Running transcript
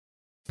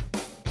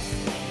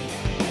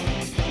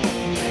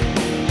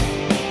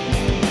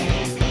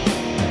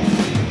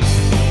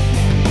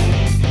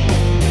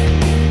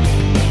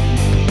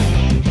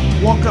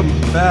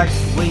back,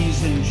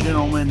 ladies and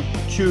gentlemen,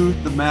 to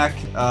the Mac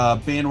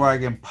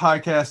Bandwagon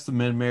Podcast, the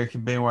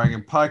Mid-American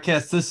Bandwagon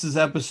Podcast. This is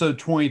episode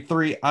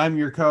 23. I'm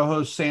your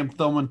co-host, Sam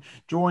Thulman,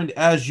 joined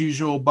as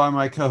usual by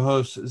my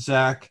co-host,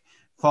 Zach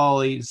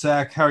Foley.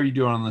 Zach, how are you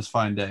doing on this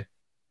fine day?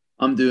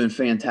 I'm doing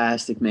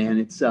fantastic, man.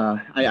 It's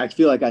I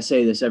feel like I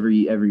say this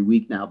every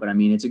week now, but I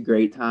mean it's a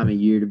great time of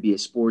year to be a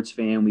sports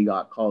fan. We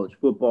got college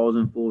football's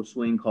in full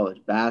swing, college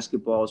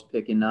basketball's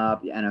picking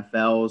up, the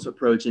NFL's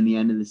approaching the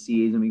end of the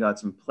season. We got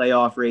some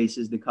playoff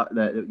races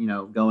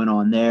that going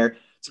on there.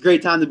 It's a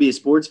great time to be a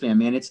sports fan,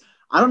 man.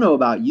 I don't know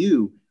about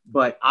you,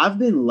 but I've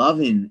been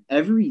loving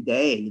every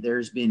day.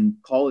 There's been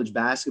college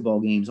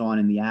basketball games on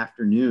in the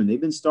afternoon. They've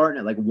been starting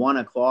at like 1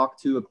 o'clock,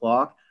 2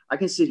 o'clock. I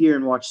can sit here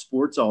and watch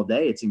sports all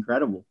day. It's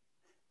incredible.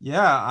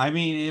 Yeah, I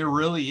mean, it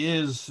really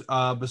is.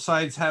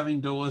 Besides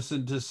having to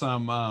listen to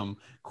some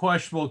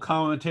questionable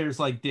commentators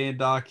like Dan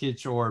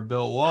Dockich or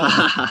Bill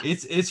Walton,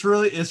 it's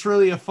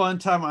really a fun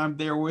time. I'm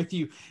there with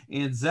you.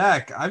 And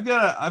Zach, I've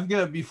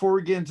got before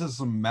we get into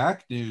some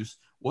Mac news,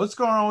 what's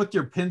going on with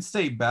your Penn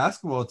State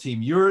basketball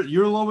team? You're a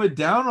little bit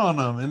down on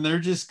them, and they're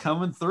just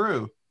coming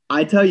through.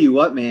 I tell you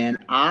what, man.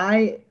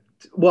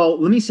 Let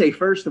me say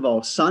first of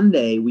all,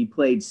 Sunday we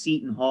played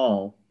Seton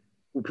Hall.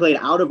 We played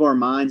out of our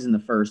minds in the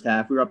first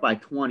half. We were up by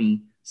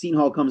 20. Seton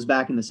Hall comes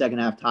back in the second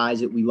half,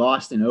 ties it. We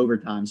lost in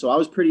overtime. So I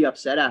was pretty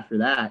upset after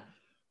that.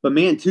 But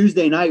man,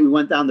 Tuesday night we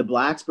went down to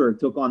Blacksburg,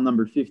 took on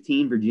number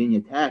 15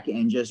 Virginia Tech,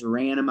 and just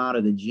ran them out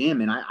of the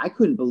gym. And I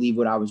couldn't believe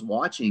what I was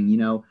watching. You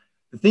know,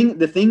 the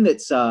thing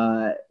that's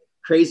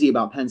crazy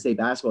about Penn State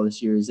basketball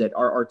this year is that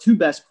our two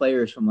best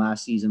players from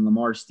last season,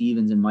 Lamar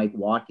Stevens and Mike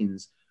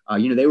Watkins,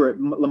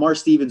 Lamar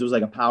Stevens was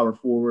like a power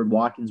forward.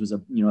 Watkins was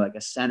like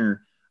a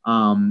center.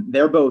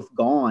 They're both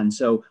gone.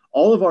 So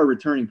all of our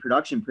returning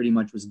production pretty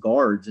much was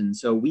guards. And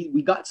so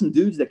we got some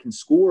dudes that can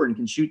score and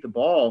can shoot the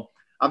ball.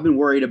 I've been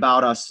worried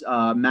about us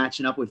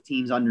matching up with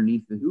teams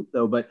underneath the hoop,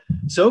 though. But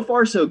so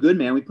far, so good,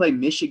 man. We play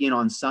Michigan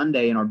on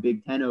Sunday in our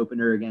Big Ten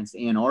opener against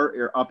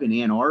up in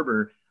Ann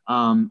Arbor.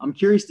 I'm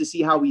curious to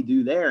see how we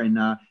do there. And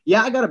I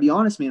got to be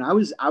honest, man. I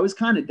was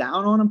kind of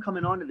down on them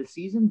coming onto the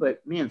season, but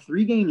man,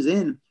 3 games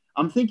in,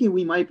 I'm thinking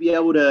we might be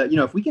able to,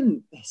 if we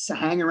can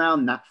hang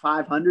around that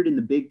 500 in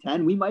the Big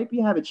Ten, we might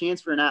have a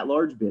chance for an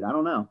at-large bid. I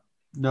don't know.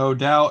 No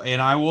doubt.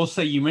 And I will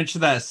say, you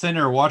mentioned that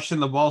center watching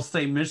the Ball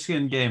State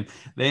Michigan game.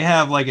 They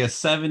have like a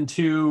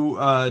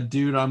 7'2"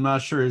 dude, I'm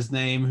not sure his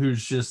name,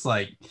 who's just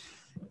like,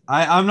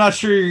 I'm not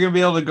sure you're going to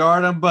be able to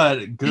guard him,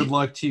 but good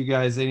luck to you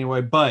guys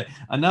anyway. But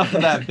enough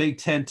of that Big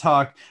Ten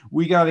talk.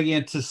 We got to get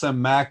into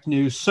some MAC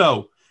news.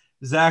 So,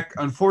 Zach,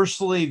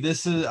 unfortunately,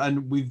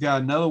 we've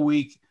got another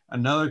week,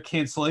 another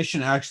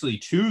cancellation, actually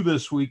 2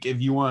 this week, if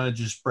you want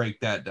to just break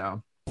that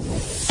down.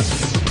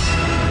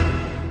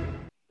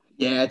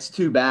 Yeah, it's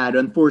too bad.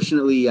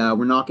 Unfortunately,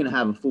 we're not going to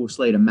have a full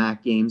slate of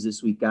MAC games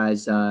this week,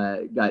 guys.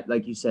 Got,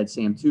 like you said,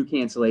 Sam, 2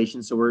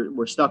 cancellations. So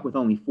we're stuck with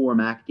only 4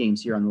 MAC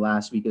games here on the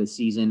last week of the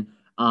season.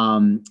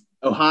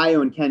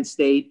 Ohio and Kent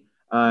State,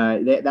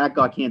 that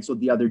got canceled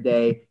the other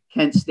day.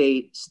 Kent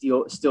State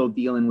still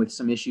dealing with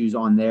some issues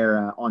on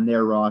their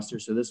roster.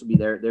 So this will be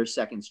their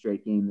second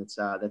straight game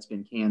that's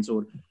been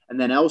canceled. And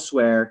then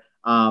elsewhere,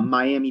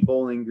 Miami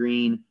Bowling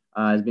Green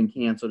has been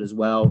canceled as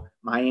well.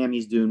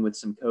 Miami's dealing with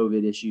some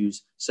COVID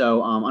issues.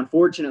 So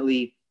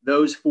unfortunately,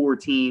 those 4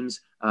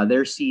 teams,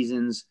 their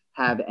seasons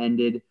have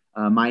ended.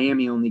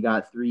 Miami only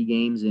got 3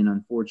 games in,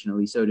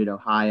 unfortunately. So did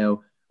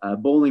Ohio.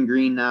 Bowling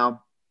Green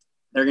now,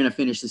 they're going to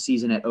finish the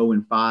season at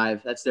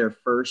 0-5. That's their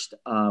first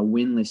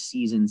winless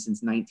season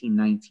since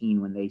 1919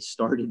 when they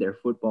started their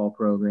football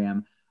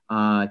program.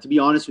 To be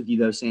honest with you,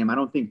 though, Sam, I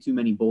don't think too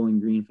many Bowling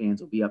Green fans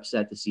will be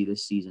upset to see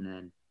this season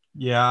end.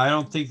 Yeah, I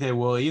don't think they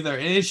will either.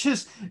 And it's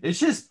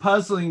just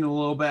puzzling a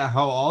little bit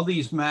how all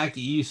these MAC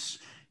East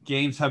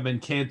games have been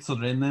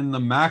canceled, and then the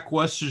MAC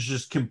West is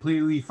just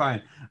completely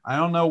fine. I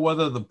don't know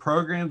whether the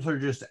programs are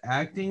just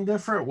acting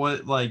different,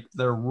 what like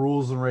their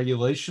rules and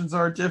regulations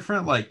are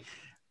different. Like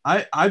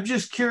I'm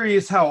just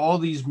curious how all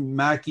these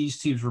MAC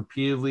East teams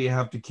repeatedly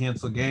have to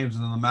cancel games,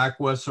 and then the MAC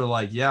West are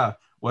like, yeah,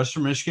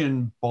 Western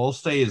Michigan Ball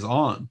State is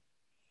on.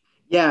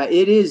 Yeah,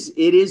 it is.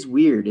 It is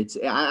weird.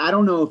 I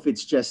don't know if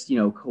it's just,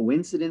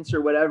 coincidence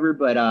or whatever,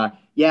 but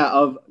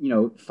of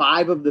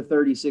 5 of the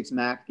 36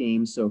 MAC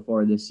games so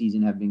far this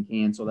season have been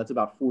canceled. That's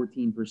about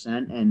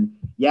 14%. And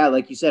yeah,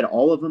 like you said,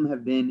 all of them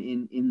have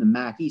been in the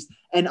MAC East.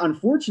 And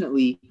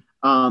unfortunately,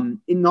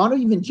 not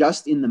even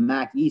just in the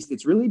MAC East,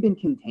 it's really been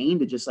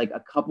contained to just like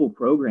a couple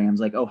programs.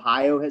 Like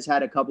Ohio has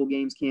had a couple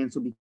games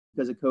canceled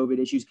because of COVID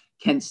issues.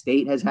 Kent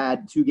State has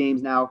had 2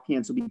 games now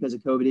canceled because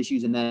of COVID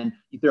issues. And then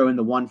you throw in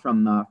the one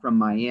from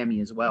Miami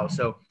as well.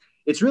 So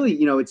it's really,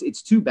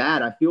 it's too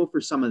bad. I feel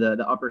for some of the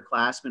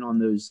upperclassmen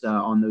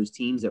on those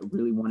teams that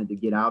really wanted to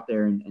get out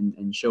there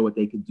and show what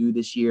they could do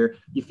this year.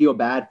 You feel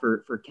bad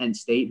for Kent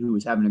State, who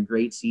was having a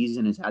great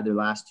season, has had their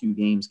last 2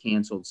 games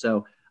canceled.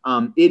 So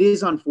it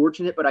is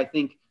unfortunate, but I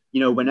think,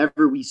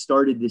 whenever we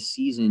started this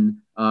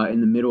season in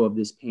the middle of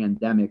this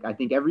pandemic, I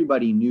think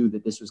everybody knew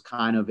that this was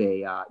kind of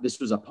this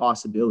was a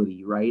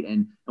possibility, right?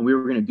 And we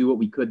were going to do what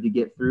we could to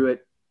get through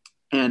it.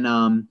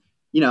 And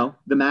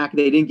the MAC,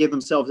 they didn't give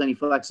themselves any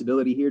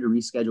flexibility here to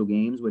reschedule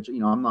games, which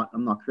I'm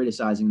not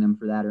criticizing them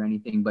for that or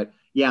anything. But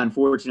yeah,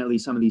 unfortunately,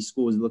 some of these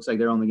schools, it looks like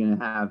they're only going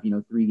to have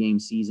 3-game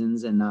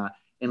seasons, and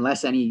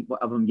unless any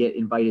of them get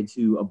invited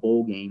to a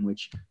bowl game,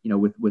 which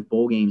with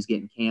bowl games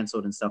getting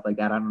canceled and stuff like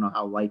that, I don't know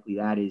how likely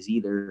that is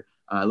either.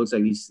 It looks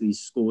like these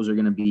schools are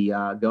going to be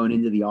going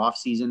into the off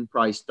season,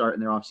 probably starting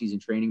their off season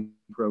training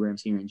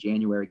programs here in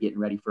January, getting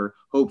ready for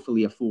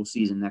hopefully a full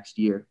season next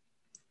year.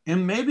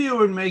 And maybe it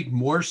would make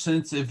more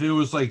sense if it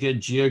was like a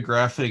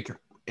geographic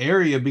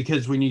area,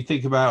 because when you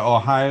think about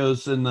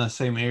Ohio's in the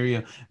same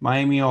area,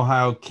 Miami,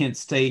 Ohio, Kent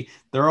State,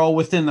 they're all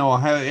within the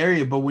Ohio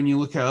area. But when you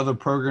look at other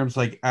programs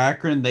like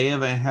Akron, they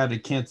haven't had to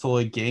cancel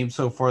a game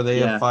so far. They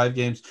have 5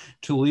 games.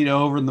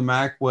 Toledo over in the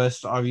MAC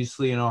West,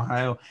 obviously in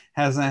Ohio,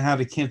 hasn't had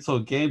to cancel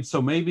a game.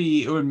 So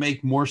maybe it would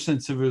make more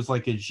sense if it was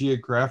like a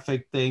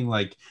geographic thing.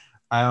 Like,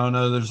 I don't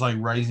know, there's like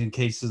rising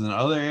cases in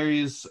other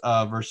areas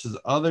versus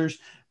others.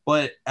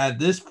 But at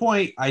this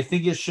point, I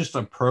think it's just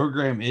a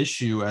program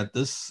issue at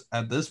this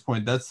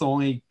point. That's the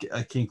only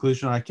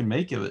conclusion I can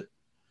make of it.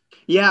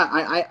 Yeah,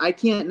 I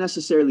can't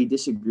necessarily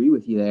disagree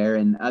with you there.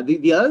 And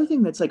the other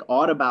thing that's like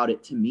odd about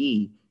it to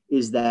me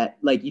is that,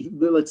 like,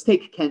 let's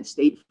take Kent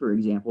State, for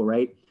example,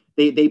 right?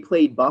 They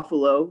played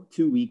Buffalo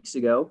 2 weeks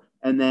ago,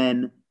 and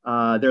then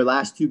their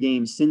last 2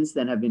 games since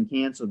then have been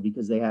canceled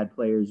because they had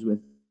players with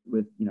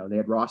they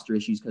had roster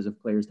issues because of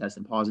players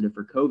testing positive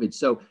for COVID.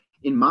 So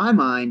in my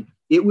mind,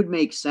 it would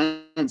make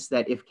sense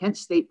that if Kent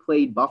State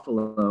played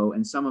Buffalo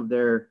and some of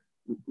their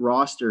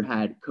roster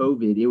had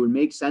COVID, it would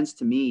make sense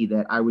to me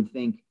that I would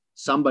think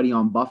somebody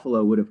on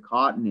Buffalo would have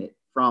caught it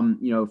from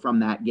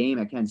that game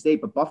at Kent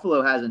State. But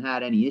Buffalo hasn't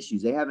had any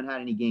issues. They haven't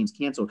had any games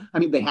canceled. I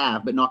mean, they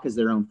have, but not because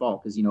their own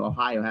fault, because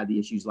Ohio had the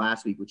issues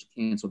last week, which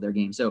canceled their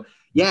game. So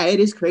yeah, it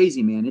is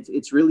crazy, man.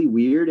 It's really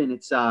weird, and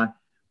it's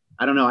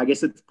I don't know. I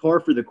guess it's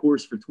par for the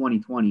course for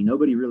 2020.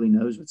 Nobody really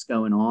knows what's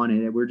going on,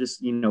 and we're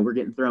just we're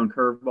getting thrown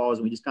curveballs,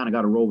 and we just kind of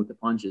got to roll with the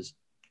punches.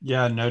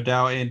 Yeah, no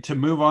doubt. And to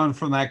move on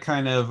from that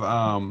kind of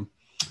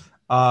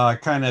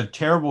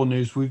terrible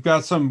news, we've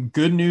got some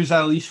good news,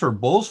 at least for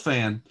Bulls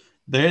fan.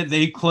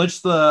 They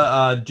clinched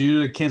the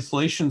due to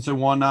cancellations and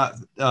whatnot.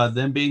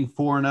 Them being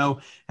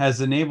 4-0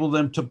 has enabled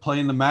them to play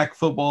in the MAC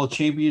football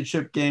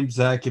championship game.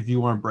 Zach, if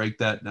you want to break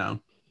that down.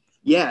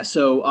 Yeah,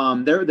 so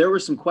there were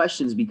some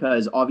questions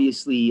because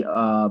obviously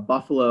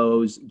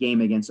Buffalo's game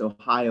against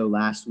Ohio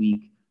last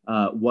week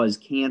was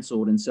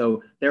canceled, and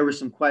so there were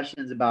some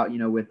questions about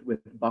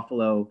with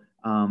Buffalo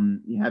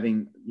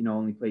having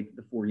only played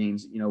the 4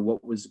 games,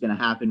 what was going to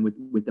happen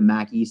with the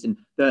MAC East. And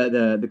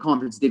the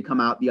conference did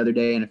come out the other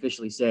day and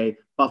officially say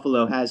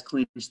Buffalo has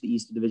clinched the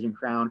East Division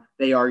crown.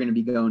 They are going to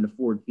be going to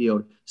Ford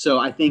Field. So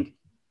I think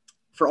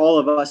for all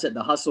of us at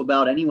the Hustle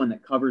Belt, anyone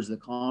that covers the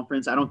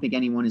conference, I don't think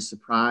anyone is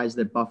surprised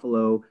that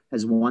Buffalo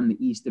has won the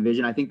East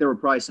Division. I think there were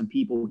probably some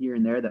people here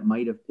and there that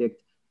might have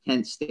picked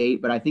Kent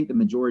State, but I think the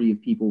majority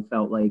of people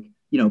felt like,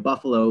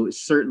 Buffalo is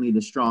certainly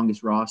the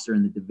strongest roster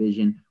in the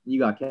division. You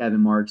got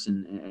Kevin Marks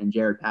and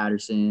Jaret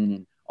Patterson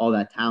and all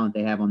that talent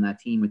they have on that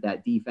team with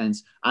that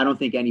defense. I don't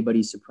think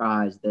anybody's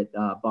surprised that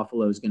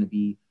Buffalo is going to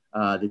be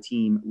the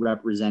team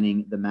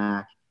representing the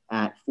MAC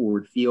at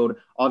Ford Field.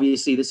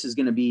 Obviously, this is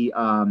going to be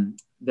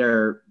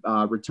their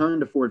return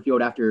to Ford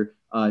Field after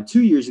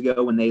 2 years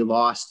ago when they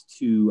lost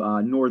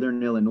to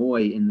Northern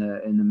Illinois in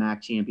the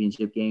MAC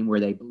championship game, where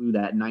they blew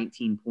that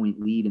 19-point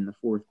lead in the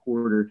fourth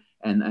quarter,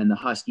 and the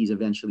Huskies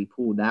eventually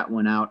pulled that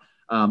one out.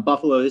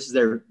 Buffalo, this is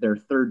their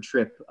third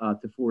trip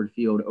to Ford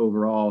Field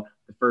overall,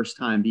 the first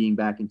time being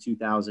back in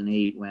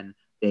 2008 when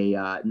they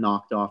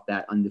knocked off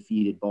that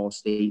undefeated Ball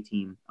State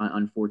team,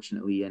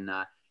 unfortunately, and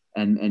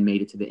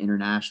made it to the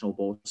International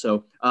Bowl.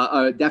 So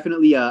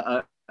definitely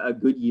a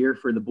good year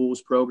for the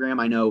Bulls program.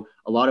 I know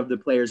a lot of the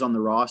players on the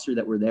roster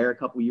that were there a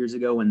couple years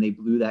ago when they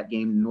blew that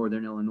game in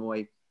Northern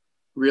Illinois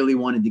really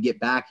wanted to get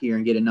back here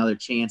and get another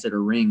chance at a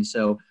ring.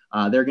 So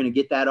they're going to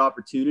get that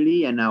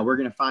opportunity, and we're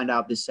going to find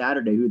out this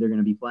Saturday who they're going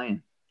to be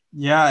playing.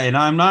 Yeah, and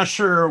I'm not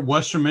sure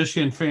Western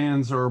Michigan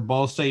fans or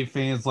Ball State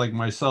fans like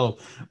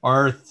myself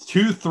are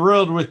too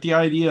thrilled with the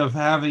idea of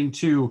having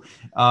to,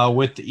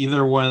 with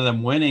either one of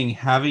them winning,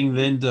 having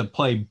then to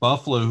play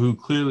Buffalo, who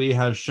clearly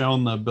has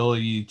shown the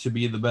ability to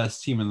be the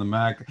best team in the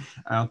MAC.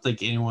 I don't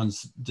think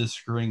anyone's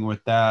disagreeing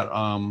with that.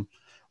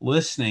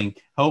 Listening,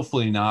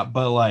 hopefully not,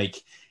 but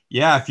like,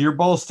 yeah, if you're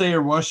Ball State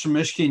or Western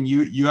Michigan,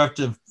 you have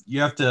to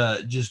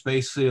just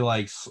basically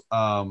like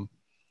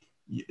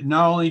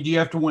not only do you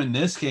have to win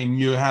this game,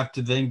 you have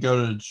to then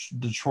go to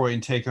Detroit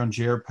and take on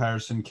Jaret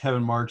Patterson,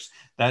 Kevin Marks,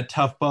 that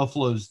tough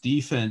Buffalo's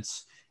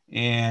defense.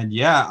 And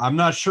yeah, I'm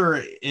not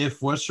sure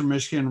if Western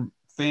Michigan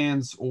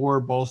fans or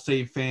Ball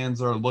State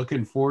fans are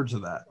looking forward to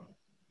that.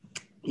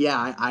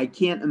 Yeah, I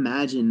can't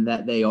imagine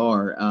that they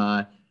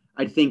are.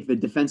 I think the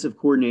defensive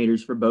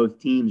coordinators for both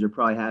teams are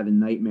probably having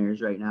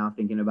nightmares right now,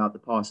 thinking about the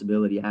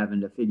possibility of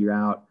having to figure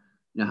out,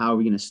 how are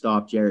we going to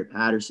stop Jaret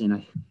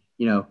Patterson?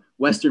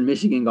 Western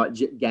Michigan got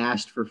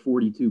gashed for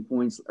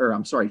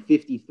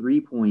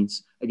 53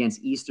 points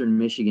against Eastern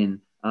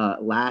Michigan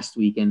last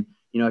week. And,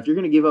 if you're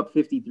going to give up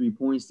 53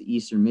 points to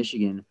Eastern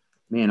Michigan,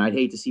 man, I'd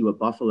hate to see what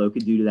Buffalo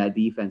could do to that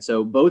defense.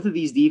 So both of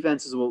these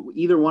defenses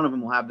either one of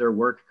them will have their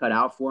work cut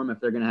out for them if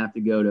they're going to have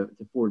to go to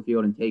Ford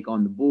Field and take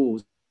on the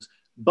Bulls.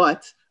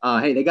 But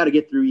hey, they got to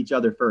get through each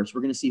other first.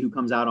 We're going to see who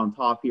comes out on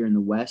top here in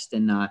the West.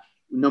 And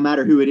no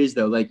matter who it is,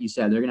 though, like you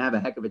said, they're going to have a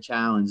heck of a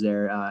challenge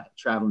there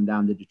traveling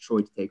down to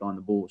Detroit to take on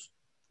the Bulls.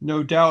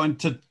 No doubt.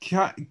 And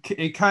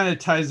it kind of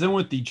ties in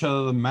with each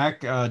other. The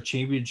MAC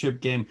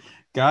championship game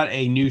got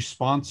a new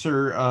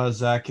sponsor.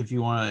 Zach, if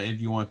you want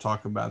to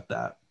talk about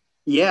that.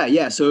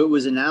 Yeah. So it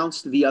was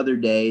announced the other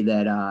day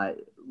that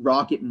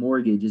Rocket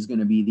Mortgage is going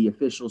to be the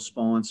official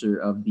sponsor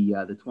of the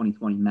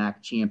 2020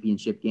 MAC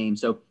championship game.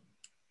 So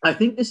I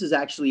think this is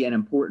actually an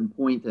important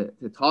point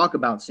to talk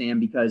about, Sam,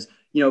 because,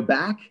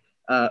 back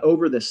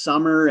over the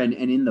summer and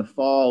in the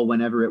fall,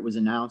 whenever it was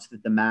announced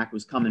that the MAC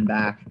was coming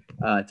back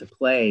to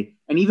play,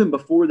 and even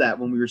before that,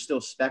 when we were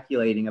still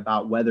speculating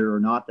about whether or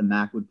not the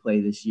MAC would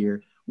play this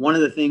year, one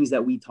of the things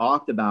that we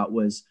talked about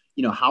was,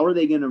 how are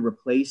they going to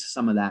replace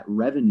some of that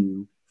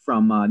revenue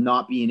from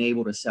not being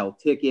able to sell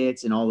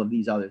tickets and all of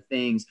these other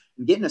things.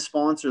 And getting a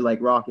sponsor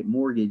like Rocket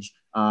Mortgage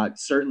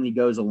certainly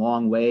goes a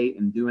long way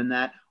in doing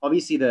that.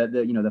 Obviously,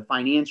 the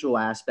financial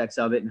aspects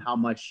of it and how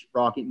much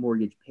Rocket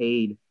Mortgage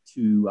paid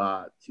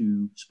to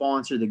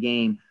sponsor the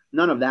game,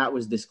 none of that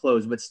was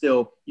disclosed. But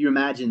still, you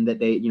imagine that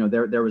they,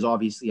 there was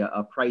obviously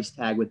a price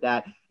tag with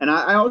that. And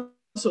I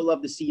also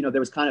love to see,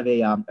 there was kind of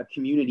a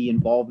community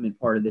involvement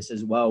part of this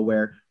as well,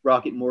 where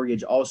Rocket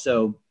Mortgage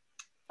also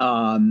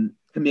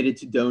committed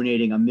to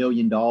donating $1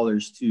 million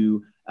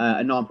to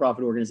a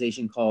nonprofit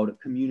organization called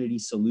Community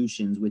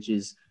Solutions, which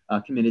is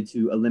committed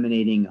to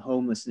eliminating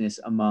homelessness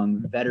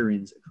among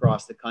veterans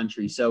across the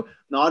country. So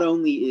not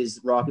only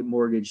is Rocket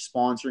Mortgage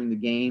sponsoring the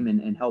game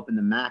and helping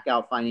the MAC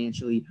out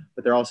financially,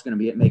 but they're also going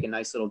to make a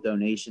nice little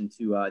donation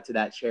to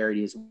that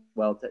charity as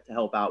well to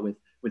help out with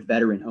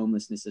veteran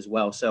homelessness as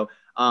well. So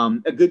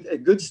a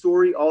good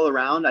story all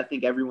around. I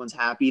think everyone's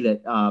happy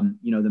that,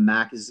 the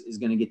MAC is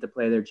going to get to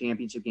play their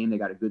championship game. They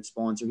got a good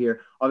sponsor here.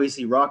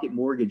 Obviously, Rocket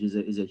Mortgage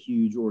is a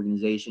huge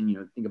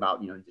organization. Think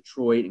about,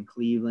 Detroit and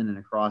Cleveland and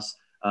across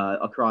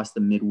the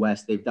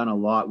Midwest. They've done a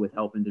lot with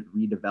helping to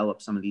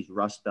redevelop some of these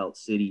Rust Belt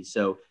cities.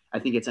 So I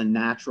think it's a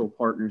natural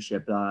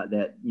partnership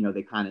that,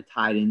 they kind of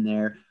tied in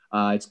there.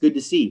 It's good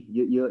to see.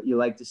 You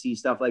like to see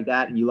stuff like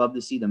that, and you love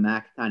to see the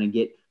MAC kind of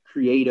get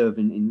creative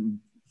and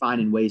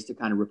finding ways to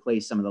kind of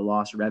replace some of the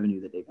lost revenue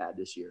that they've had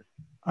this year.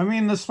 I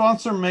mean, the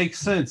sponsor makes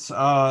sense.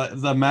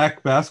 The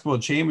MAC basketball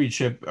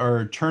championship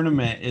or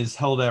tournament is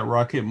held at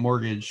Rocket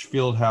Mortgage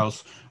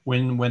Fieldhouse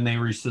when they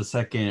reach the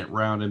second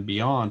round and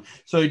beyond.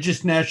 So it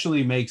just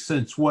naturally makes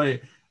sense.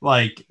 What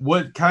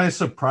kind of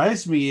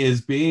surprised me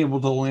is being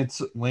able to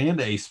land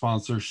a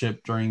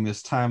sponsorship during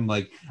this time.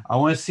 Like, I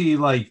want to see,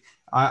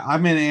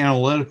 I'm an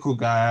analytical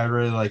guy. I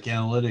really like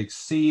analytics.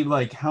 See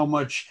how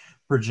much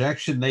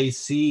projection they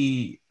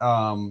see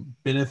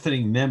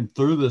benefiting them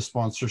through the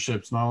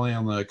sponsorships, not only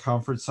on the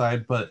conference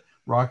side, but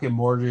Rocket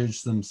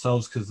Mortgage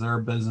themselves, because they're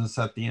a business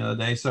at the end of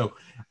the day. So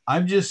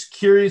I'm just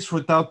curious,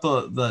 without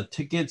the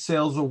ticket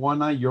sales and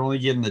whatnot, you're only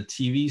getting the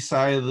TV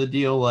side of the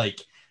deal,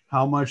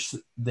 how much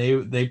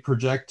they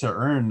project to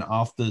earn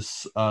off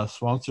this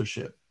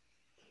sponsorship.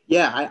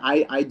 Yeah,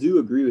 I do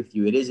agree with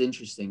you. It is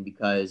interesting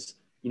because,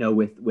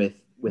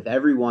 with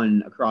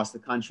everyone across the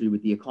country,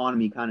 with the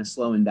economy kind of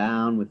slowing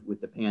down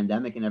with the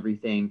pandemic and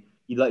everything,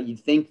 you'd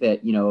think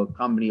that,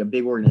 a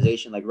big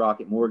organization like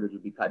Rocket Mortgage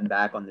would be cutting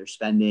back on their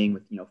spending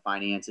with,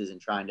 finances and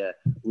trying to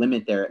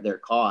limit their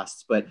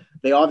costs. But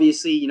they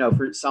obviously,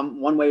 for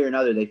one way or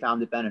another, they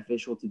found it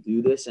beneficial to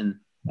do this,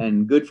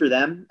 and good for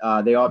them.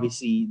 They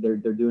obviously they're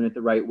doing it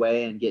the right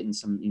way and getting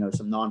some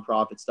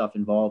nonprofit stuff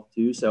involved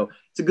too. So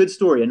it's a good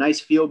story, a nice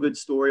feel good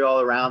story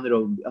all around.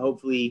 It'll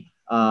hopefully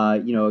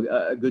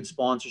a good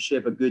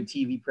sponsorship, a good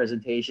TV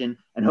presentation,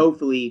 and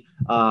hopefully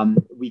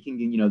we can,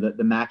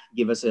 the MAC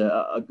give us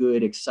a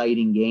good,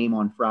 exciting game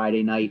on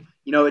Friday night.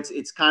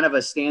 It's kind of a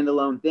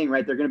standalone thing,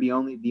 right? They're going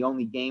to be the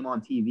only game on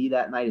TV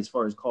that night as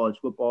far as college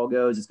football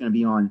goes. It's going to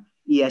be on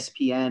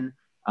ESPN.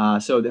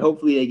 So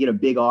hopefully they get a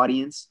big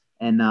audience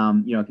and,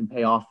 it can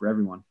pay off for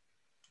everyone.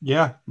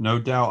 Yeah, no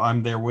doubt.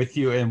 I'm there with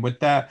you. And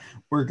with that,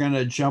 we're going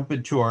to jump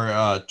into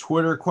our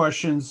Twitter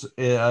questions.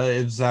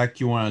 If Zach,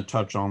 you want to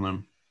touch on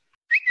them.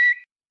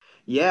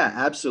 Yeah,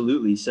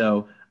 absolutely.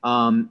 So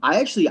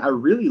I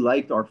really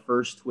liked our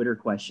first Twitter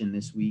question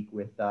this week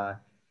with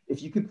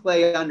if you could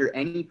play under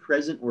any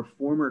present or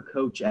former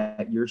coach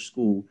at your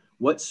school,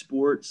 what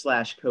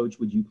sport/coach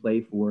would you play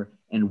for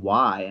and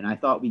why? And I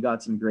thought we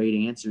got some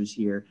great answers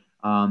here.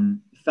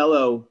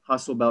 Fellow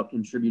Hustle Belt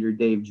contributor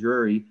Dave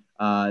Drury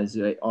is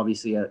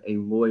obviously a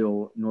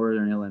loyal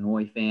Northern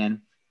Illinois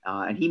fan.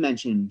 And he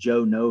mentioned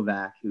Joe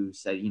Novak, who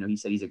said, he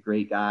said he's a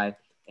great guy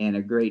and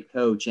a great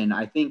coach. And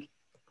I think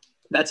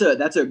that's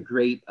a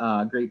great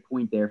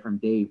point there from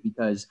Dave,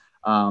 because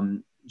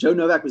Joe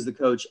Novak was the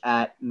coach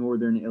at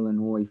Northern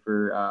Illinois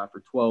for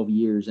 12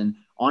 years. And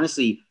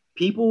honestly,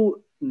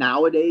 people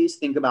nowadays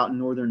think about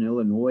Northern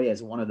Illinois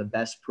as one of the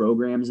best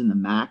programs in the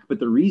MAC, but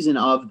the reason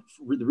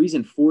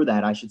for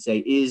that, I should say,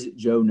 is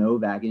Joe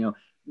Novak.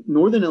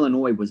 Northern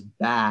Illinois was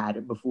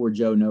bad before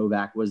Joe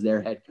Novak was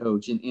their head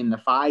coach. In the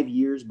 5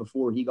 years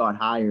before he got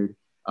hired,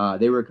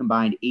 they were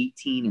combined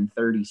 18 and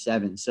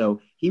 37. So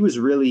he was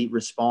really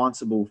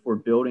responsible for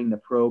building the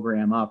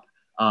program up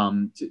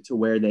to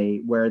where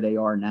they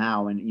are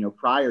now. And,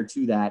 prior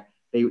to that,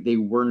 they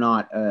were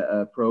not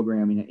a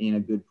program in a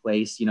good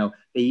place. They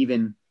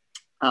even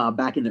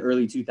back in the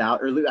early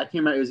 2000s, I can't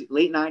remember, it was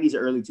late 90s or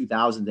early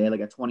 2000s. They had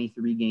like a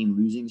 23-game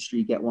losing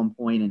streak at one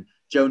point, and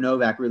Joe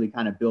Novak really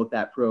kind of built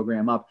that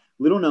program up.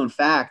 Little known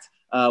fact,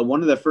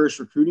 one of the first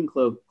recruiting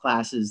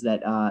classes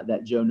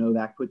that Joe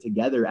Novak put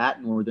together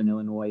at Northern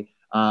Illinois,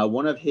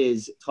 one of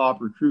his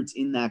top recruits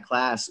in that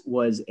class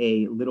was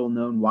a little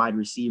known wide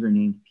receiver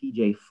named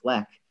PJ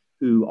Fleck,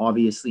 who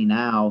obviously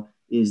now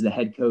is the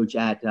head coach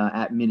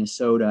at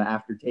Minnesota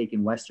after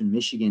taking Western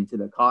Michigan to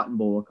the Cotton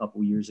Bowl a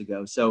couple years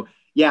ago. So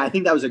yeah, I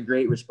think that was a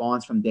great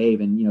response from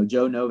Dave. And,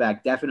 Joe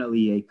Novak,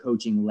 definitely a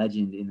coaching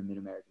legend in the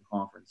Mid-American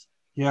Conference.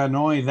 Yeah,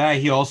 not only that,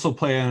 he also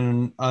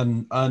played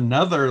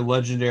another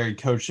legendary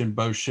coach in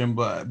Bo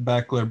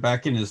Schembechler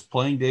back in his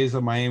playing days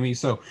at Miami.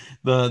 So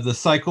the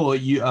cycle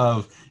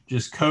of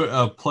just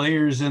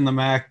players in the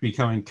MAC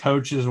becoming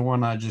coaches and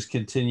whatnot just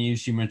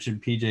continues. You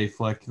mentioned PJ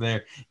Fleck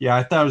there. Yeah,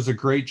 I thought it was a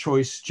great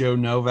choice, Joe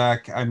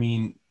Novak. I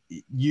mean,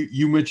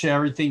 you mentioned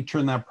everything,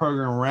 turned that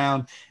program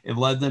around. It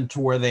led them to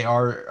where they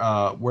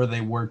are, where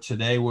they were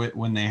today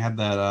when they had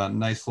that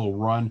nice little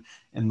run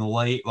in the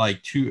late,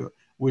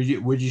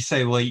 would you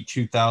say late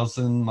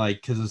 2000?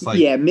 Because it's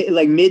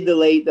mid to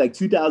late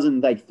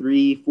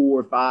 2003,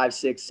 4, 5,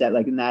 6, 7,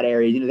 like in that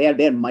area.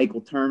 They had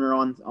Michael Turner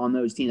on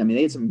those teams. I mean,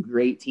 they had some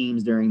great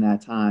teams during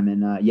that time,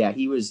 and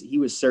he was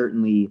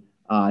certainly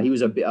he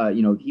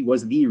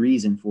was the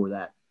reason for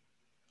that.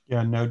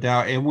 Yeah, no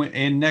doubt.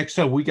 And next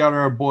up, we got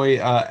our boy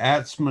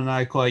at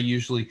Maniacal. I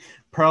usually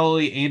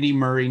probably Andy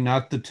Murray,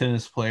 not the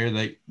tennis player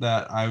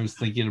that I was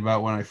thinking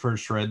about when I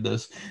first read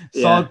this.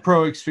 Solid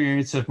pro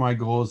experience if my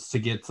goal is to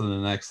get to the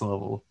next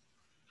level.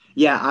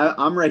 Yeah,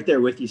 I'm right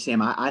there with you,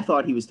 Sam. I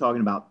thought he was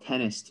talking about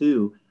tennis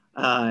too.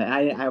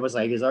 I was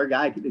like, is our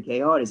guy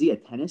K-Hawd, is he a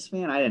tennis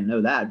fan? I didn't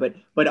know that.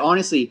 But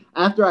honestly,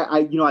 after I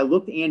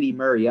looked Andy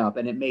Murray up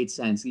and it made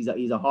sense. He's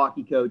a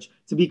hockey coach.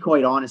 To be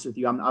quite honest with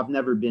you, I've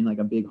never been like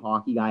a big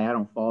hockey guy. I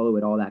don't follow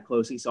it all that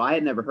closely. So I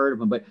had never heard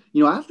of him. But,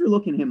 after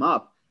looking him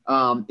up,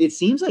 it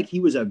seems like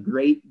he was a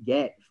great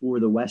get for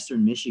the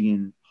Western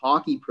Michigan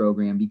hockey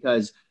program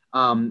because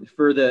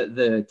for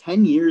the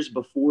 10 years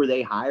before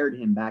they hired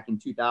him back in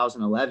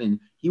 2011,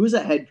 he was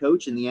a head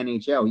coach in the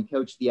NHL. He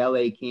coached the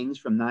LA Kings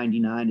from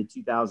 99 to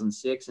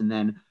 2006, and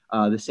then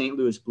the St.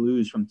 Louis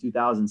Blues from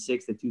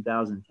 2006 to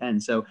 2010.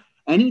 So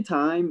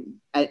anytime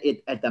at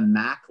the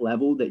MAC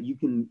level that you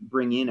can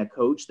bring in a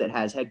coach that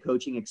has head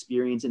coaching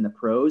experience in the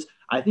pros,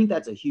 I think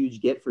that's a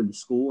huge get for the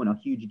school and a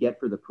huge get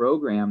for the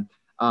program.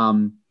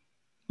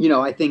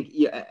 I think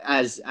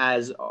as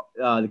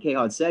the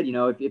K-Hawd said,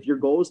 if your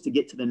goal is to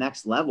get to the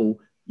next level,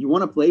 you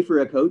want to play for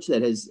a coach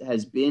that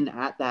has been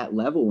at that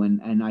level.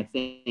 And I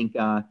think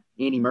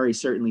Andy Murray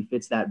certainly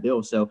fits that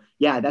bill. So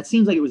yeah, that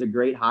seems like it was a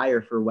great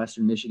hire for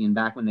Western Michigan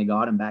back when they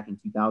got him back in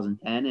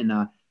 2010.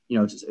 And,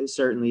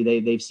 certainly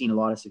they've seen a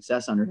lot of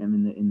success under him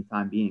in the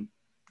time being.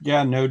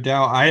 Yeah, no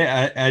doubt. I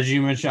as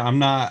you mentioned, I'm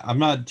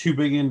not too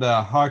big into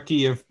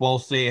hockey. If Ball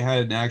State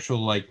had an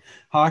actual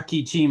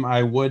hockey team,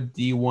 I would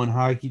D1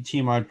 hockey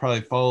team. I'd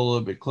probably follow a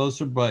little bit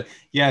closer. But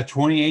yeah,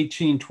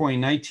 2018,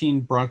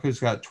 2019, Broncos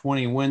got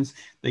 20 wins.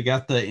 They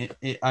got the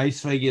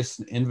Ice Vegas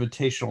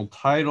Invitational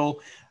title.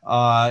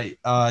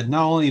 Not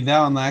only that,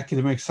 on the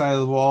academic side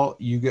of the ball,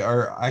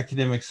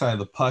 academic side of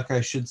the puck,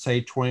 I should say,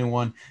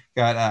 21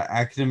 got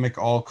academic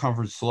all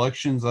conference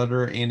selections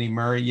under Andy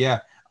Murray.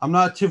 Yeah. I'm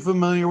not too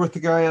familiar with the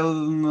guy other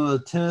than the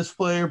tennis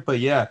player, but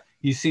yeah,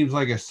 he seems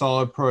like a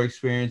solid pro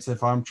experience.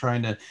 If I'm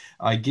trying to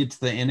get to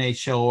the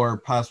NHL or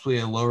possibly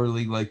a lower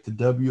league like the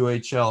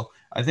WHL,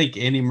 I think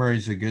Andy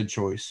Murray's a good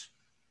choice.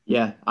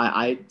 Yeah,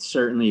 I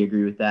certainly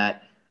agree with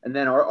that. And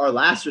then our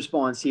last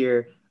response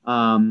here,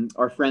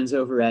 our friends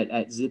over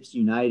at Zips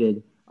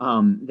United,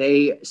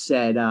 they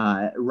said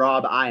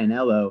Rob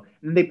Ianello,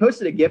 and they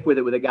posted a GIF with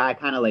it with a guy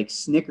kind of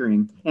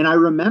snickering. And I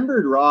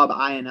remembered Rob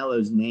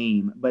Ianello's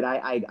name, but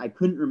I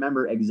couldn't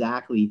remember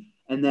exactly.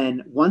 And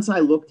then once I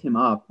looked him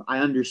up, I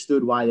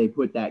understood why they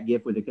put that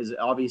GIF with it, because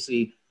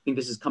obviously I think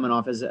this is coming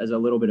off as a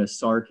little bit of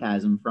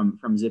sarcasm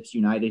from Zips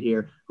United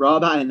here.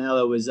 Rob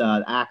Ianello was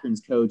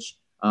Akron's coach,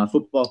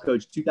 football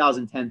coach,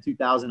 2010,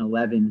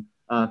 2011.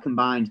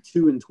 Combined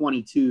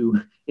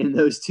 2-22 in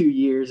those 2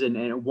 years and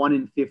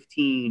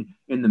 1-15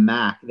 in the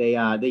MAC.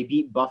 They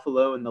beat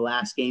Buffalo in the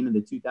last game of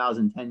the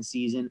 2010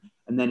 season.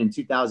 And then in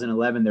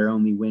 2011, their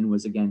only win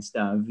was against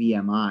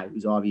VMI,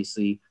 who's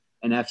obviously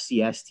an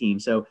FCS team.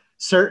 So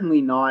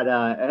certainly not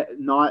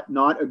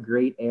a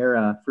great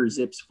era for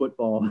Zips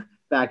football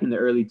back in the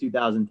early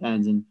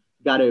 2010s. And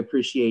got to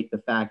appreciate the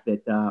fact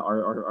that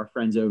our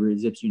friends over at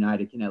Zips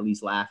United can at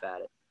least laugh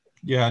at it.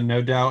 Yeah,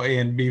 no doubt.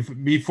 And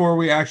before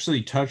we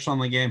actually touch on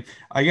the game,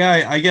 I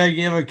gotta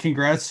give a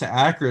congrats to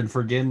Akron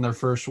for getting their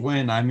first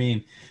win. I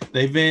mean,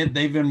 they've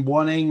been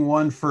wanting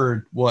one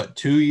for what,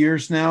 2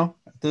 years now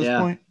at this Yeah,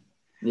 point.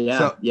 yeah,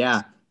 So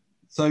yeah.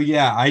 so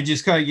yeah, I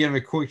just gotta give a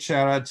quick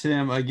shout out to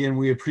him. Again,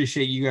 we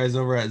appreciate you guys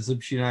over at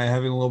Zips United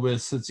having a little bit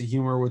of sense of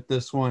humor with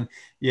this one.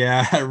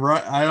 Yeah,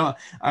 I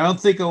don't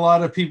think a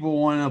lot of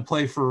people want to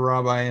play for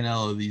Rob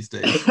Ianello these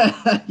days.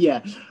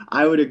 Yeah,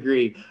 I would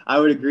agree. I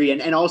would agree.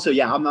 And also,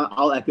 yeah,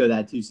 I'll echo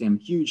that too, Sam.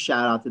 Huge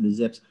shout out to the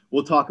Zips.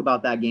 We'll talk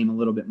about that game a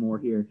little bit more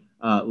here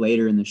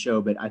later in the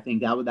show, but I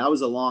think that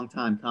was a long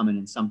time coming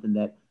and something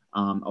that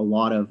a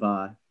lot of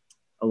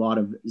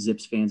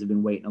Zips fans have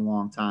been waiting a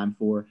long time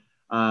for.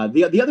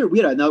 The other we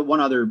had one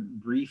other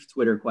brief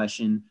Twitter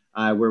question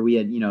where we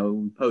had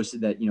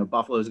posted that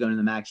Buffalo is going to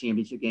the MAC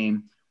championship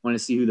game. Want to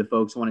see who the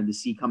folks wanted to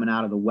see coming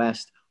out of the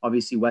West.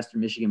 Obviously,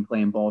 Western Michigan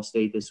playing Ball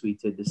State this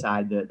week to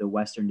decide the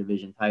Western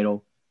Division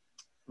title.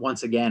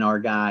 Once again, our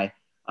guy,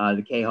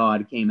 the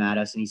K-Hod, came at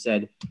us and he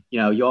said,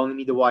 you only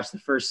need to watch the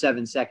first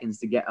 7 seconds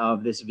to get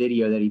of this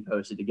video that he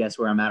posted to guess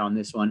where I'm at on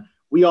this one.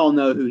 We all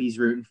know who he's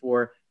rooting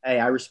for. Hey,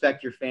 I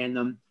respect your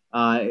fandom.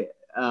 Smaniacal,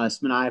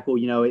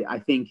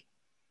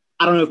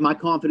 I don't know if my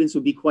confidence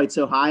would be quite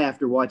so high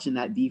after watching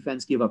that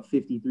defense give up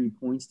 53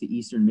 points to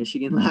Eastern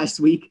Michigan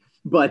last week.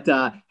 But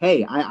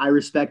hey, I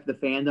respect the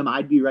fandom.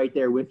 I'd be right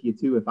there with you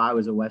too if I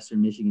was a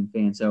Western Michigan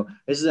fan. So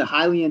this is a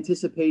highly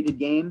anticipated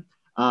game.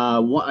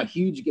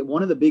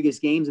 One of the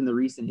biggest games in the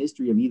recent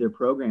history of either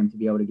program to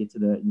be able to get to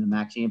the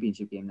MAC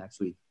championship game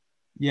next week.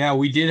 Yeah,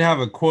 we did have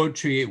a quote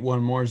tweet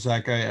one more,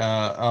 Zach.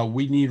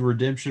 We need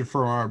redemption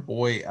from our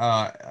boy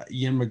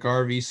Ian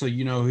McGarvey. So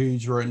you know who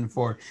he's written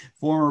for.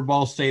 Former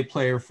Ball State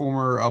player,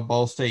 former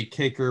Ball State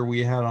kicker.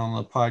 We had on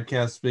the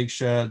podcast. Big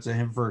shout out to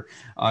him for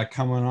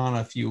coming on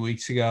a few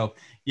weeks ago.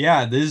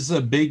 Yeah, this is a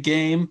big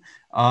game.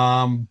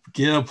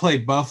 Get to play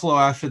Buffalo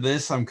after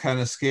this. I'm kind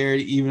of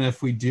scared, even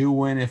if we do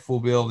win, if we'll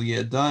be able to get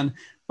it done.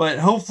 But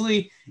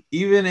hopefully,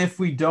 even if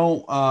we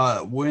don't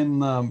win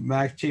the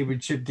MAC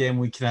championship game,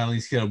 we can at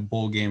least get a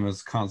bowl game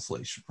as a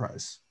consolation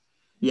prize.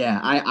 Yeah,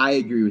 I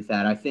agree with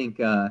that. I think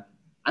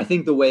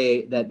the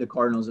way that the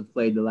Cardinals have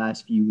played the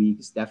last few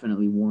weeks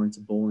definitely warrants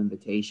a bowl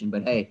invitation.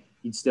 But hey,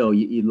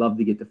 you'd love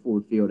to get to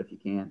Ford Field if you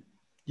can.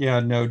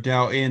 Yeah, no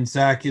doubt. And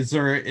Zach, is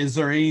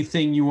there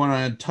anything you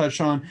want to touch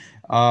on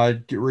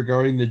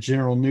regarding the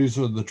general news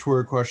or the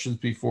tour questions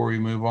before we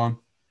move on?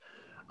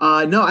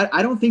 No,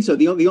 I don't think so.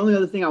 The only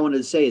other thing I wanted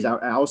to say is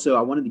I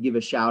wanted to give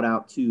a shout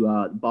out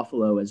to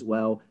Buffalo as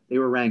well. They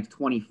were ranked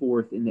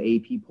 24th in the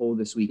AP poll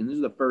this week, and this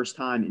is the first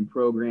time in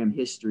program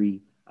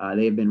history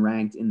they have been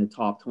ranked in the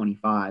top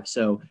 25.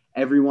 So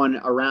everyone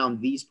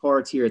around these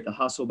parts here at the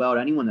Hustle Belt,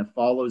 anyone that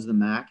follows the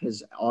MAC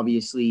has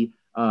obviously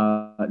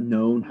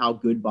known how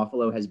good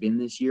Buffalo has been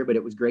this year, but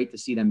it was great to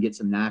see them get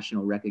some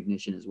national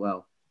recognition as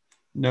well.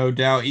 No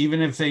doubt,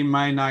 even if they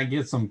might not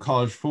get some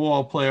college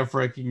football playoff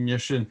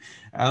recognition,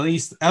 at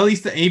least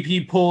the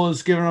AP poll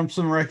is giving them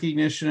some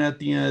recognition at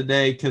the end of the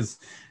day, because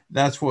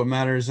that's what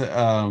matters.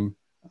 In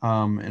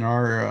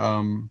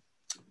our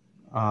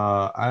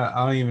I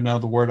don't even know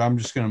the word. I'm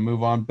just gonna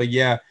move on. But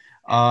yeah,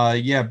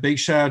 big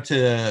shout out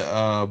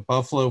to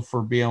Buffalo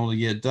for being able to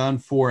get it done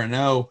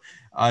 4-0.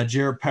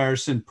 Jarrett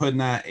Patterson putting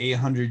that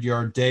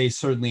 800-yard day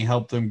certainly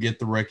helped them get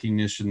the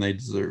recognition they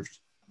deserved.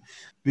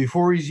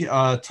 Before we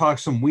talk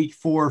some Week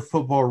 4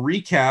 football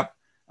recap,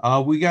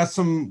 we got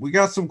some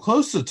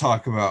clothes to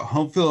talk about.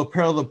 Home Field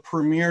Apparel, the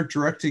premier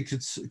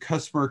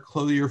direct-to-customer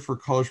clothier for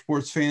college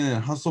sports fans,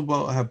 and Hustle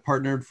Belt have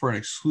partnered for an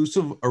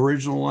exclusive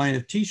original line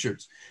of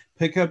T-shirts.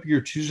 Pick up your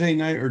Tuesday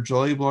Night or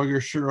Jolly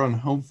Blogger shirt on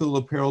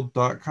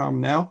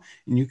homefieldapparel.com now,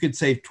 and you can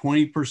save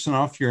 20%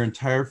 off your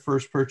entire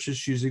first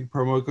purchase using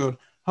promo code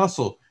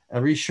HUSTLE.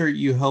 Every shirt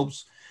you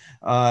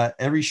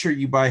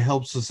buy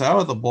helps us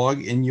out at the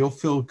blog, and you'll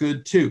feel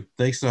good too.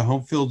 Thanks to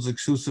Home Field's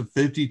exclusive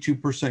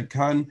 52%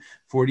 cotton,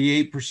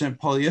 48%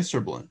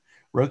 polyester blend.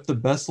 Rep the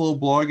best little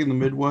blog in the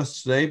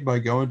Midwest today by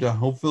going to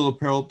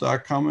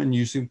homefieldapparel.com and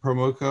using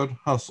promo code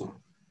HUSTLE.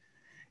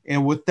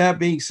 And with that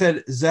being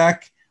said,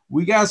 Zach,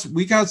 we got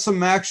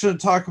some action to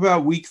talk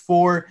about Week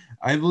 4.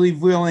 I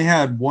believe we only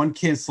had one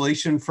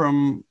cancellation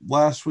from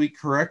last week,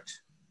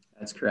 correct?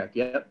 That's correct.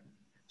 Yep.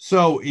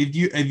 So if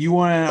you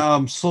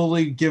want to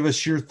slowly give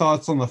us your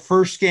thoughts on the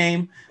first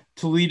game,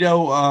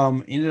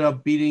 Toledo ended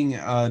up beating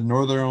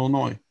Northern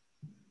Illinois.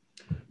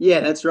 Yeah,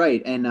 that's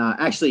right. And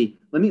actually,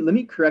 let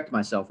me correct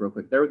myself real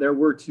quick. There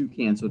were two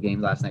canceled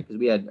games last week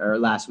we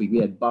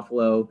had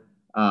Buffalo,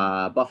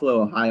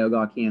 Ohio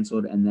got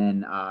canceled, and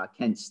then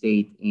Kent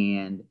State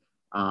and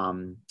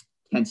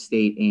what's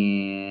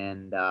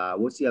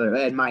the other?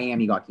 And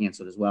Miami got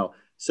canceled as well.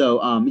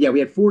 So we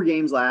had 4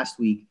 games last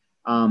week.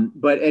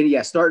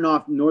 Starting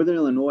off Northern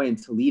Illinois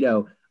and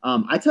Toledo.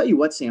 I tell you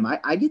what, Sam,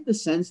 I get the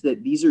sense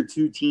that these are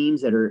two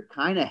teams that are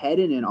kind of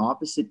headed in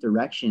opposite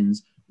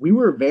directions. We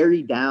were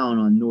very down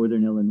on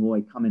Northern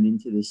Illinois coming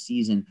into this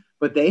season,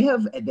 but they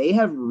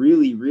have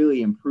really,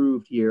 really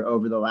improved here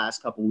over the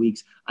last couple of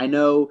weeks. I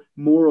know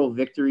moral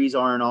victories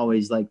aren't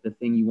always like the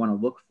thing you want to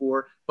look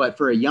for, but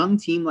for a young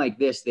team like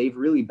this, they've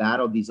really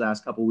battled these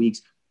last couple of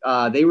weeks.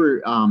 They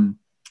were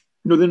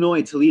Northern Illinois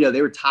and Toledo,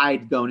 they were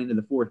tied going into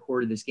the fourth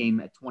quarter of this game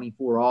at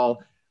 24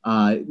 all.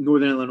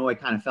 Northern Illinois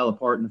kind of fell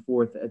apart in the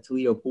fourth.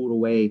 Toledo pulled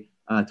away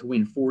to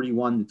win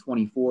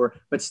 41-24.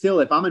 But still,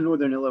 if I'm a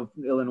Northern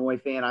Illinois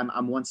fan,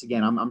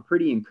 I'm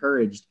pretty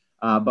encouraged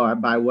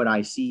by what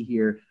I see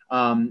here.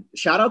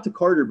 Shout out to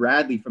Carter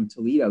Bradley from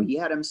Toledo. He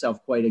had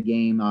himself quite a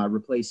game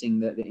replacing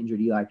the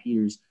injured Eli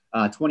Peters.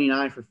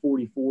 29 for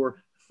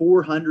 44,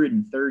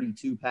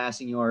 432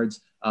 passing yards,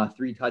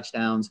 3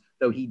 touchdowns,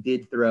 though he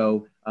did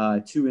throw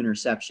 2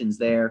 interceptions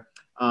there.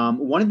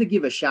 Wanted to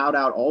give a shout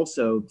out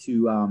also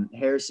to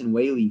Harrison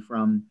Whaley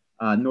from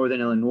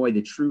Northern Illinois,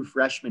 the true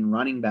freshman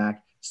running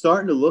back.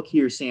 Starting to look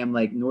here, Sam,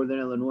 like Northern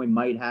Illinois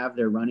might have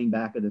their running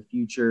back of the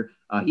future.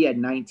 He had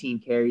 19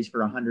 carries for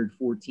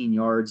 114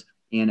 yards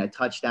and a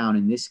touchdown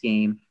in this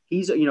game.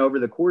 He's, over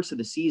the course of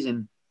the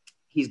season,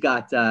 he's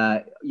got,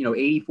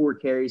 84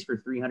 carries for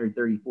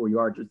 334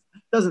 yards, which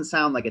doesn't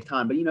sound like a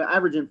ton, but,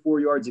 averaging 4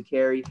 yards a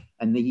carry.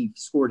 And then he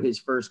scored his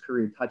first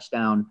career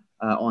touchdown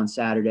on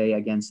Saturday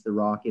against the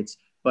Rockets.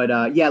 But,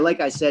 like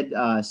I said,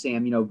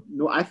 Sam,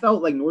 I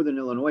felt like Northern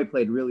Illinois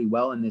played really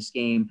well in this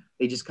game.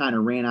 They just kind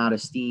of ran out of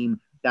steam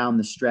down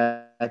the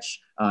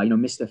stretch,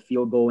 missed a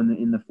field goal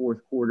in the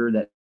fourth quarter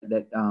that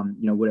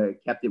would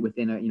have kept it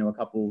within a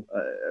couple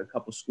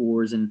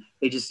scores. And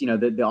they just,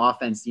 the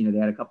offense, they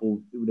had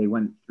they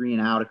went 3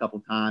 and out a couple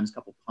times,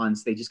 couple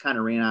punts. They just kind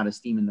of ran out of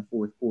steam in the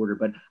fourth quarter.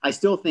 But I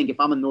still think if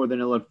I'm a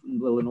Northern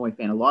Illinois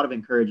fan, a lot of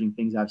encouraging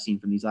things I've seen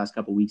from these last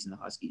couple of weeks in the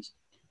Huskies.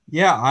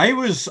 Yeah, I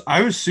was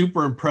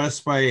super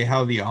impressed by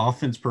how the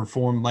offense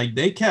performed. Like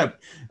they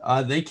kept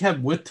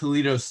with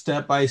Toledo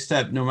step by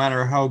step, no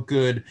matter how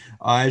good,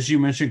 as you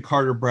mentioned,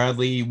 Carter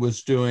Bradley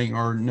was doing,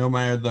 or no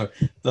matter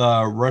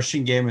the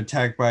rushing game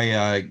attack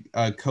by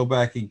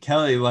Koback and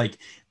Kelly. Like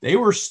they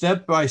were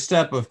step by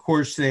step. Of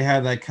course, they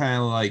had that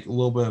kind of like a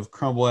little bit of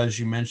crumble, as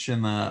you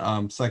mentioned,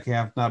 the second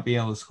half not being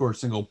able to score a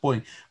single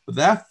point. But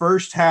that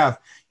first half,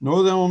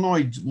 Northern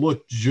Illinois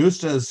looked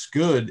just as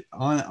good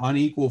on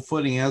equal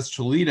footing as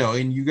Toledo.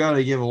 And you got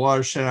to give a lot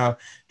of shout out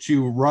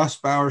to Ross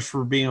Bowers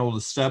for being able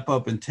to step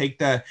up and take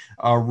that.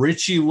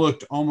 Richie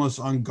looked almost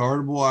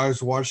unguardable. I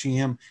was watching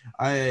him.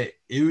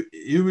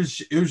 It was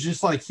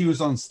just like he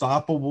was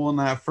unstoppable in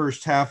that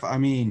first half. I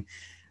mean,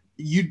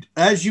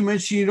 as you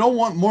mentioned, you don't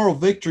want moral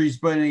victories,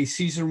 but in a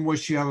season in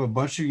which you have a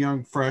bunch of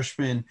young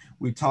freshmen,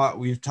 we've talked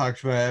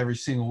about every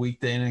single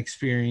week, the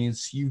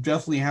inexperience, you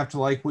definitely have to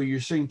like what you're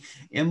seeing.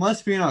 And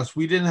let's be honest,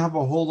 we didn't have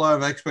a whole lot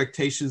of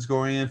expectations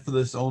going in for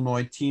this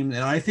Illinois team.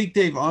 And I think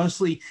they've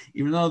honestly,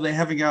 even though they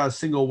haven't got a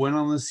single win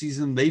on this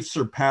season, they've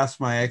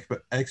surpassed my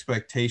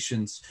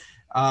expectations.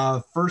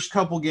 First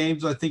couple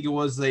games, I think it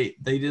was, they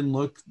didn't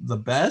look the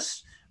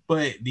best,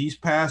 but these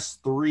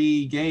past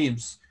 3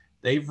 games,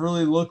 they've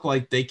really looked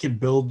like they can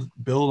build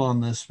on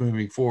this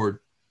moving forward.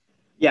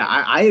 Yeah,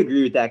 I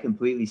agree with that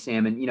completely,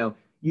 Sam. And,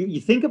 you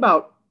think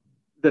about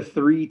the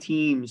 3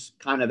 teams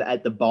kind of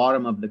at the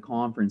bottom of the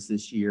conference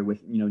this year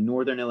with,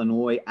 Northern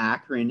Illinois,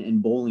 Akron,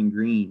 and Bowling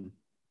Green.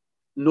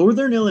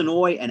 Northern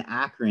Illinois and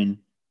Akron,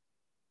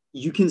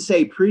 you can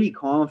say pretty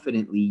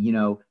confidently,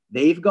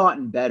 they've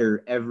gotten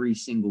better every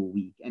single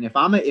week. And if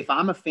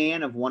I'm a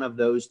fan of one of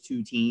those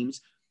 2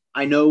 teams,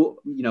 I know,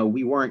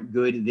 we weren't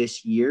good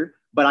this year,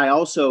 but I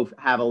also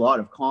have a lot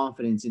of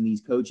confidence in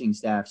these coaching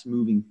staffs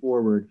moving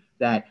forward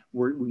that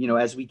we're,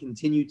 as we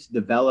continue to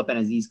develop and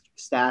as these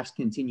staffs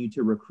continue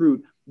to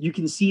recruit, you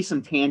can see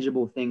some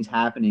tangible things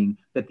happening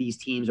that these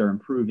teams are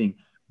improving.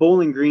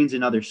 Bowling Green's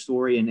another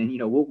story, and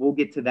we'll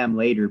get to them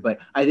later. But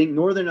I think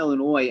Northern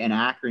Illinois and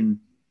Akron,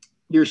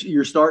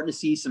 you're starting to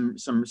see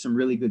some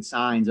really good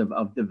signs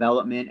of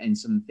development and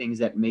some things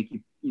that make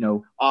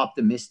you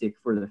optimistic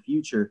for the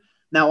future.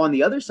 Now, on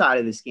the other side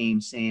of this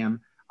game,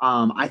 Sam,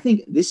 I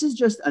think this is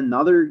just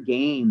another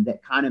game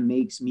that kind of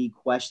makes me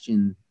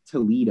question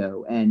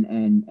Toledo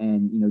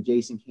and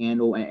Jason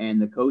Candle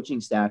and the coaching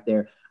staff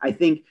there. I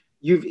think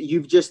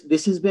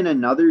this has been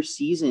another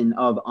season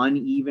of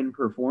uneven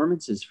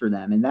performances for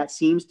them, and that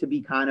seems to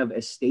be kind of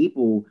a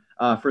staple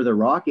for the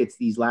Rockets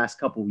these last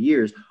couple of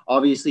years.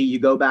 Obviously, you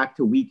go back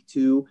to week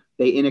 2.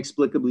 They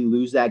inexplicably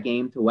lose that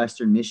game to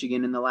Western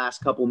Michigan in the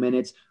last couple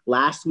minutes.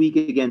 Last week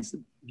against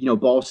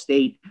Ball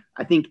State,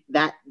 I think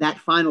that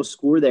final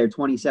score there,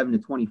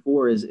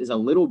 27-24, is a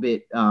little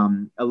bit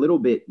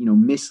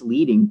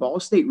misleading. Ball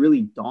State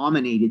really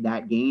dominated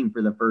that game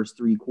for the first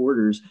 3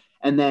 quarters,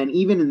 and then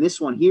even in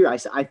this one here,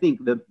 I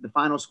think the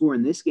final score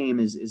in this game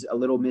is a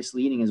little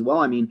misleading as well.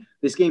 I mean,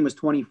 this game was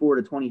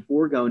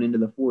 24-24 going into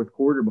the fourth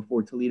quarter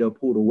before Toledo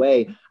pulled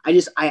away.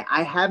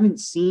 I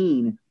haven't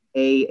seen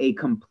a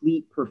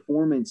complete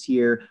performance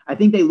here. I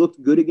think they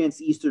looked good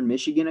against Eastern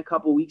Michigan a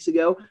couple weeks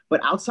ago,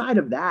 but outside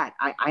of that,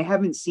 I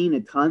haven't seen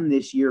a ton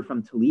this year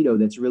from Toledo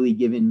that's really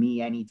given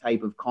me any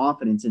type of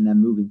confidence in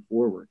them moving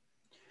forward.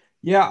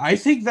 Yeah, I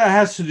think that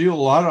has to do a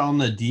lot on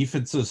the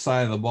defensive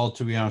side of the ball,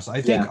 to be honest.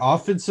 I think Yeah.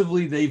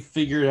 offensively they've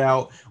figured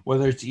out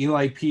whether it's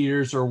Eli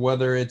Peters or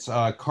whether it's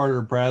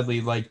Carter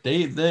Bradley, like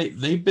they've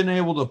been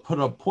able to put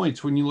up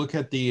points. When you look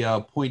at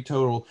the point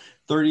total,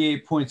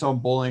 38 points on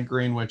Bowling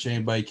Green, which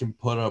anybody can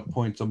put up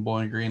points on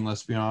Bowling Green,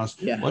 let's be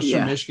honest. Yeah.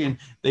 Western Yeah. Michigan,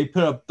 they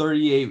put up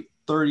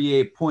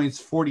 38 points,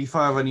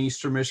 45 on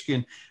Eastern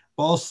Michigan.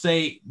 Ball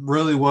State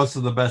really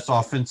wasn't the best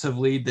offensive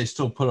lead. They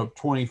still put up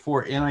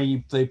 24.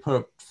 NIU, they put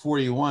up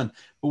 41.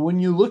 But when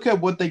you look at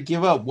what they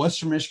give up,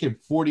 Western Michigan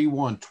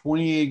 41,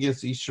 28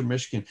 against Eastern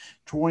Michigan,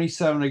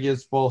 27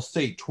 against Ball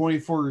State,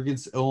 24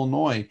 against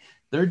Illinois.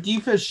 Their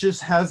defense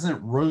just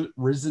hasn't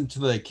risen to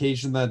the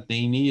occasion that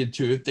they needed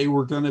to. If they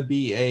were going to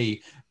be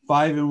a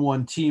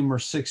 5-1 team or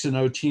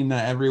 6-0 team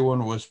that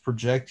everyone was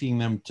projecting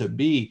them to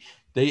be,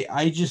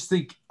 I just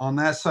think on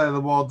that side of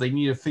the ball, they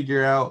need to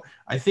figure out.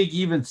 I think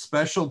even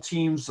special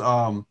teams.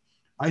 I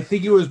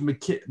think it was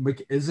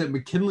is it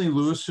McKinley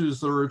Lewis who's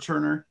the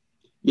returner?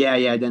 Yeah.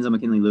 Yeah. Denzel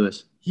McKinley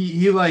Lewis.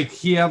 He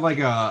had like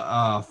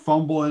a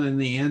fumble in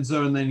the end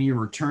zone, and then he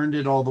returned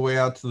it all the way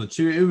out to the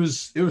two. It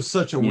was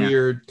such a Yeah.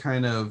 weird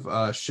kind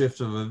of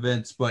shift of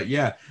events. But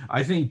yeah,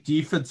 I think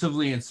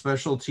defensively and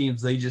special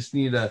teams they just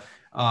need to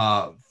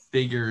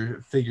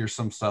figure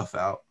some stuff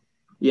out.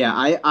 Yeah,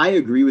 I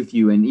agree with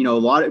you. And, a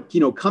lot of,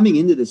 coming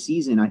into the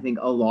season, I think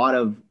a lot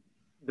of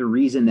the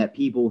reason that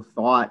people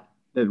thought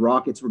the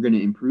Rockets were going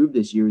to improve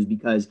this year is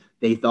because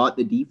they thought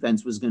the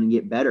defense was going to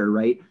get better,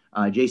 right?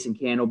 Jason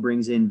Candle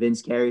brings in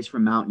Vince Carries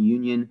from Mount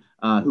Union,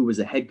 who was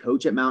a head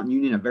coach at Mount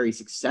Union, a very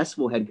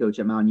successful head coach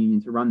at Mount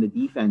Union to run the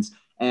defense.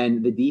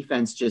 And the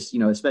defense just,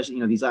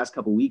 especially, these last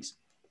couple of weeks,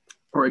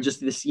 or just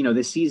this,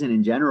 this season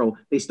in general,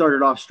 they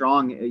started off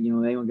strong.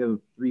 They don't give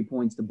 3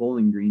 points to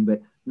Bowling Green,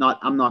 but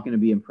I'm not going to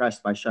be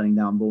impressed by shutting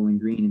down Bowling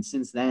Green. And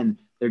since then,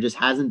 there just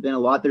hasn't been a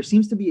lot. There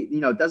seems to be,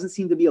 it doesn't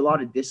seem to be a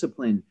lot of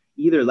discipline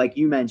either, like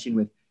you mentioned,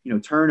 with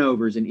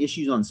turnovers and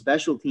issues on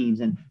special teams.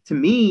 And to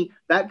me,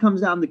 that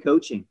comes down to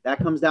coaching. That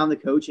comes down to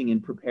coaching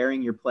and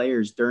preparing your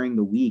players during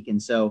the week.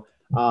 And so,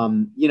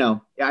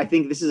 I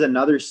think this is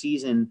another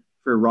season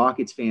for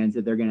Rockets fans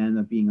that they're going to end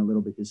up being a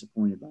little bit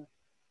disappointed by.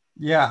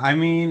 Yeah, I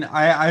mean,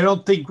 I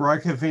don't think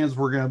Rocket fans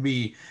were going to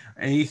be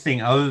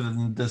anything other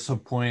than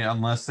disappointed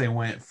unless they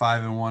went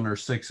 5-1 or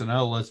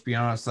 6-0. Let's be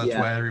honest, that's Yeah.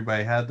 what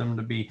everybody had them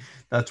to be.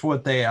 That's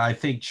what they, I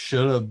think,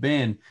 should have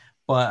been.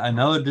 But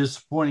another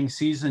disappointing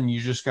season. You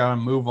just got to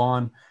move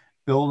on,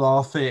 build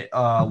off it,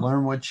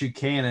 learn what you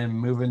can, and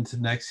move into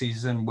next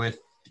season with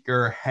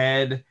your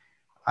head,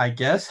 I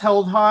guess,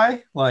 held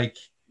high. Like,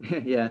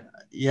 Yeah.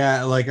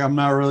 yeah, like I'm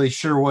not really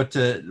sure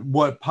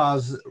what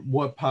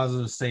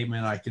positive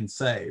statement I can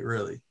say,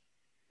 really.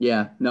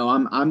 Yeah, no,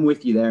 I'm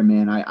with you there,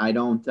 man. I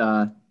don't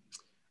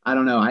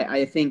know.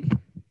 I think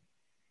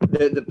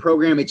the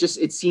program, it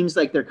seems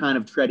like they're kind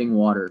of treading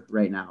water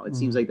right now. It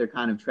seems like they're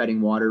kind of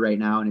treading water right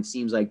now, and it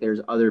seems like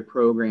there's other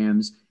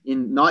programs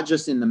in, not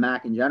just in the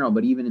MAC in general,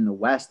 but even in the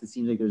West. It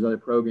seems like there's other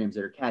programs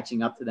that are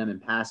catching up to them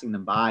and passing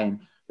them by, and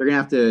they're gonna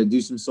have to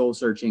do some soul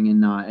searching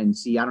and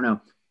see. I don't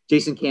know.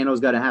 Jason Candle's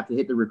got to have to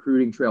hit the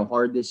recruiting trail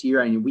hard this year.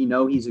 I mean, we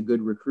know he's a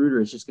good recruiter.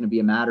 It's just going to be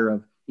a matter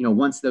of,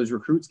 once those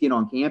recruits get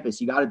on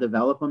campus, you got to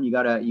develop them. You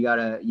got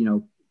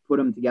to, put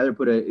them together,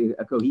 put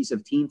a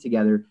cohesive team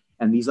together.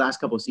 And these last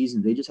couple of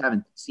seasons, they just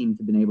haven't seemed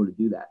to been able to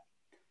do that.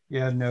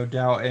 Yeah, no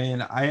doubt.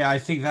 And I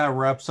think that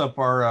wraps up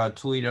our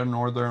Toledo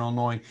Northern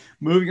Illinois.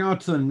 Moving on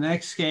to the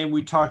next game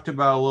we talked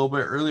about a little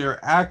bit earlier,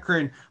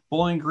 Akron,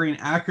 Bowling Green.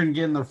 Akron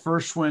getting the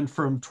first win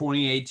from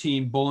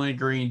 2018. Bowling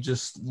Green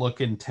just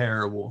looking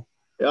terrible.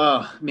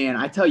 Oh man,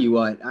 I tell you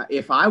what,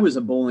 if I was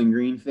a Bowling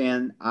Green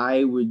fan,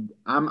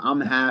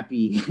 I'm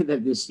happy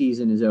that this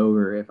season is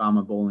over. If I'm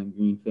a Bowling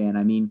Green fan,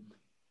 I mean,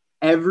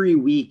 every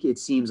week it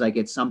seems like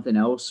it's something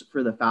else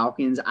for the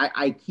Falcons.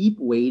 I keep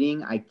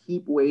waiting. I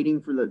keep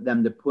waiting for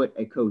them to put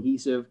a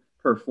cohesive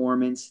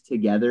performance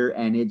together,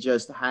 and it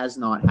just has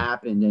not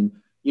happened. And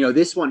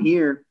this one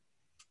here,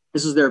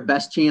 this was their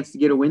best chance to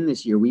get a win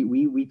this year.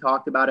 We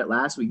talked about it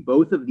last week.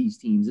 Both of these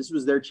teams, this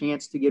was their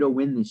chance to get a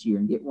win this year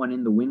and get one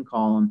in the win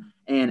column.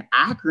 And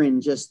Akron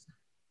just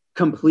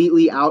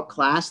completely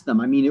outclassed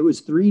them. I mean, it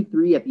was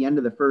 3-3 at the end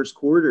of the first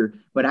quarter,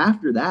 but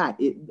after that,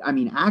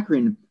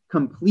 Akron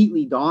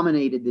completely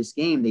dominated this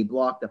game. They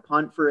blocked a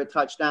punt for a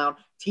touchdown.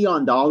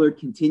 Tion Dollard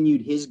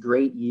continued his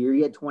great year.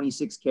 He had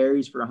 26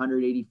 carries for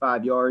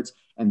 185 yards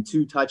and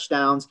 2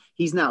 touchdowns.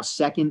 He's now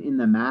second in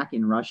the MAC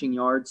in rushing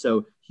yards.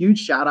 So huge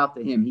shout out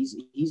to him.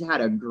 He's had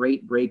a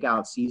great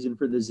breakout season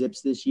for the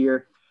Zips this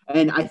year.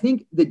 And I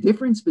think the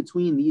difference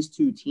between these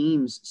two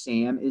teams,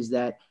 Sam, is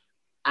that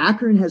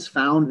Akron has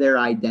found their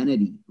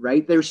identity,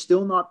 right? They're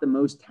still not the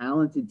most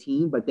talented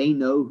team, but they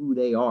know who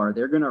they are.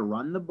 They're going to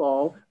run the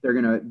ball, they're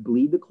going to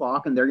bleed the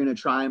clock, and they're going to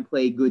try and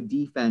play good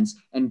defense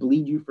and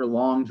bleed you for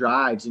long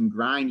drives and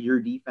grind your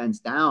defense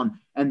down.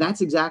 And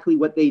that's exactly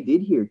what they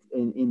did here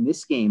in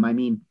this game. I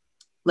mean,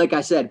 like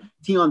I said,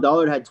 Tion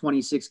Dollard had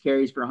 26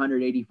 carries for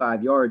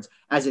 185 yards.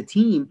 As a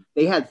team,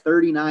 they had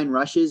 39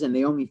 rushes and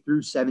they only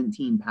threw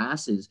 17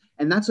 passes.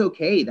 And that's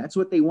okay. That's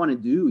what they want to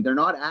do. They're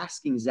not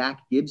asking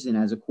Zach Gibson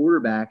as a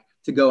quarterback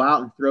to go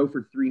out and throw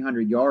for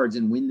 300 yards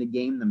and win the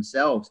game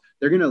themselves.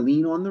 They're going to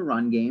lean on the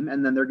run game,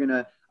 and then they're going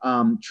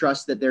to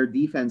trust that their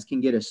defense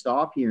can get a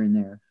stop here and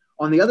there.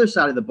 On the other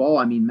side of the ball,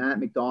 I mean, Matt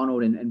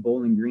McDonald and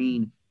Bowling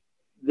Green,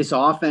 this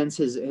offense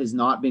has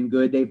not been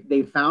good.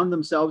 They've found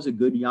themselves a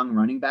good young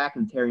running back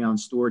in Terrion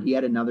Stewart. He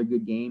had another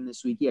good game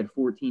this week. He had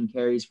 14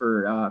 carries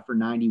for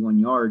 91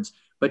 yards.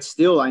 But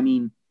still, I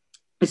mean,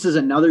 this is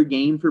another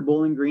game for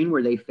Bowling Green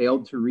where they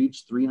failed to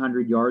reach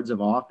 300 yards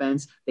of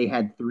offense. They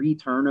had 3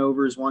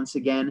 turnovers once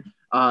again.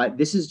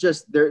 This is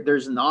just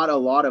there's not a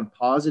lot of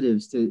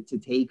positives to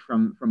take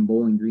from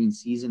Bowling Green's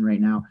season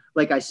right now.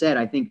 Like I said,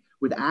 I think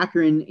with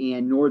Akron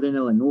and Northern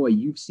Illinois,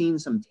 you've seen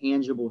some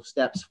tangible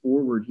steps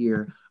forward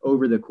here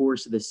over the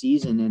course of the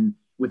season. And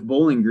with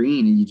Bowling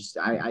Green,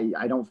 and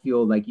I don't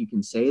feel like you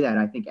can say that.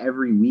 I think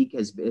every week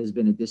has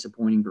been a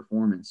disappointing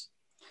performance.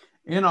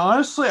 And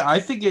honestly, I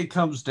think it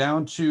comes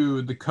down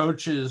to the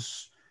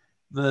coaches,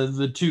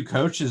 the 2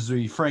 coaches, to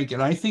be frank.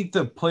 And I think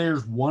the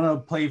players want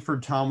to play for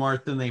Tom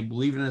Arthur, and they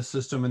believe in his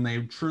system, and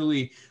they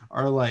truly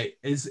are like,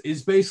 is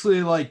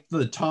basically like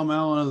the Tom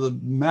Allen of the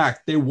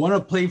MAC. They want to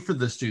play for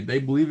this dude. They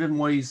believe in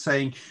what he's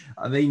saying.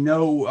 They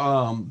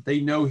know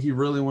he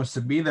really wants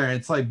to be there. And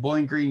it's like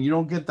Bowling Green, you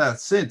don't get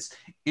that sense.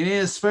 And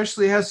it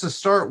especially has to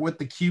start with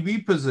the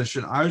QB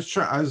position. I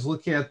was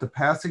looking at the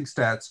passing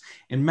stats,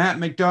 and Matt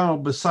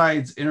McDonald,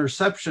 besides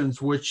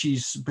interceptions, which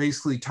he's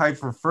basically tied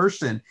for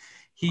first in,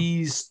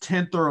 he's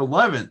 10th or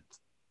 11th.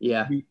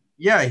 Yeah.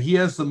 He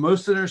has the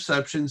most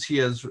interceptions. He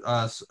has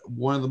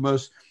one of the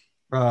most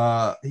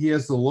he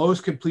has the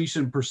lowest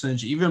completion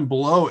percentage, even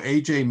below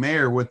AJ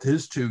Mayer with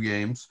his 2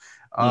 games.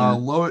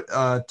 Low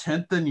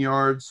 10th in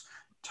yards,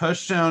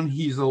 touchdown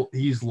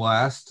he's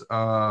last.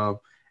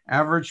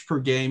 Average per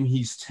game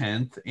he's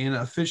 10th, and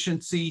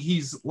efficiency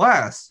he's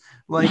last.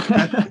 Like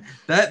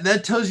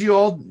that tells you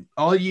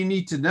all you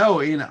need to know.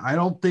 And I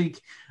don't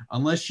think,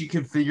 unless you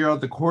can figure out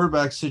the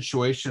quarterback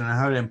situation and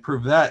how to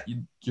improve that,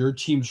 your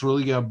team's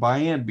really gonna buy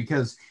in.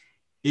 Because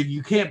if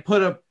you can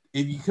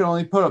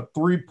only put up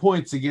 3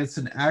 points against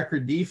an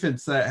Akron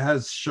defense that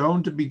has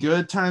shown to be good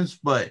at times,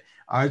 but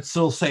I'd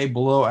still say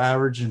below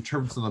average in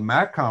terms of the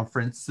MAC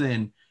conference,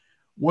 then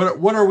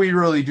what are we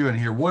really doing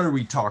here? What are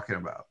we talking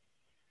about?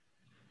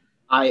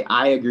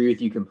 I agree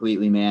with you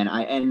completely, man.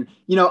 I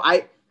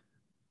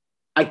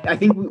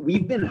think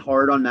we've been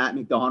hard on Matt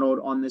McDonald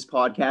on this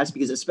podcast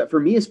because for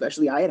me,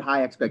 especially, I had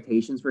high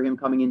expectations for him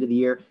coming into the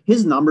year.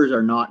 His numbers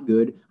are not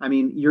good. I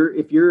mean,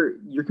 if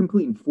you're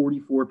completing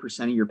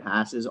 44% of your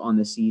passes on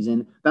the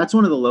season, that's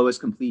one of the lowest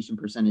completion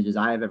percentages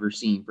I have ever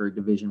seen for a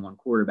Division I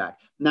quarterback.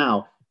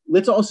 Now,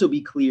 let's also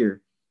be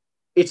clear.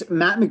 It's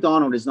Matt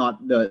McDonald is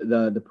not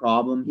the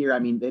problem here. I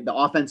mean, the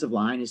offensive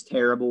line is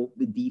terrible.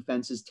 The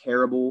defense is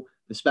terrible.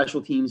 The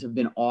special teams have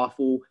been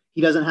awful.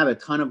 He doesn't have a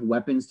ton of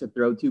weapons to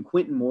throw to.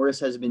 Quentin Morris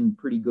has been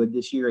pretty good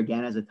this year,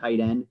 again, as a tight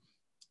end.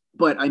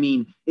 But, I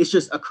mean, it's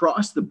just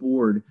across the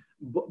board.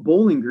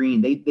 Bowling Green,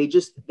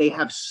 they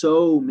have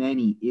so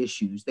many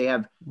issues. They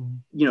have,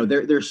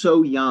 they're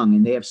so young,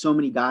 and they have so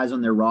many guys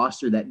on their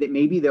roster that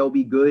maybe they'll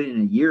be good in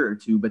a year or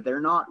two, but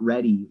they're not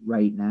ready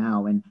right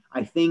now. And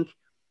I think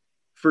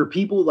for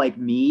people like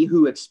me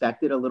who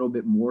expected a little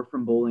bit more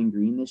from Bowling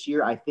Green this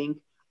year, I think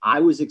I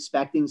was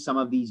expecting some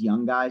of these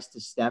young guys to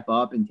step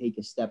up and take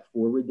a step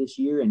forward this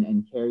year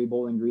and carry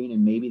Bowling Green,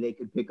 and maybe they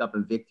could pick up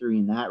a victory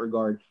in that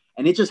regard.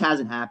 And it just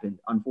hasn't happened,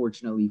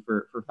 unfortunately,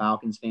 for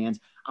Falcons fans.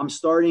 I'm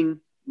starting,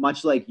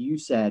 much like you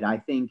said, I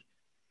think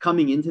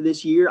coming into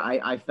this year,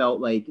 I felt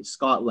like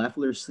Scott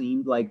Loeffler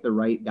seemed like the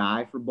right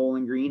guy for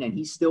Bowling Green, and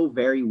he still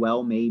very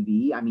well may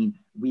be. I mean,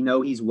 we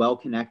know he's well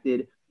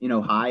connected in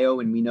Ohio,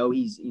 and we know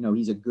he's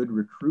a good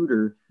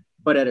recruiter.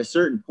 But at a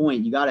certain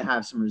point, you got to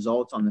have some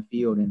results on the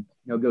field, and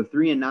go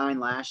 3-9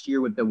 last year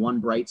with the one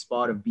bright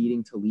spot of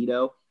beating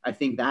Toledo. I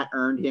think that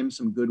earned him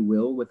some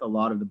goodwill with a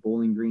lot of the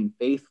Bowling Green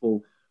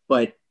faithful.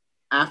 But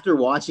after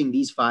watching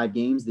these 5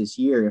 games this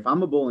year, if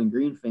I'm a Bowling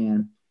Green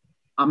fan,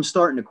 I'm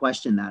starting to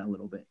question that a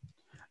little bit.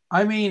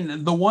 I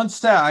mean, the one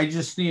stat I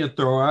just need to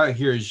throw out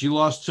here is you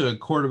lost to a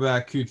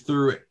quarterback who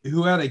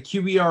had a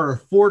QBR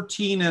of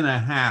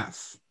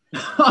 14.5.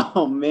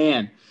 Oh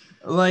man.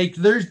 Like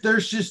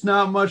there's just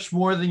not much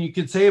more than you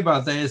can say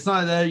about that. It's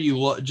not that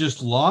you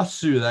just lost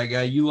to that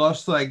guy. You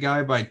lost to that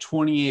guy by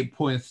 28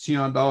 points.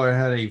 Tion Dollard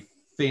had a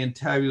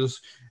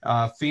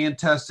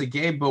fantastic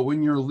game, but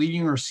when your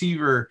leading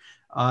receiver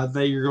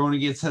that you're going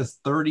against has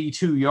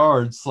 32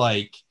 yards,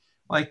 like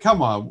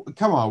come on,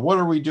 what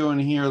are we doing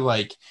here?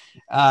 Like,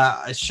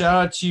 shout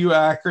out to you,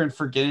 Akron,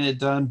 for getting it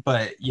done.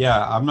 But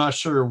yeah, I'm not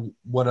sure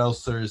what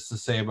else there is to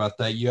say about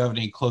that. You have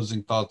any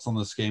closing thoughts on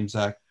this game,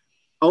 Zach?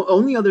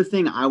 Only other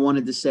thing I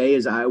wanted to say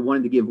is I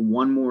wanted to give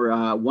one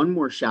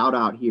more shout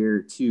out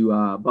here to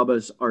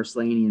Bubba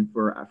Arslanian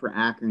for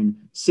Akron.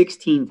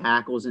 16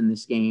 tackles in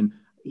this game.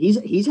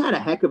 He's had a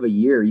heck of a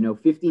year.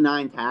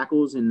 59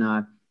 tackles in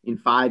in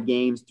 5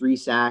 games, 3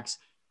 sacks.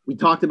 We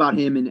talked about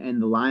him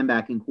and the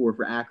linebacking core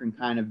for Akron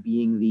kind of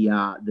being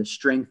the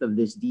strength of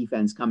this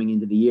defense coming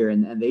into the year,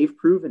 and they've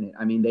proven it.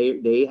 I mean,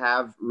 they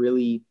have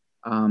really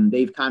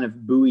they've kind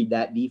of buoyed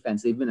that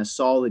defense. They've been a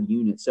solid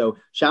unit. So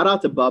shout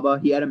out to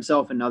Bubba. He had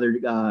himself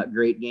another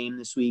great game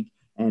this week,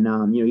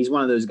 and he's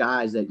one of those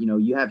guys that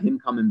you have him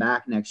coming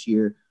back next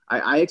year.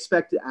 I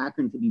expect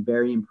Akron to be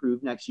very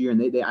improved next year,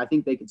 and I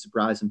think they could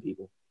surprise some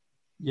people.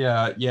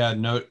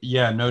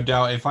 No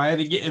doubt. If I had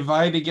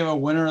to give a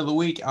winner of the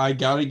week, I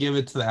gotta give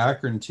it to the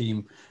Akron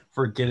team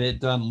for get it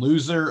done.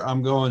 Loser,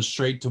 I'm going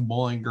straight to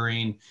Bowling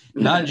Green.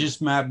 Not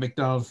just Matt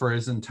McDonald for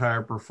his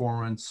entire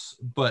performance,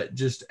 but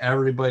just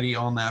everybody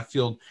on that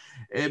field.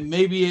 It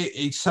may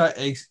be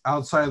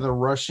outside of the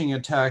rushing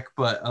attack,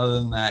 but other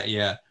than that,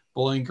 yeah,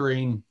 Bowling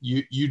Green,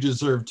 you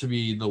deserve to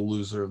be the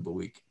loser of the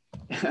week.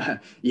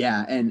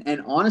 Yeah,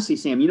 and honestly,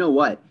 Sam, you know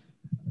what?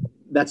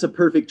 That's a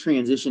perfect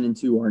transition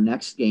into our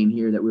next game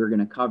here that we were going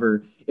to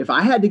cover. If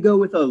I had to go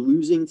with a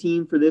losing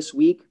team for this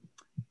week,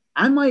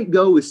 I might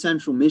go with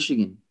Central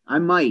Michigan. I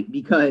might,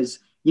 because,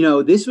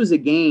 this was a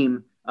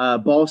game,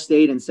 Ball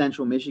State and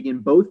Central Michigan.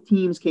 Both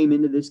teams came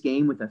into this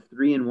game with a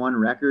 3-1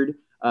 record,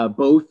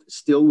 both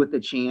still with a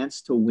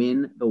chance to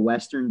win the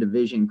Western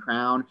Division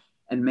crown.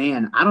 And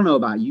man, I don't know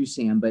about you,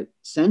 Sam, but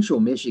Central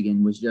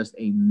Michigan was just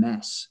a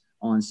mess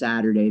on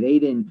Saturday.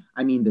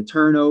 The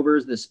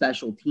turnovers, the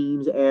special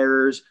teams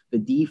errors, the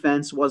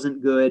defense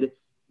wasn't good.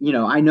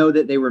 I know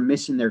that they were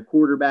missing their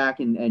quarterback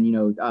and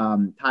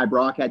Ty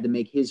Brock had to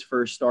make his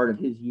first start of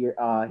his year,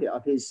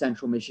 of his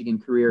Central Michigan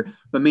career.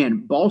 But man,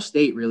 Ball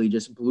State really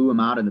just blew him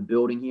out of the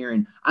building here.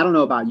 And I don't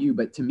know about you,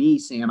 but to me,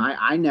 Sam,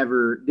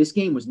 this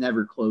game was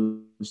never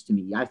close to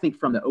me. I think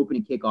from the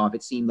opening kickoff,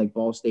 it seemed like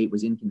Ball State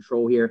was in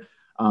control here.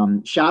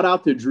 Shout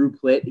out to Drew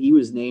Plitt. He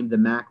was named the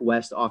MAC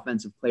West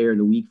Offensive Player of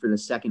the Week for the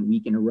second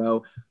week in a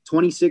row.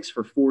 26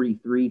 for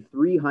 43,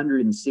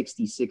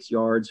 366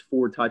 yards,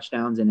 4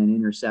 touchdowns, and an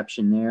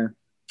interception there.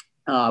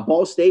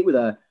 Ball State with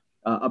a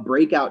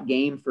breakout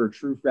game for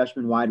true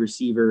freshman wide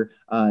receiver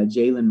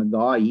Jalen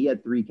McGaw. He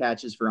had 3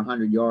 catches for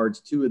 100 yards.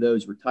 2 of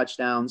those were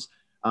touchdowns.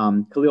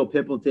 Khalil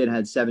Pimpleton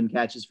had 7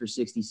 catches for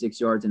 66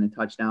 yards and a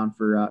touchdown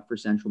for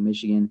Central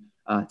Michigan.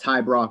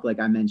 Ty Brock, like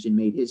I mentioned,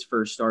 made his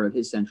first start of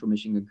his Central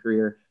Michigan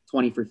career,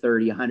 20 for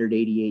 30,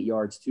 188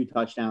 yards, 2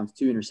 touchdowns,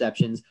 2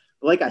 interceptions.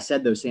 But like I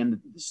said, though,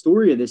 Sam, the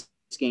story of this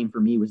game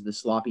for me was the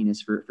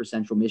sloppiness for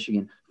Central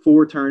Michigan.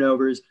 4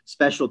 turnovers,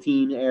 special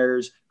team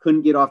errors,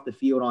 couldn't get off the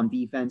field on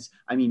defense.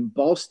 I mean,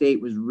 Ball State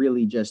was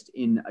really just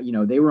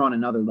they were on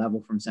another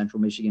level from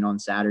Central Michigan on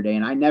Saturday,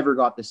 and I never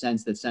got the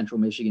sense that Central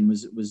Michigan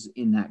was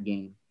in that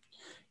game.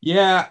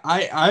 Yeah,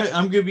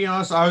 I'm gonna be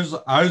honest.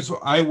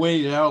 I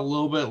waited out a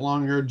little bit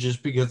longer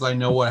just because I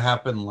know what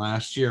happened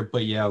last year.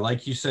 But yeah,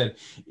 like you said,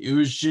 it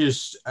was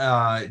just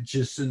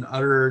an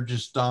utter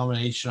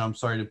domination. I'm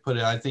sorry to put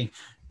it. I think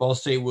Ball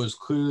State was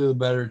clearly the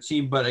better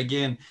team. But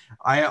again,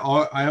 I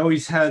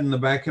always had in the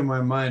back of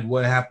my mind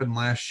what happened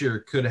last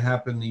year could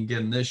happen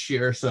again this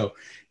year. So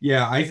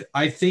yeah,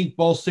 I think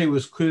Ball State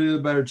was clearly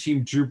the better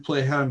team. Drew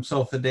Plitt had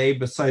himself a day.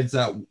 Besides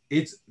that,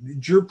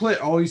 Drew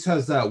Plitt always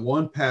has that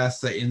one pass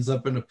that ends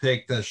up in a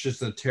pick that's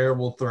just a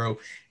terrible throw.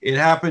 It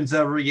happens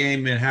every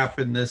game. It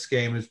happened this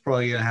game. It's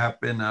probably going to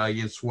happen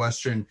against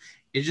Western.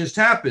 It just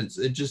happens.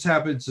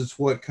 It's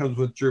what comes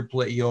with Drew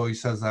Plitt. He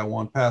always has that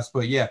one pass.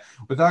 But yeah,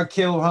 without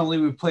Caleb Huntley,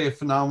 we play a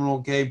phenomenal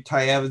game.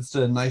 Ty Evans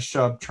did a nice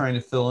job trying to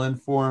fill in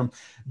for him.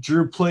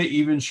 Drew Plitt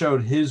even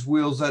showed his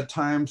wheels at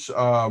times,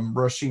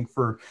 rushing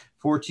for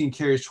 14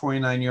 carries,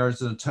 29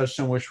 yards, and a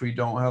touchdown, which we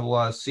don't have a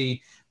lot of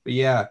see. But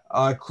yeah,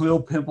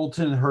 Khalil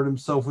Pimpleton hurt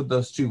himself with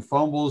those 2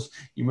 fumbles.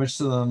 You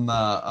mentioned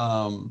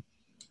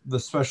the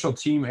special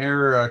team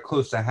error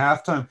close to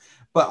halftime.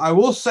 But I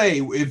will say,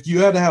 if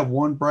you had to have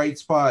one bright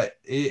spot,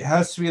 it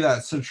has to be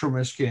that Central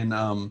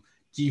Michigan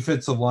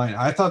defensive line.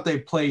 I thought they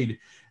played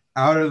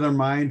out of their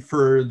mind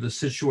for the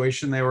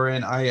situation they were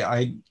in.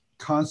 I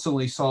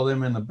constantly saw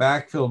them in the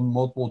backfield,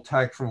 multiple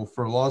tackles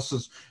for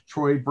losses.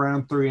 Troy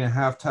Brown,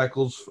 3.5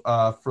 tackles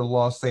for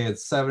loss. They had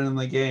 7 in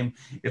the game.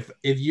 If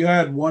you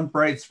had one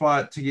bright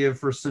spot to give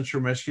for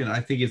Central Michigan, I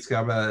think it's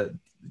got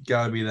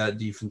to be that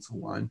defensive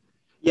line.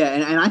 Yeah,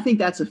 and I think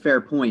that's a fair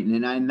point,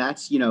 and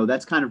that's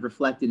that's kind of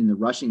reflected in the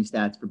rushing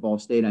stats for Ball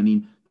State. I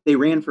mean, they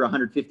ran for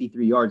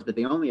 153 yards, but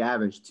they only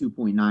averaged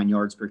 2.9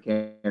 yards per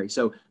carry.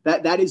 So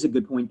that is a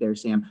good point there,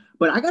 Sam.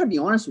 But I got to be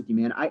honest with you,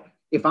 man.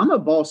 If I'm a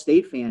Ball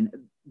State fan,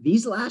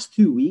 these last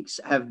 2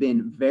 weeks have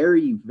been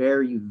very,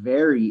 very,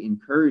 very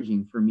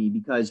encouraging for me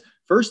because,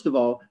 first of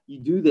all, you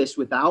do this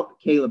without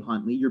Caleb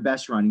Huntley, your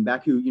best running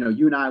back, who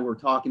you and I were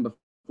talking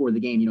before the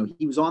game.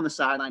 He was on the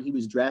sideline, he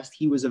was dressed,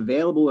 he was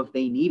available if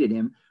they needed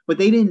him. But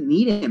they didn't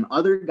need him.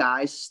 Other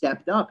guys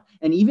stepped up.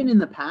 And even in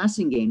the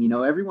passing game,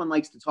 everyone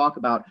likes to talk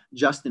about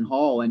Justin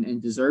Hall and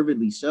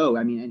deservedly so.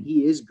 I mean, and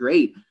he is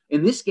great.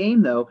 In this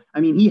game, though, I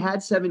mean, he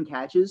had 7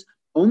 catches,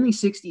 only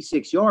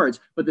 66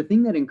 yards. But the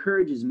thing that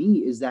encourages me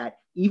is that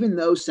even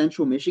though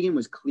Central Michigan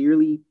was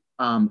clearly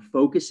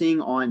focusing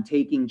on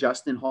taking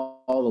Justin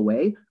Hall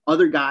away,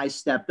 other guys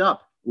stepped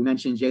up. We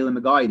mentioned Jalen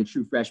McGaughy, the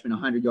true freshman,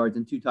 100 yards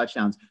and 2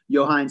 touchdowns.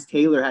 Johannes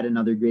Taylor had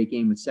another great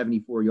game with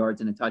 74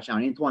 yards and a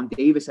touchdown. Antoine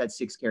Davis had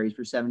 6 carries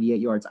for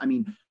 78 yards. I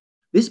mean,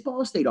 this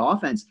Ball State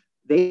offense,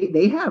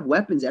 they have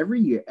weapons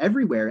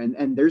everywhere,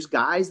 and there's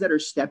guys that are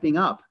stepping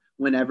up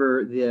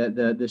whenever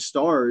the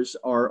stars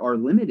are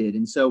limited.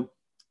 And so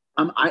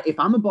if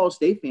I'm a Ball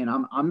State fan,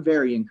 I'm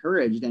very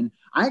encouraged. And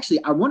I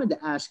wanted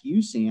to ask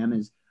you, Sam,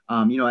 as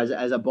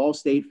as a Ball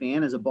State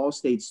fan, as a Ball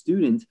State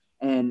student,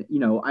 and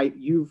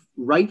you've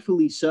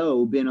rightfully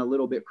so been a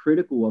little bit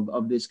critical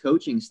of this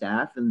coaching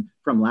staff and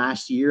from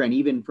last year and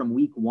even from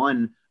week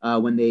 1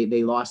 when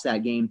they lost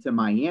that game to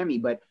Miami.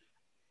 But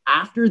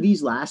after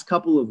these last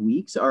couple of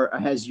weeks,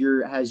 has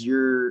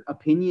your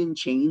opinion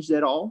changed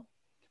at all?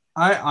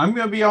 I'm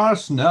going to be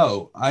honest.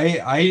 No,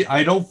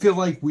 I don't feel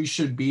like we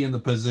should be in the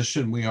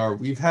position we are.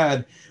 We've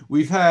had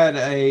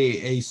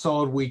a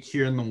solid week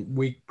here in the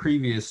week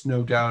previous,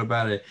 no doubt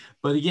about it.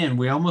 But again,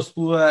 we almost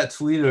blew that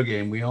Toledo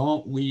game.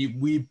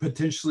 We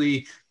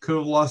potentially could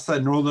have lost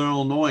that Northern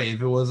Illinois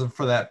if it wasn't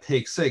for that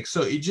pick 6.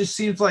 So it just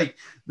seems like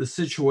the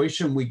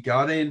situation we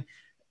got in,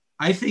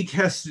 I think,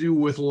 has to do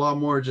with a lot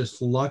more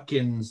just luck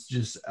and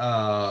just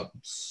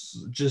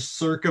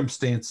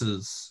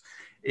circumstances.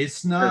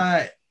 It's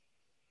not.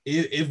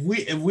 If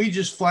we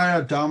just flat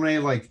out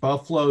dominate like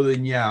Buffalo,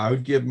 then yeah, I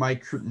would give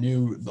Mike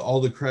New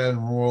all the credit in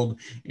the world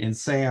and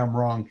say I'm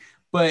wrong.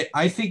 But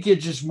I think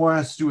it just more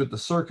has to do with the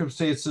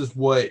circumstances.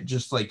 What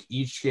just like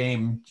each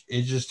game,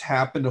 it just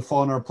happened to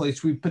fall in our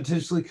place. We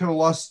potentially could have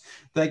lost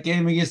that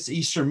game against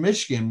Eastern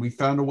Michigan. We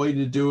found a way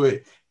to do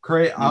it.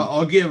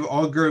 I'll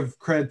give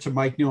credit to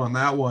Mike New on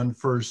that one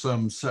for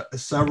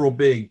several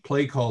big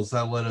play calls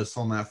that led us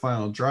on that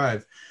final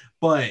drive,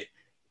 but.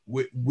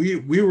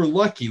 We were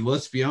lucky,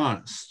 let's be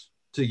honest,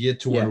 to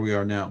get to where we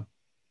are now.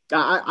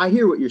 I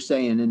hear what you're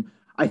saying, and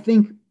I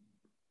think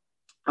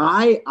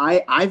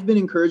I've been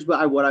encouraged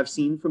by what I've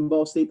seen from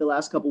Ball State the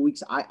last couple of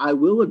weeks. I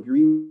will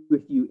agree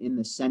with you in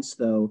the sense,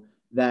 though,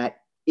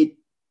 that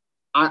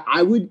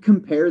I would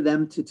compare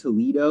them to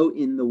Toledo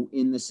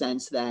in the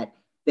sense that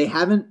they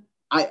haven't.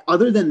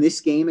 Other than this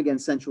game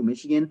against Central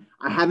Michigan,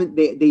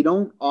 they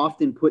don't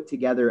often put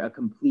together a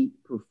complete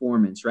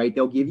performance, right?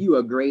 They'll give you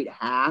a great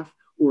half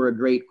or a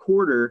great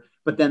quarter,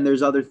 but then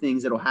there's other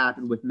things that'll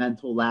happen with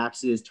mental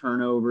lapses,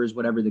 turnovers,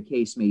 whatever the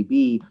case may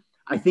be.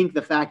 I think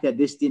the fact that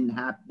this didn't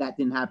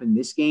happen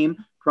this game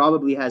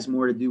probably has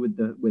more to do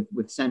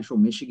with Central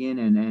Michigan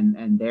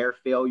and their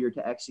failure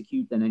to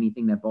execute than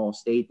anything that Ball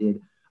State did.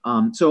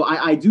 So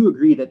I do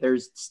agree that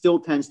there's still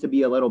tends to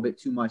be a little bit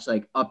too much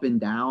like up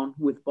and down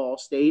with Ball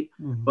State,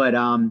 but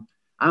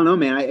I don't know,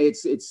 man.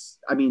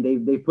 I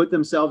mean, they put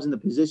themselves in the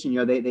position.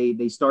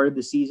 They started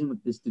the season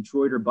with this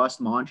Detroit or bust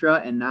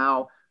mantra, and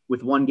now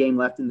with one game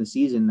left in the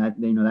season,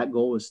 that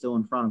goal is still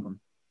in front of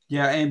them.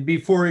 Yeah, and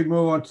before we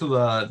move on to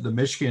the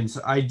Michigans,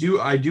 I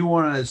do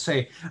want to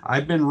say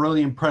I've been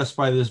really impressed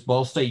by this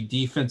Ball State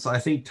defense. I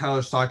think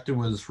Tyler Stockton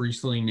was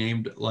recently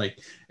named like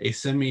a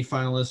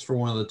semifinalist for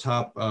one of the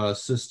top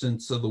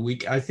assistants of the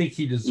week. I think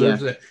he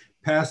deserves it.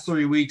 Past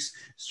 3 weeks,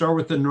 start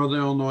with the Northern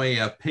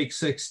Illinois pick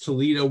 6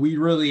 Toledo. We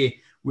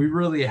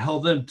really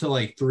held them to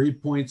like 3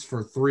 points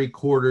for 3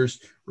 quarters.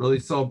 Really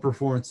solid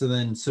performance. And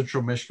then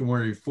Central Michigan,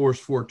 where he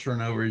forced 4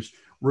 turnovers,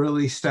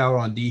 really stout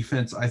on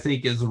defense, I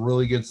think is a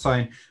really good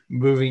sign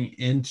moving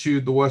into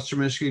the Western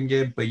Michigan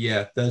game. But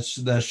yeah, that's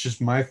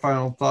just my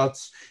final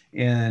thoughts.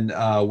 And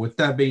with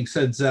that being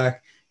said,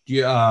 Zach,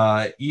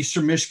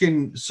 Eastern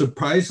Michigan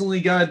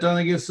surprisingly got it done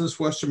against this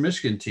Western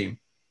Michigan team.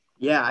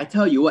 Yeah, I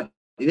tell you what,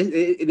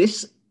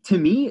 this to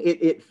me,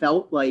 it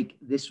felt like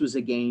this was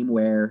a game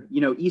where,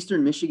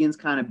 Eastern Michigan's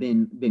kind of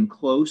been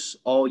close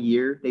all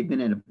year. They've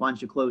been in a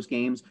bunch of close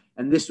games,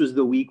 and this was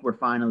the week where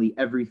finally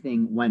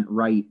everything went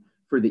right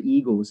for the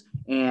Eagles.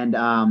 And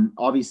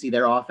obviously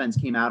their offense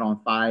came out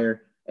on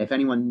fire. If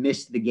anyone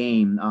missed the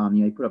game,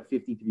 they put up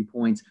 53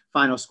 points.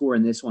 Final score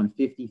in this one,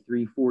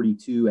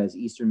 53-42, as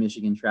Eastern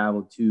Michigan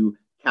traveled to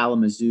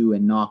Kalamazoo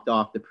and knocked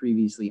off the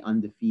previously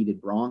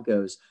undefeated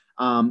Broncos.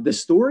 The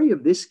story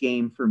of this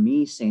game for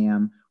me,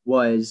 Sam,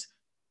 was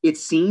it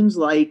seems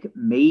like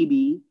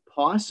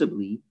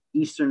possibly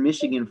Eastern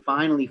Michigan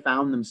finally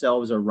found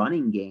themselves a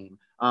running game.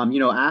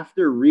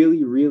 After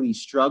really, really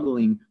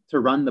struggling to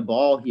run the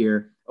ball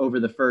here over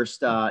the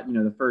first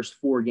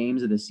 4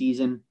 games of the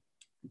season,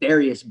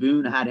 Darius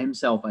Boone had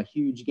himself a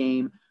huge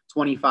game,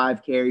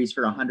 25 carries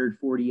for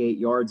 148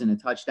 yards and a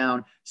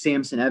touchdown.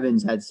 Samson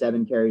Evans had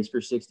 7 carries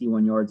for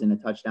 61 yards and a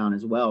touchdown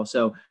as well.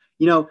 So,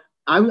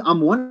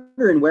 I'm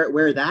wondering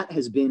where that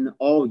has been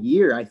all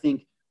year. I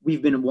think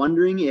we've been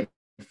wondering if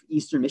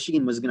Eastern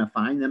Michigan was going to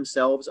find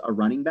themselves a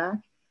running back.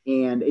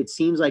 And it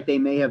seems like they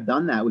may have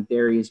done that with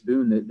Darius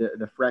Boone.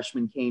 The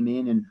freshman came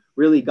in and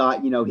really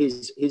got,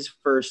 his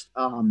first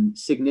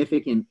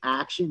significant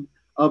action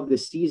of the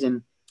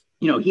season.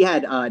 He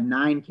had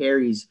 9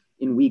 carries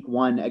in week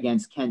 1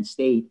 against Kent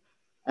State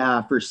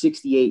for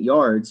 68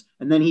 yards.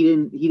 And then he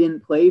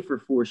didn't play for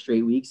 4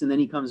 straight weeks. And then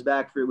he comes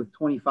back with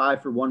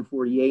 25 for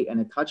 148 and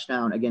a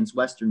touchdown against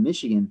Western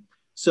Michigan.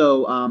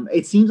 So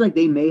it seems like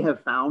they may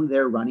have found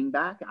their running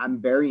back. I'm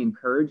very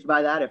encouraged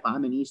by that if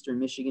I'm an Eastern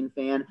Michigan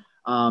fan,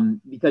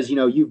 because,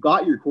 you've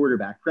got your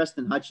quarterback.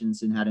 Preston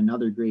Hutchinson had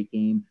another great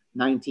game,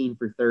 19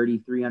 for 30,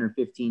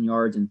 315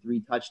 yards and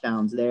 3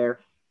 touchdowns there.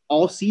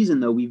 All season,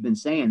 though, we've been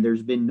saying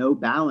there's been no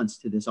balance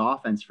to this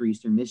offense for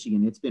Eastern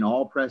Michigan. It's been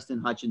all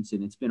Preston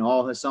Hutchinson. It's been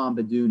all Hassan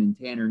Badoon and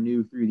Tanner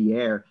New through the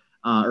air,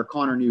 or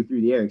Connor New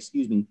through the air,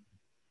 excuse me.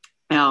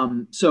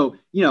 So,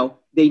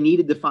 they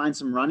needed to find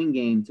some running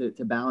game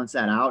to balance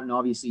that out. And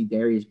obviously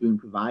Darius Boone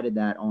provided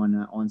that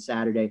on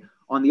Saturday.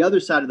 On the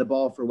other side of the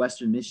ball for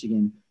Western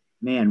Michigan,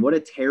 man, what a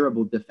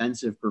terrible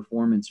defensive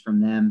performance from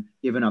them,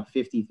 giving up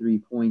 53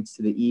 points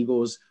to the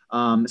Eagles.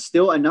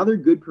 Still another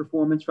good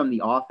performance from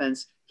the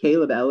offense.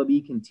 Caleb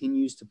Ellaby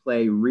continues to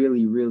play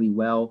really, really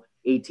well.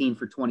 18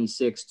 for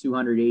 26,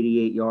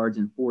 288 yards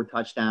and 4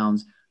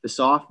 touchdowns. The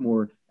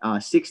sophomore,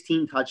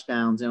 16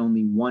 touchdowns and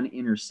only 1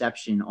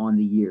 interception on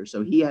the year.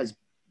 So he has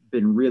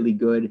been really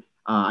good.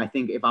 I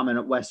think if I'm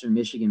a Western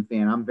Michigan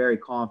fan, I'm very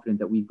confident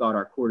that we've got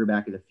our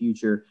quarterback of the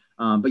future.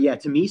 But yeah,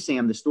 to me,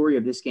 Sam, the story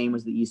of this game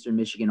was the Eastern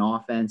Michigan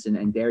offense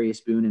and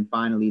Darius Boone, and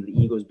finally the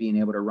Eagles being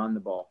able to run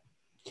the ball.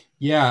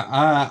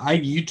 Yeah,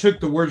 you took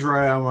the words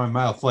right out of my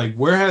mouth. Like,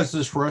 where has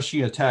this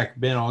rushing attack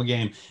been all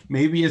game?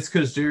 Maybe it's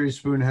because Darius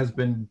Boone has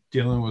been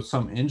dealing with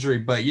some injury,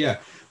 but yeah,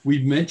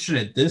 we've mentioned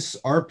it. This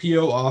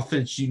RPO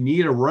offense, you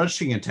need a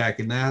rushing attack,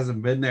 and that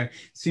hasn't been there.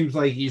 Seems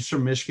like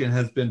Eastern Michigan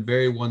has been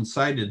very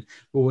one-sided,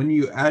 but when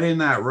you add in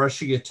that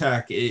rushing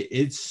attack,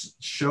 it's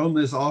shown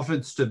this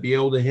offense to be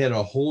able to hit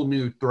a whole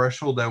new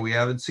threshold that we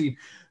haven't seen.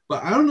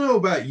 But I don't know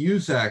about you,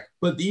 Zach,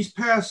 but these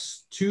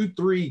past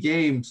 2-3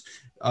 games,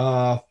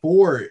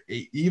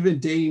 even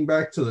dating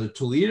back to the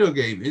Toledo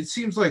game, it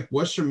seems like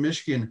Western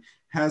Michigan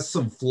has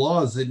some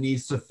flaws it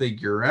needs to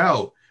figure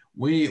out.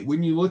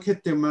 When you look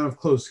at the amount of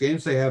close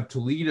games they have,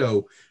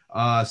 Toledo,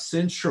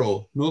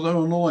 Central, Northern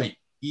Illinois,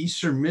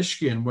 Eastern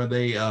Michigan, where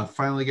they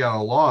finally got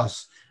a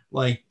loss,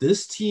 like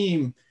this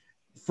team,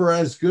 for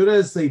as good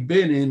as they've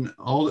been, in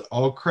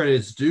all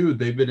credits due,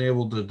 they've been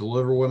able to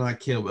deliver when not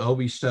Caleb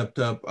Elby stepped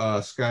up,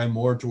 Sky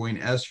Moore,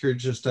 Dwayne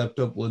Eskridge has stepped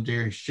up,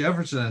 Ladarius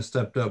Jefferson has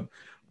stepped up.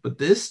 But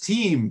this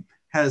team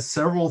has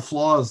several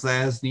flaws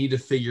that has need to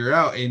figure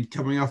out. And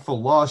coming off a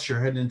loss, you're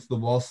heading into the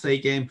Ball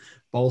State game.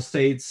 Ball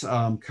State's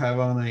kind of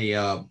on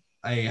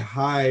a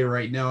high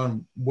right now,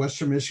 and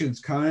Western Michigan's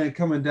kind of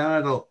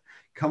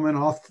coming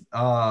off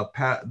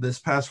this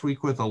past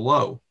week with a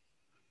low.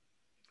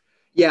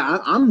 Yeah,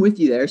 I'm with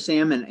you there,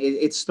 Sam. And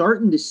it's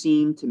starting to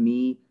seem to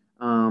me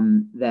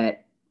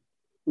that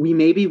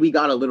we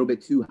got a little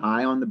bit too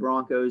high on the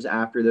Broncos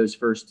after those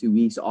first 2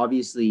 weeks.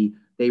 Obviously,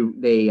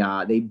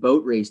 they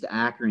boat raced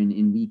Akron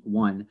in week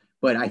 1,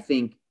 but I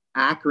think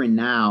Akron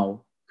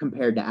now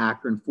compared to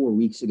Akron 4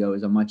 weeks ago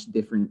is a much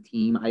different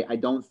team. I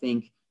don't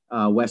think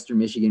Western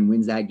Michigan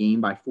wins that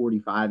game by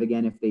 45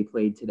 again if they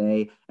played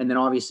today. And then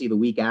obviously the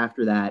week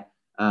after that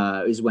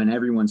is when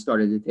everyone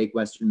started to take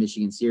Western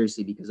Michigan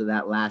seriously because of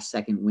that last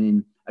second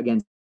win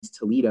against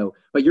Toledo.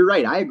 But you're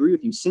right. I agree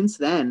with you. Since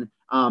then,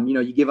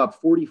 you give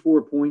up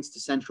 44 points to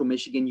Central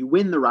Michigan. You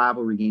win the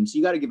rivalry game. So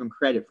you got to give them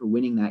credit for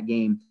winning that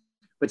game.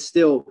 But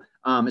still,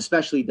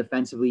 especially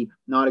defensively,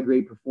 not a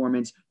great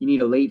performance. You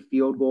need a late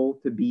field goal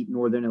to beat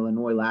Northern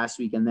Illinois last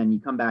week, and then you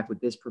come back with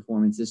this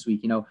performance this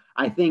week.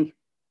 I think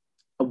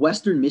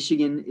Western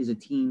Michigan is a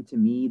team to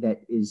me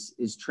that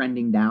is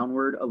trending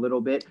downward a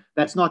little bit.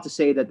 That's not to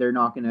say that they're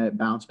not going to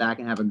bounce back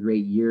and have a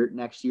great year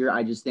next year.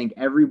 I just think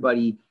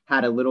everybody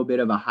had a little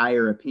bit of a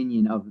higher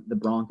opinion of the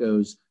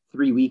Broncos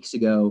 3 weeks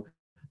ago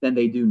than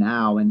they do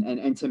now.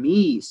 And to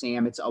me,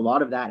 Sam, it's a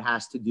lot of that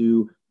has to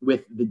do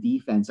with the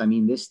defense. I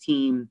mean, this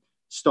team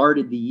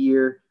started the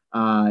year,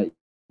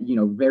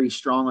 very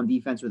strong on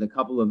defense with a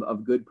couple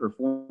of good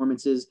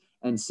performances.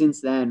 And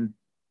since then,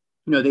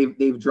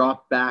 they've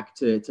dropped back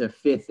to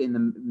fifth in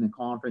the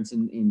conference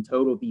in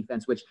total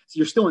defense, which so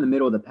you're still in the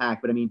middle of the pack,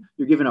 but I mean,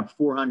 you're giving up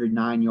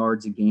 409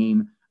 yards a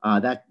game.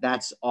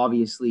 That's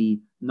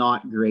obviously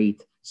not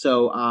great.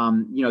 So,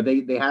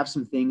 they have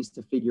some things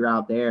to figure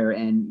out there.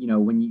 And,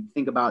 when you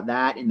think about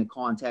that in the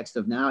context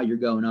of now you're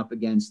going up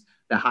against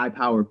the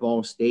high-powered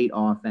Ball State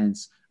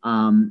offense,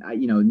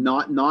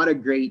 not a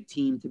great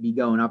team to be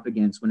going up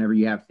against whenever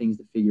you have things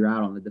to figure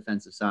out on the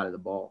defensive side of the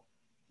ball.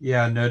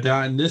 Yeah, no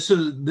doubt. And this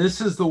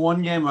is the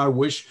one game I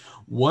wish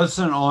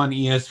wasn't on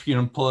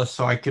ESPN Plus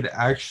so I could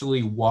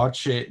actually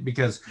watch it,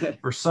 because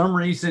for some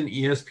reason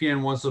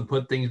ESPN wants to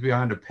put things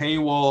behind a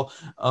paywall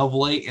of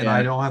late, and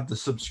I don't have the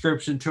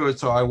subscription to it,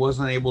 so I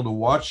wasn't able to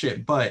watch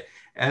it. But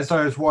as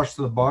I was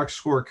watching the box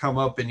score come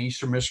up and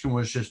Eastern Michigan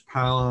was just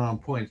piling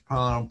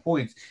on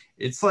points,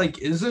 it's like,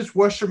 is this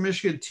Western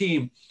Michigan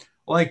team,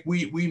 like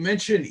we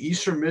mentioned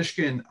Eastern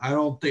Michigan,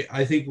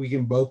 I think we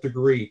can both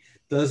agree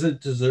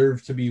doesn't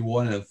deserve to be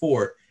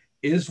 1-4.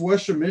 Is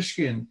Western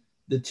Michigan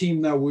the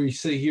team that we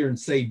sit here and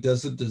say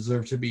doesn't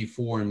deserve to be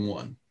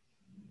 4-1?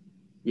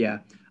 Yeah,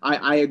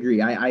 I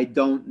agree. I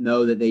don't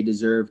know that they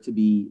deserve to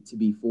be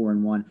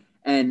 4-1.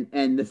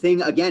 And the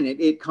thing, again,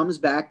 it comes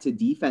back to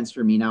defense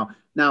for me. Now,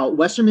 Now,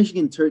 Western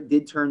Michigan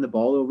did turn the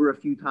ball over a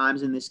few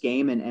times in this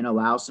game and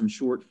allow some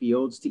short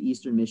fields to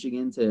Eastern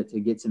Michigan to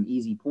get some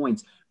easy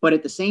points. But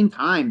at the same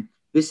time,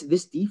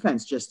 this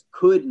defense just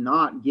could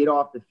not get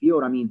off the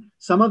field. I mean,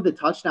 some of the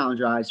touchdown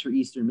drives for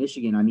Eastern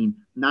Michigan, I mean,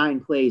 9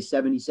 plays,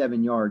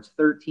 77 yards,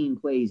 13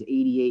 plays,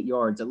 88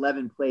 yards,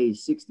 11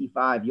 plays,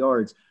 65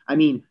 yards. I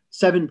mean,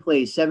 7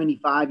 plays,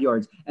 75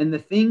 yards. And the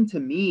thing to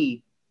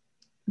me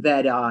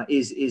that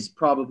is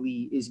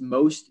probably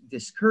most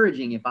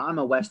discouraging if I'm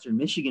a Western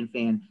Michigan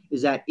fan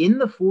is that in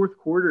the fourth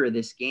quarter of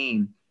this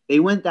game,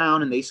 they went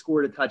down and they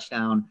scored a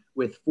touchdown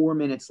with 4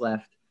 minutes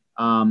left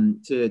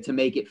to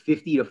make it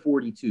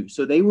 50-42.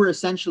 So they were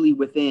essentially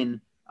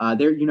within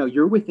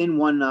you're within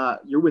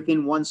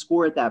one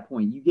score at that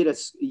point. You get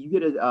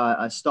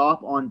a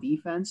stop on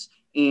defense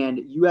and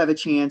you have a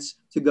chance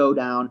to go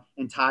down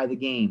and tie the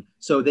game.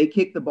 So they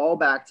kicked the ball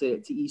back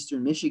to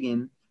Eastern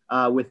Michigan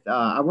with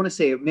I want to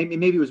say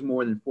maybe it was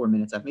more than 4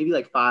 minutes left, maybe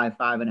like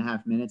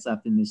 5.5 minutes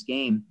left in this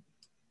game.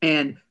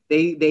 And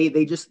they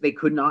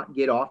could not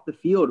get off the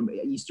field.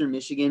 Eastern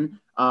Michigan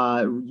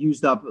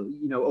used up,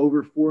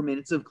 over 4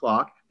 minutes of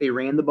clock. They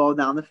ran the ball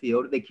down the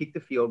field. They kicked the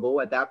field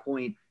goal. At that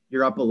point,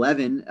 you're up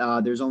 11.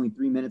 There's only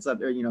 3 minutes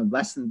left, or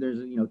less than there's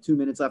 2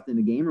 minutes left in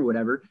the game or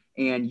whatever,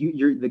 and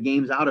the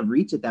game's out of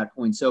reach at that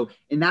point. So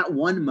in that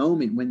one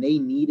moment when they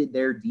needed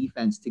their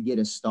defense to get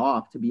a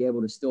stop to be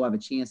able to still have a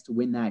chance to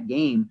win that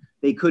game,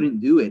 they couldn't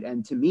do it.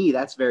 And to me,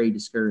 that's very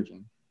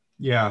discouraging.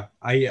 Yeah,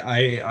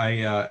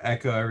 I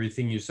echo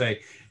everything you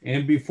say.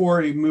 And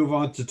before we move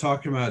on to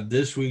talking about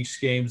this week's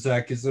game,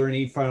 Zach, is there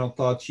any final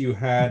thoughts you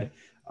had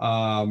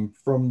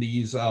from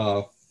these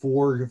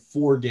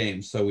four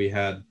games that we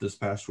had this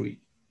past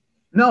week?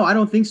 No, I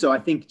don't think so. I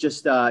think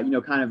just kind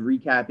of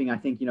recapping. I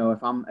think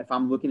if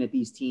I'm looking at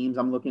these teams,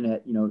 I'm looking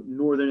at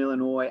Northern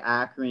Illinois,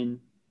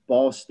 Akron,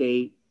 Ball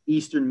State,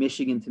 Eastern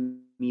Michigan. To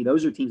me,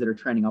 those are teams that are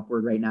trending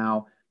upward right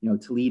now.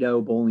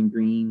 Toledo, Bowling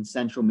Green,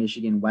 Central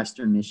Michigan,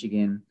 Western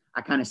Michigan. I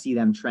kind of see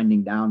them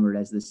trending downward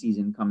as the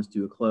season comes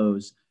to a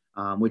close,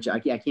 which I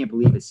can't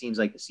believe it seems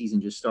like the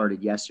season just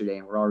started yesterday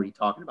and we're already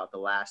talking about the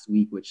last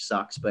week, which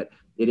sucks, but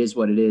it is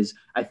what it is.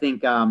 I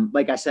think,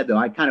 like I said, though,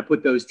 I kind of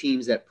put those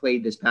teams that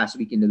played this past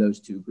week into those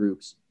two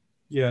groups.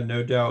 Yeah,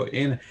 no doubt.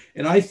 And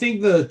I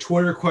think the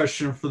Twitter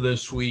question for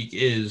this week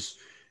is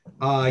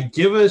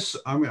give us,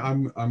 I'm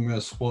going to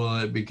spoil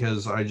it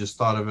because I just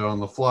thought of it on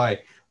the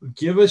fly.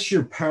 Give us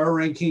your power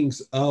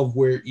rankings of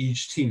where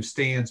each team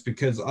stands,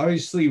 because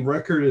obviously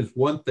record is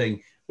one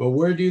thing, but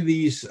where do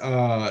these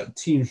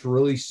teams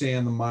really stand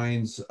in the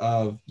minds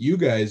of you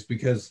guys?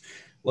 Because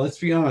let's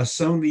be honest,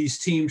 some of these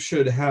teams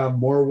should have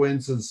more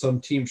wins and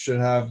some teams should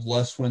have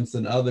less wins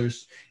than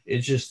others.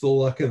 It's just the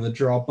luck of the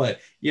draw.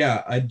 But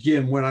yeah,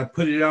 again, when I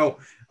put it out,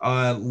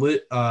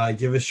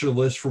 give us your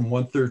list from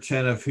 1 through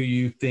 10 of who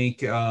you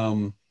think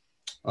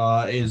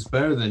is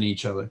better than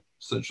each other,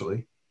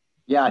 essentially.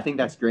 Yeah, I think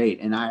that's great.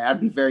 And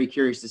I'd be very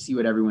curious to see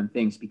what everyone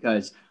thinks,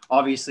 because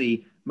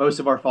obviously most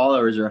of our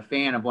followers are a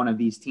fan of one of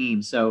these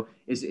teams. So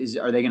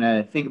are they going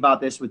to think about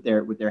this with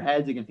their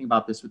heads? They're going to think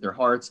about this with their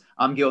hearts.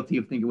 I'm guilty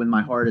of thinking with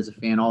my heart as a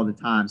fan all the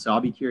time. So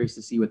I'll be curious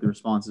to see what the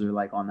responses are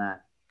like on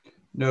that.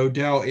 No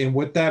doubt. And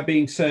with that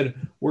being said,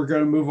 we're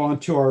going to move on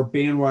to our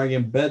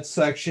bandwagon bet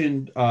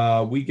section.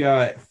 We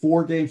got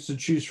 4 games to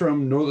choose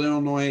from: Northern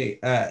Illinois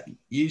at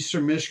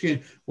Eastern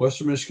Michigan,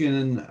 Western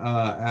Michigan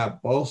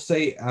at Ball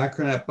State,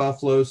 Akron at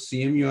Buffalo,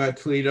 CMU at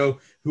Toledo.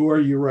 Who are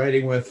you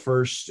riding with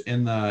first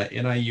in the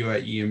NIU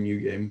at EMU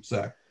game,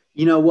 Zach?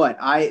 You know what?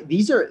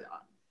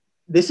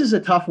 This is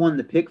a tough one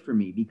to pick for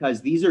me,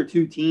 because these are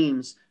two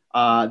teams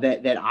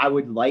that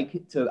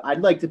I'd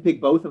like to pick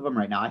both of them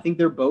right now. I think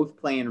they're both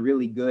playing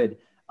really good.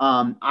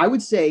 I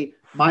would say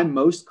my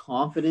most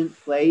confident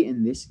play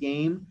in this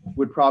game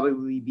would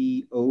probably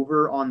be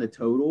over on the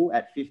total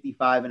at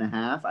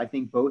 55.5. I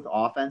think both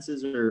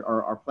offenses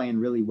are playing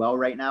really well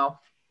right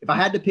now. If I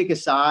had to pick a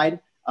side,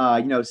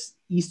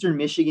 Eastern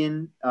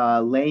Michigan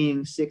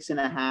laying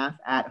 6.5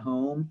 at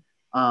home.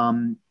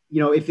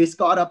 If this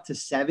got up to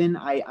 7,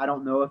 I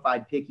don't know if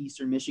I'd pick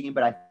Eastern Michigan,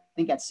 but I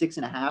think at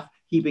 6.5,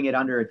 keeping it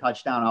under a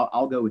touchdown,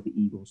 I'll go with the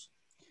Eagles.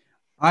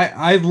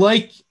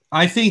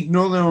 I think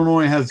Northern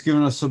Illinois has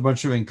given us a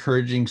bunch of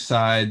encouraging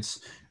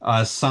signs,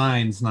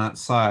 not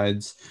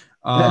sides.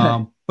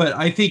 But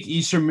I think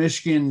Eastern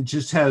Michigan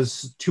just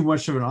has too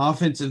much of an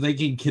offense. If they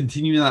can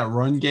continue that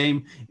run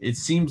game, it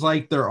seems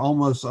like they're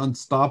almost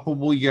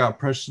unstoppable. You got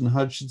Preston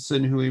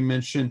Hutchinson, who we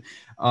mentioned,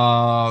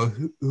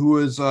 who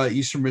was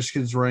Eastern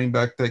Michigan's running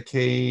back that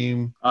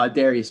came.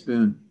 Darius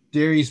Boone.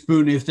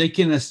 If they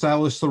can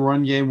establish the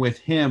run game with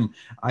him,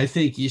 I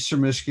think Eastern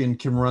Michigan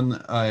can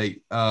run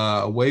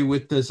away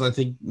with this. I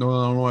think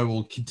Northern Illinois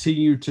will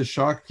continue to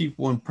shock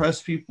people and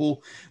press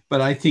people,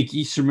 but I think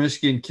Eastern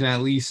Michigan can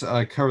at least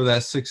cover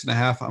that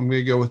 6.5. I'm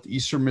going to go with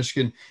Eastern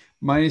Michigan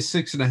minus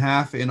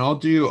 6.5, and I'll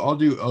do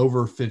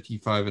over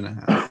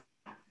 55.5.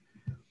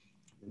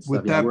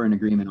 We're in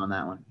agreement on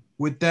that one.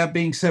 with that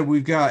being said,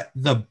 we've got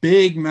the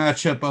big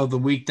matchup of the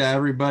week that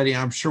everybody,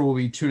 I'm sure, will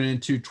be tuning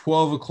into,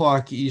 12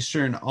 o'clock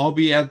Eastern. I'll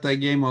be at that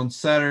game on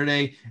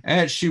Saturday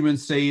at Schubin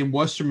Stadium,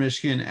 Western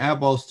Michigan, at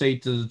Ball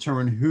State, to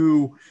determine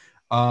who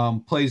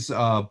plays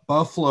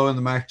Buffalo in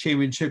the MAC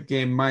championship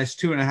game.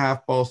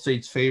 -2.5, Ball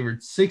State's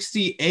favored.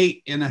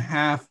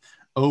 68.5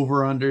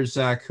 over under.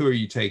 Zach, who are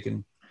you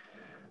taking?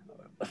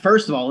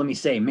 First of all, let me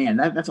say, man,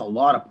 that's a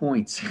lot of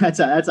points. That's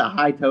a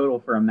high total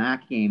for a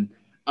MAC game.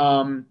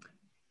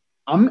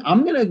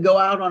 I'm gonna go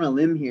out on a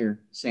limb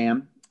here,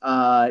 Sam.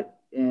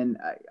 And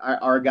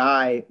our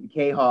guy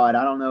K-Hod,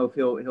 I don't know if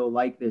he'll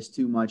like this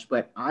too much,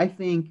 but I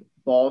think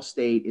Ball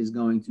State is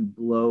going to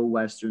blow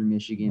Western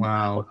Michigan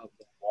out of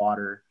the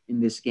water in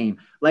this game.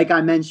 Like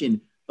I mentioned,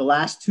 the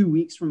last 2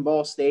 weeks from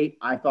Ball State,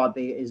 I thought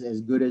they is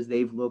as good as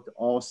they've looked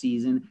all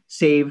season,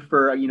 save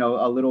for a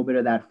little bit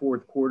of that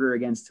fourth quarter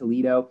against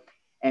Toledo.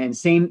 And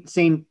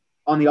same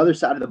on the other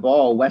side of the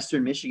ball,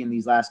 Western Michigan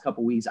these last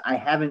couple weeks, I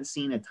haven't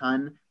seen a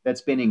ton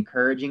that's been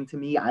encouraging to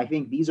me. I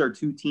think these are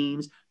two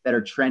teams that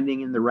are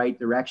trending in the right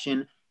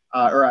direction,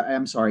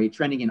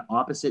 trending in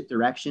opposite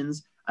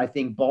directions. I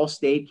think Ball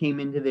State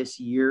came into this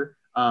year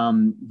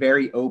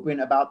very open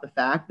about the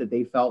fact that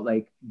they felt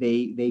like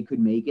they could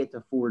make it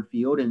to Ford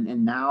Field.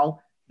 And now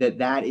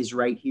that is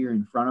right here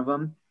in front of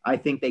them, I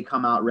think they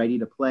come out ready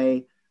to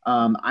play.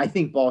 I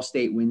think Ball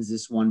State wins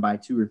this one by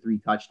 2 or 3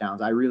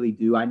 touchdowns. I really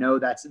do. I know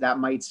that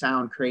might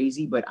sound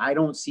crazy, but I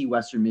don't see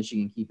Western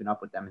Michigan keeping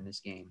up with them in this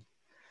game.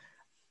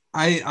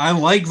 I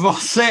like Ball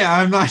State.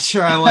 I'm not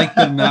sure I like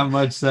them that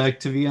much, Zach,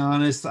 to be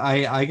honest.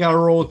 I got to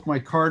roll with my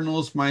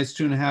Cardinals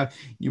 -2.5.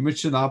 You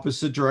mentioned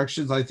opposite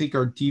directions. I think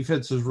our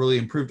defense has really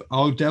improved.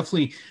 I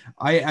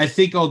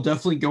think I'll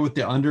definitely go with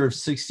the under of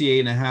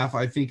 68.5.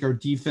 I think our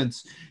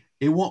defense,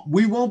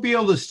 we won't be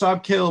able to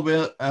stop Caleb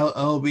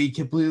LB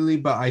completely,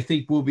 but I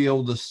think we'll be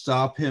able to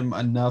stop him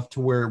enough to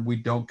where we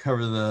don't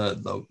cover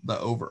the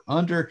over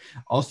under.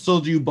 I'll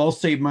still do Ball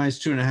State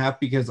 -2.5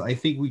 because I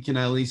think we can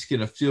at least get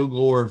a field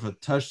goal or a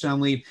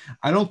touchdown lead.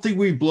 I don't think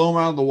we blow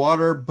them out of the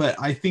water, but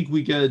I think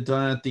we get it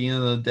done at the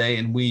end of the day,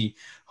 and we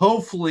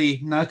hopefully,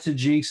 not to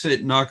jinx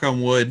it, knock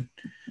on wood,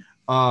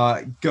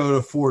 go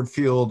to Ford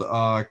Field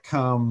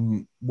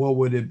come, what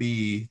would it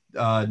be,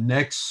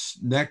 next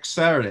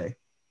Saturday.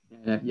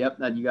 Yep,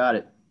 you got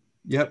it.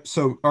 Yep.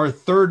 So our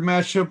third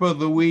matchup of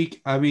the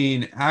week,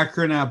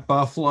 Akron at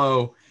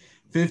Buffalo,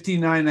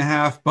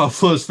 59.5.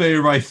 Buffalo's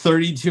favored by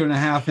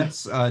 32.5.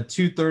 It's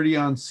 2:30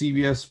 on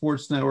CBS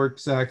Sports Network.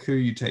 Zach, who are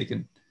you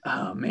taking?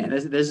 Oh man,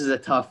 this is a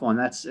tough one.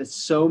 It's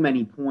so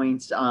many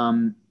points.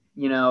 Buffalo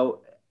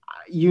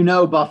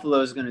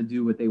is going to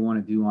do what they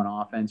want to do on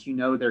offense.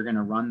 They're going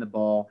to run the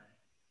ball.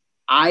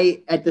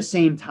 At the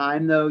same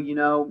time,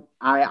 though,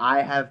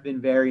 I have been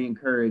very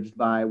encouraged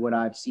by what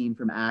I've seen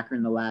from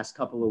Akron the last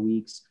couple of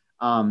weeks.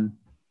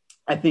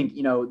 I think,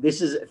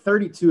 this is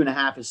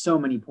 32.5 is so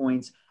many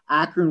points.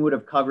 Akron would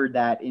have covered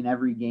that in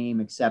every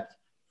game except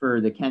for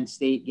the Kent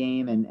State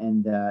game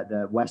and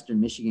the Western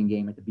Michigan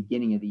game at the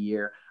beginning of the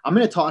year. I'm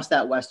going to toss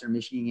that Western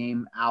Michigan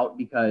game out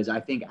because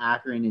I think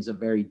Akron is a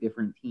very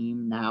different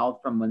team now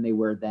from when they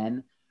were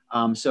then.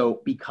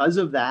 So because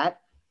of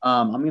that,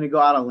 I'm going to go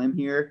out on a limb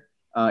here.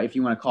 If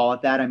you want to call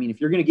it that. If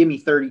you're going to give me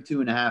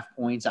 32.5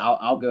 points,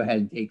 I'll go ahead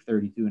and take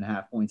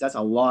 32.5 points. That's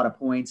a lot of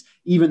points,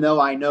 even though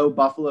I know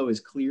Buffalo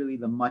is clearly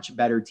the much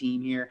better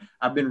team here.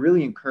 I've been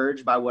really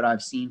encouraged by what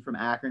I've seen from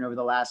Akron over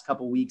the last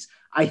couple of weeks.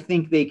 I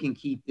think they can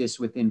keep this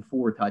within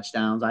 4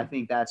 touchdowns. I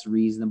think that's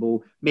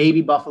reasonable.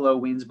 Maybe Buffalo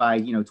wins by,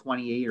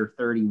 28 or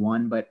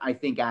 31, but I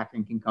think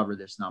Akron can cover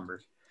this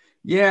number.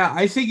 Yeah,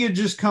 I think it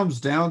just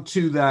comes down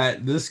to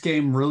that this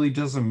game really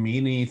doesn't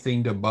mean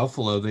anything to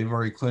Buffalo. They've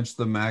already clinched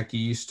the MAC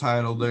East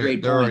title. They're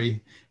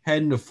already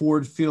heading to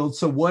Ford Field.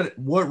 So what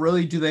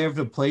really do they have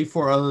to play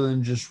for other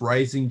than just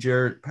rising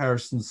Jarrett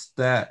Patterson's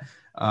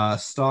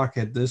stock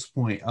at this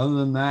point? Other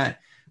than that,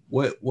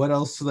 what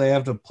else do they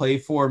have to play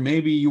for?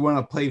 Maybe you want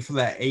to play for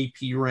that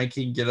AP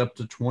ranking, get up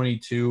to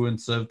 22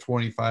 instead of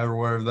 25 or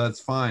whatever. That's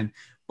fine.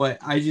 But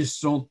I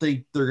just don't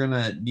think they're going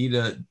to need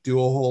to do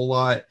a whole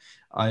lot.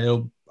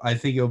 I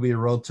think it'll be a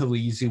relatively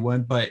easy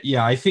win, but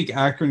yeah, I think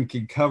Akron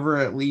can cover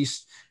at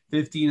least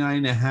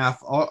 59.5.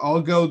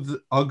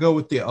 I'll go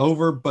with the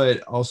over,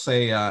 but I'll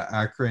say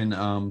Akron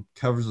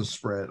covers the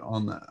spread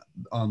on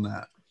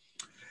that.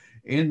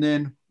 And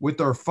then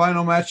with our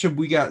final matchup,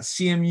 we got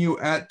CMU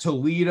at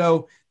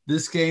Toledo.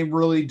 This game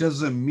really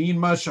doesn't mean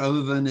much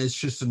other than it's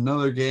just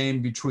another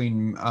game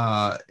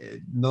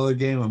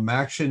of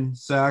action.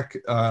 Zach,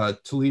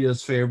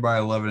 Toledo's favored by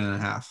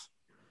 11.5.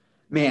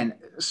 Man,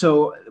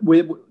 so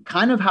with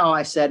kind of how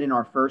I said in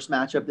our first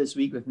matchup this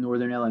week with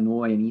Northern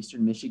Illinois and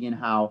Eastern Michigan,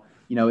 how,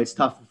 it's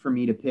tough for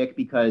me to pick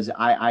because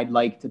I'd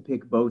like to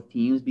pick both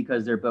teams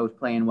because they're both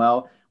playing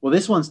well. Well,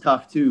 this one's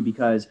tough too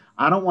because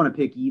I don't want to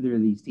pick either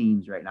of these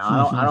teams right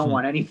now. I don't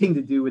want anything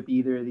to do with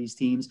either of these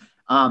teams.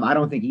 I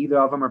don't think either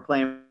of them are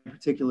playing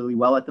particularly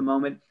well at the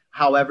moment.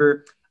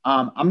 However,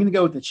 I'm going to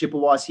go with the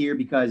Chippewas here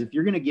because if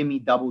you're going to give me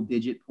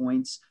double-digit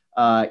points,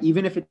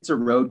 even if it's a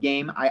road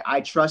game,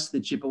 I trust the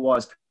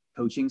Chippewas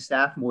coaching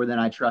staff more than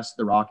I trust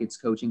the Rockets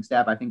coaching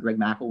staff. I think Greg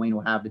McElwain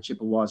will have the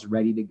Chippewas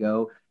ready to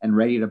go and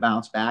ready to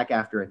bounce back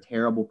after a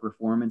terrible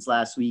performance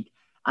last week.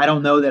 I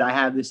don't know that I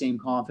have the same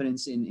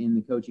confidence in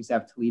the coaching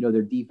staff of Toledo.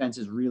 Their defense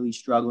is really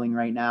struggling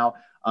right now.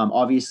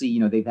 Obviously,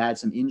 they've had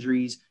some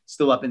injuries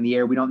still up in the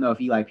air. We don't know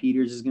if Eli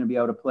Peters is going to be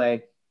able to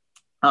play.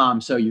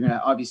 So you're going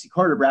to obviously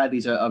Carter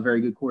Bradley's a very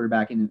good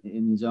quarterback in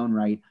his own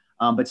right.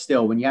 But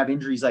still, when you have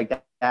injuries like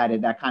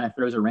that kind of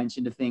throws a wrench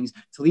into things.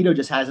 Toledo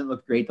just hasn't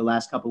looked great the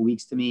last couple of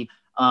weeks to me.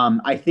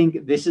 I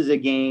think this is a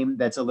game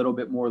that's a little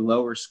bit more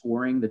lower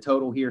scoring. The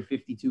total here,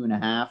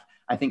 52.5.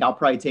 I think I'll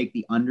probably take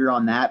the under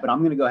on that, but I'm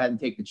going to go ahead and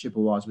take the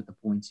Chippewas with the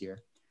points here.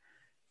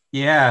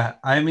 Yeah,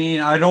 I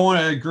mean, I don't want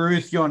to agree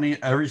with you on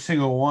every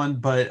single one,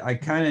 but I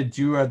kind of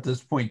do at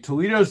this point.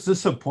 Toledo's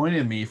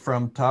disappointed me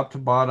from top to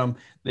bottom.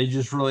 They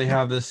just really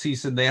have this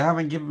season. They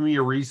haven't given me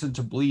a reason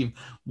to believe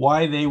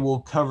why they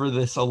will cover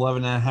this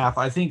 11.5.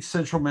 I think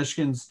Central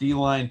Michigan's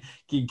D-line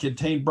can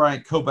contain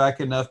Bryant Koback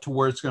enough to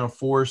where it's going to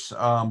force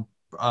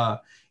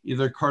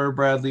either Carter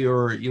Bradley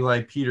or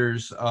Eli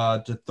Peters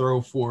to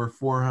throw for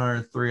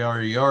 400,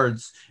 300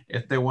 yards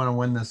if they want to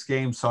win this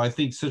game. So I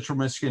think Central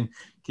Michigan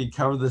can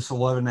cover this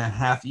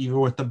 11.5, even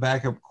with the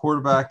backup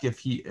quarterback, if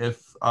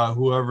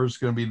whoever's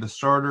going to be the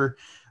starter.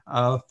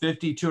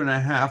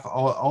 52.5.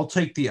 I'll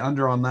take the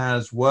under on that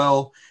as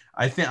well.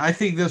 I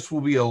think this will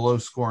be a low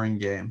scoring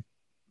game.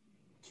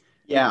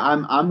 Yeah,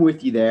 I'm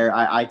with you there.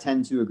 I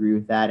tend to agree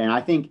with that. And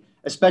I think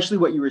especially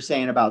what you were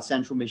saying about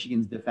Central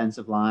Michigan's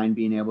defensive line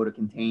being able to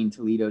contain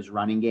Toledo's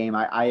running game.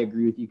 I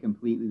agree with you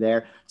completely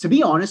there. To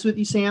be honest with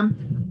you,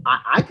 Sam,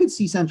 I could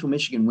see Central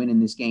Michigan winning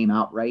this game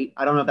outright.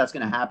 I don't know if that's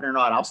going to happen or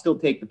not. I'll still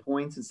take the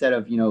points instead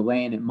of,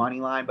 laying at money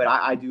line, but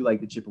I do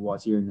like the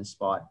Chippewas here in this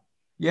spot.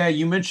 Yeah,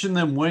 you mentioned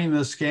them winning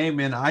this game,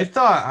 and I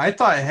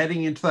thought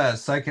heading into that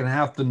second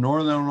half, the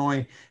Northern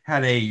Illinois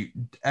had a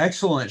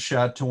excellent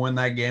shot to win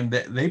that game.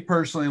 They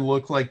personally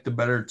look like the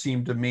better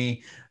team to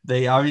me.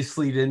 They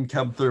obviously didn't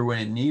come through when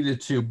it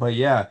needed to, but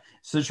yeah,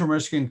 Central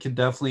Michigan could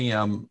definitely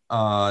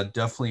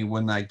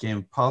win that game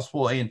if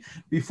possible. And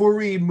before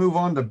we move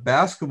on to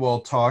basketball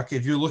talk,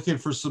 if you're looking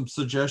for some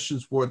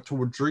suggestions what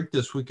to drink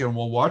this weekend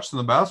while watching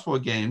the basketball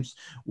games,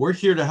 we're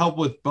here to help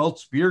with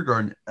Belts Beer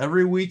Garden.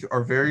 Every week,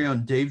 our very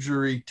own Dave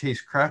Jury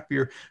tastes craft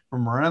beer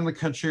from around the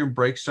country and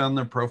breaks down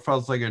their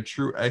profiles like a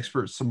true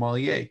expert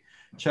sommelier.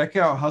 Check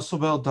out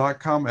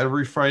hustlebell.com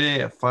every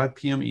Friday at 5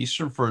 p.m.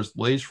 Eastern for his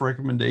latest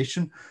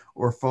recommendation,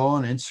 or follow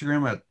on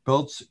Instagram at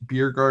Belts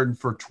Beer Garden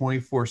for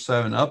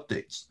 24/7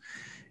 updates.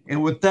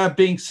 And with that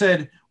being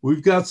said,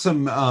 we've got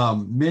some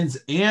men's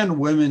and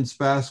women's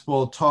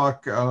basketball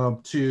talk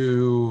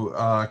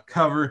to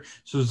cover.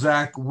 So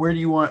Zach, where do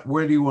you want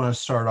to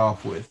start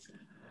off with?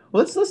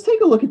 Let's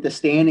take a look at the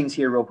standings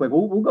here real quick.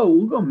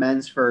 We'll go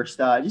men's first.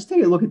 Just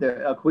take a look at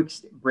a quick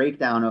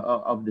breakdown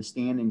of the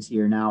standings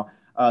here now.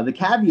 The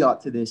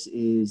caveat to this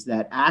is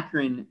that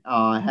Akron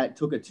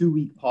took a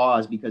 2-week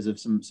pause because of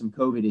some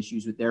COVID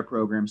issues with their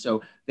program.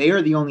 So they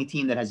are the only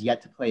team that has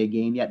yet to play a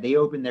game yet. They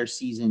opened their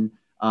season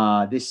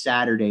this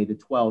Saturday, the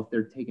 12th.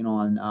 They're taking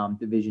on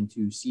Division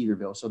II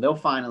Cedarville. So they'll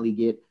finally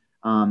get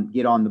on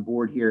the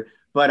board here.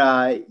 But,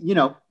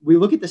 we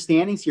look at the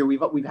standings here.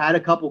 We've had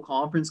a couple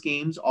conference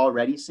games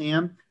already,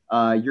 Sam.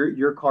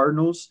 Your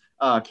Cardinals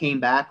came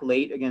back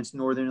late against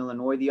Northern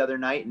Illinois the other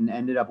night and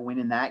ended up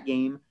winning that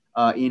game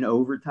in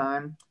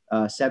overtime,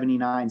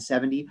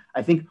 79-70.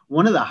 I think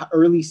one of the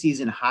early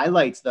season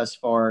highlights thus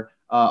far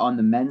on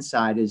the men's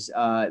side is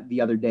the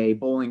other day,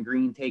 Bowling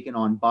Green taking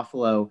on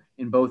Buffalo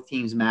in both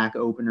teams' MAC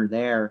opener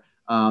there.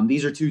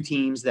 These are two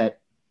teams that,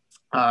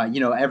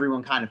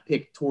 everyone kind of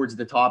picked towards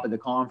the top of the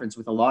conference,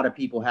 with a lot of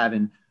people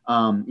having,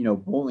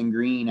 Bowling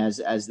Green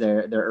as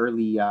their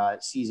early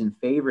season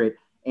favorite.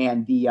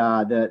 And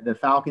the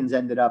Falcons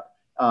ended up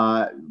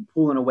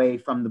pulling away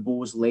from the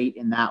Bulls late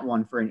in that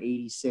one for an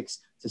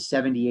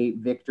 86-78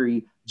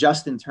 victory.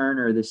 Justin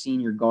Turner, the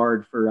senior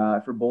guard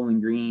for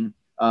Bowling Green,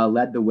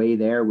 led the way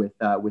there with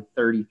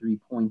 33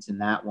 points in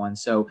that one.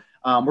 So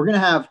we're going to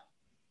have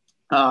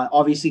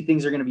obviously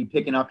things are going to be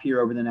picking up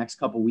here over the next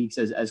couple of weeks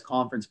as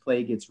conference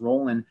play gets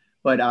rolling.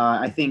 But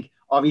I think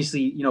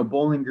obviously,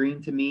 Bowling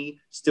Green to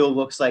me still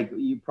looks like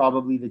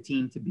probably the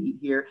team to beat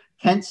here.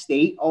 Kent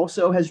State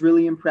also has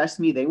really impressed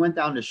me. They went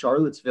down to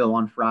Charlottesville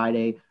on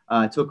Friday,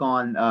 took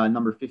on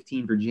number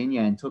 15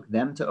 Virginia, and took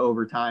them to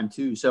overtime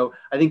too. So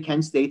I think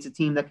Kent State's a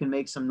team that can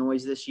make some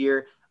noise this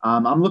year.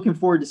 I'm looking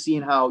forward to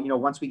seeing how,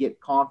 once we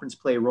get conference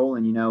play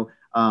rolling,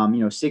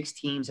 6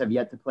 teams have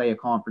yet to play a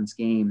conference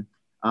game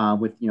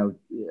with,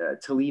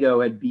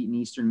 Toledo had beaten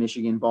Eastern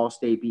Michigan, Ball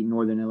State beat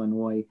Northern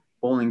Illinois,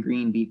 Bowling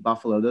Green beat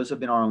Buffalo. Those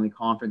have been our only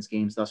conference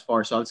games thus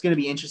far. So it's going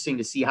to be interesting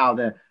to see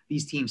how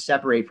these teams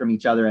separate from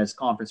each other as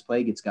conference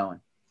play gets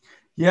going.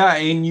 Yeah,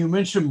 and you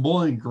mentioned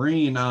Bowling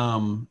Green.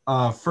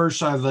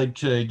 First, I'd like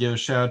to give a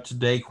shout out to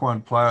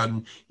Daquan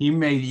Plowden. He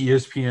made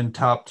ESPN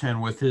top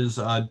 10 with his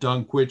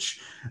dunk,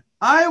 which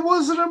I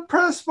wasn't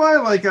impressed by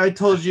it. Like I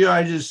told you,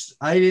 I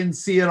didn't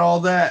see it all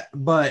that.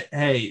 But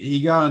hey,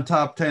 he got on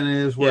top 10.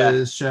 It is what it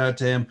is. Shout out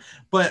to him.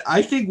 But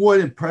I think what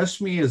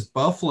impressed me is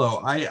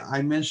Buffalo.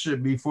 I mentioned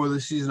it before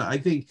the season. I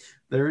think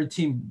they're a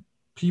team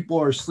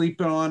people are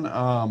sleeping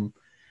on.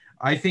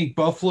 I think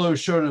Buffalo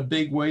showed in a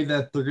big way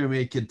that they're going to be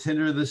a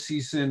contender this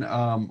season.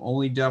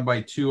 Only down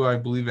by 2, I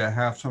believe, at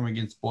halftime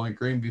against Bowling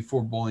Green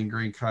before Bowling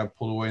Green kind of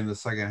pulled away in the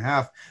second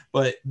half.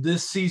 But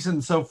this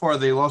season so far,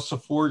 they lost to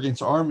 4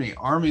 against Army.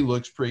 Army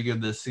looks pretty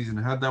good this season.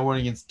 Had that one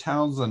against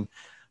Townsend.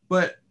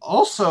 But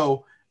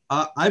also,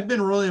 I've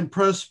been really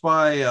impressed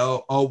by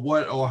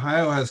what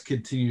Ohio has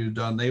continued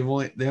to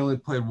do. They only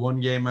played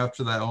 1 game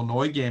after that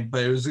Illinois game,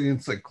 but it was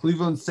against the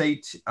Cleveland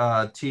State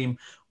team,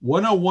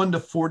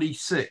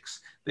 101-46.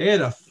 They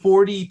had a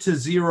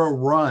 40-0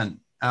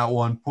 run at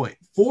one point.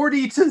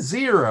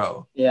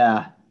 40-0.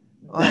 Yeah,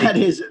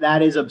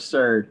 that is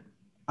absurd.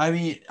 I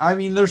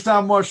mean, there's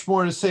not much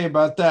more to say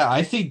about that.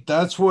 I think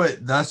that's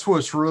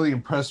what's really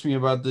impressed me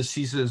about this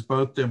season is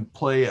both the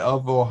play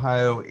of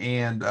Ohio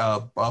and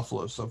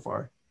Buffalo so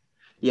far.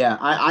 Yeah,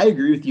 I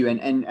agree with you,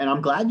 and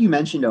I'm glad you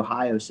mentioned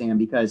Ohio, Sam,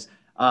 because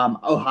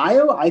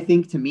Ohio, I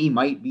think to me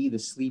might be the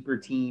sleeper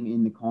team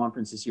in the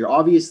conference this year.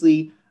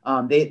 Obviously,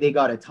 they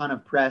got a ton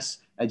of press.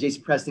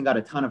 Jason Preston got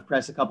a ton of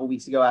press a couple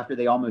weeks ago after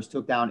they almost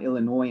took down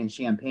Illinois and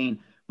Champaign.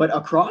 But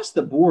across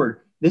the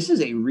board, this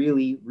is a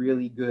really,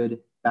 really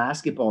good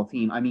basketball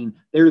team. I mean,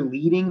 they're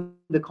leading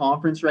the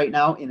conference right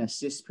now in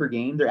assists per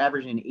game. They're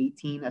averaging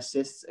 18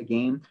 assists a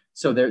game.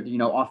 So they're,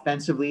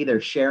 offensively,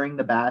 they're sharing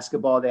the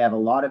basketball. They have a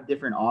lot of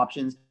different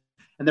options.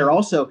 And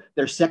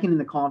they're second in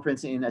the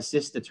conference in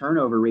assist to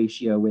turnover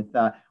ratio with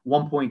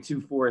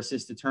 1.24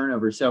 assist to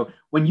turnover. So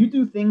when you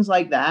do things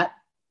like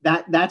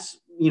that's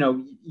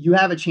you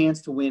have a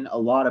chance to win a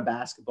lot of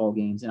basketball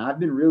games. And I've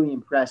been really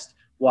impressed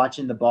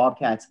watching the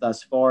Bobcats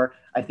thus far.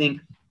 I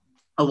think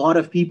a lot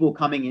of people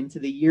coming into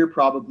the year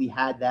probably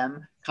had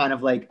them kind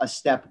of like a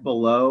step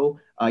below,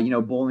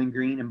 Bowling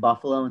Green and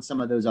Buffalo and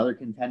some of those other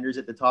contenders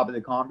at the top of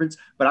the conference.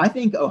 But I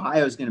think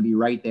Ohio is going to be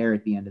right there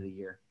at the end of the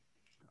year.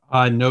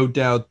 No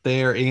doubt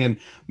there. And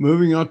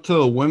moving on to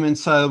the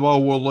women's side of the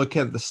ball, we'll look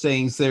at the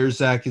standings there.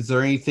 Zach, is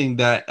there anything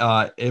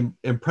that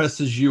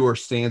impresses you or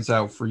stands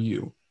out for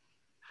you?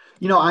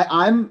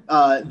 I'm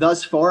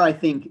thus far, I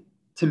think,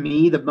 to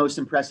me, the most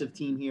impressive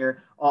team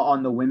here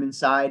on the women's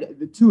side,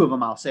 the 2 of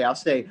them, I'll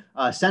say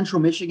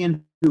Central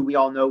Michigan, who we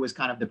all know was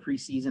kind of the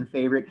preseason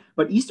favorite,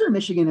 but Eastern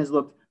Michigan has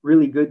looked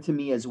really good to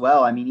me as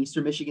well. I mean,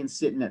 Eastern Michigan's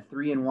sitting at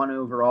 3-1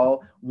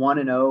 overall,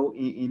 1-0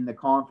 in the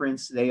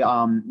conference. They,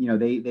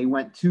 they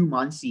went to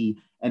Muncie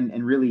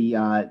and really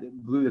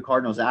blew the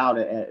Cardinals out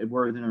at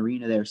Worthington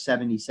Arena there,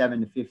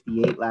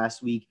 77-58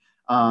 last week.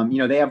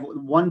 They have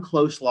 1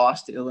 close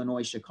loss to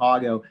Illinois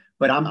Chicago,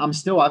 but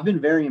I've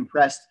been very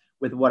impressed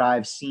with what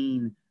I've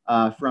seen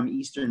from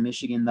Eastern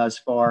Michigan thus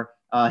far.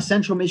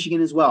 Central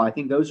Michigan as well. I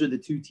think those are the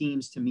 2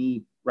 teams to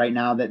me right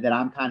now that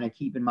I'm kind of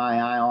keeping my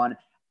eye on.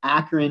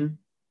 Akron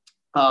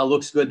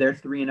looks good. They're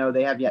 3-0.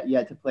 They have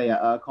yet to play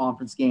a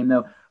conference game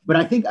though. But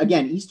I think,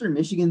 again, Eastern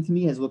Michigan to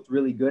me has looked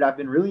really good. I've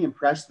been really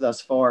impressed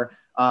thus far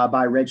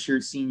by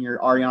redshirt senior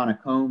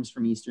Ariana Combs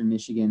from Eastern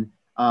Michigan.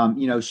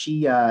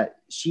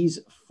 She's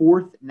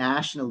 4th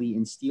nationally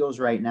in steals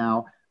right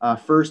now,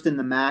 1st in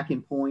the MAC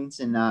in points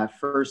and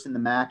 1st in the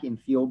MAC in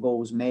field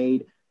goals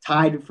made,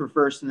 tied for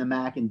 1st in the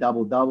MAC in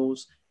double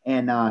doubles,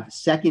 and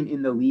 2nd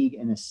in the league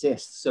in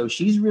assists. So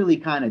she's really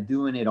kind of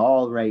doing it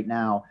all right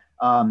now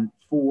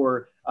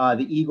for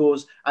the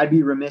Eagles. I'd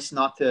be remiss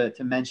not to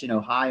mention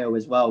Ohio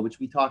as well, which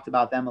we talked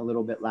about them a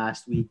little bit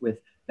last week with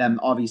them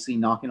obviously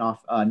knocking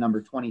off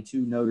number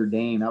 22 Notre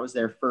Dame. That was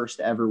their first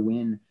ever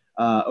win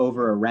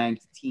over a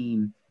ranked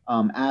team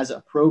as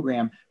a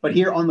program. But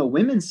here on the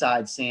women's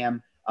side,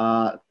 Sam,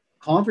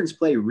 conference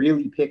play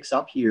really picks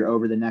up here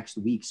over the next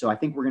week. So I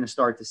think we're going to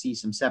start to see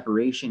some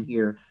separation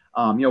here.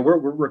 We're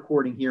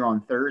recording here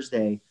on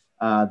Thursday,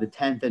 the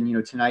 10th.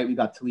 And, tonight we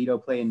got Toledo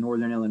playing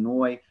Northern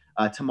Illinois.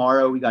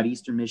 Tomorrow we got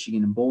Eastern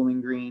Michigan and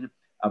Bowling Green.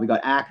 We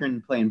got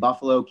Akron playing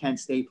Buffalo, Kent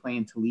State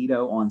playing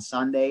Toledo on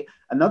Sunday.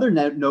 Another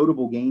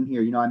notable game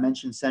here, I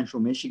mentioned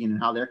Central Michigan and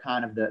how they're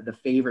kind of the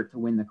favorite to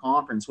win the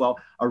conference. Well,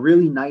 a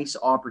really nice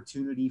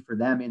opportunity for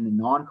them in the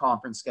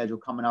non-conference schedule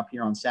coming up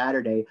here on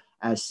Saturday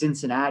as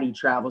Cincinnati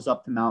travels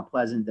up to Mount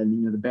Pleasant.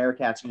 And, the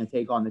Bearcats are going to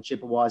take on the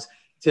Chippewas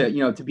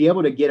to be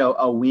able to get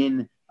a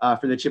win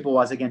for the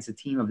Chippewas against a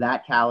team of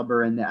that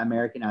caliber in the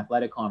American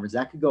Athletic Conference.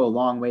 That could go a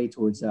long way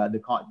towards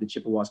the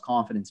Chippewas'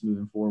 confidence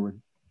moving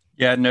forward.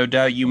 Yeah, no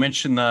doubt. You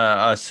mentioned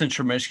the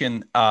Central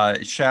Michigan.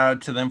 Shout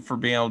out to them for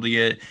being able to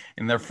get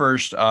in their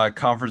first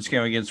conference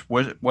game against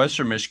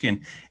Western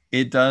Michigan.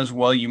 It does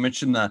well. You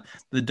mentioned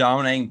the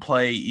dominating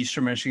play.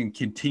 Eastern Michigan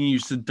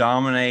continues to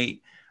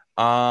dominate.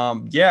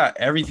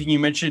 Everything you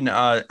mentioned.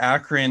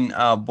 Akron,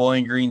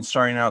 Bowling Green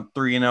starting out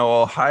 3-0.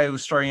 Ohio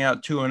starting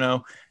out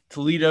 2-0.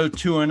 Toledo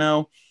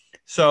 2-0.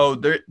 So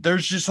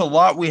there's just a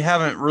lot we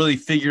haven't really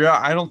figured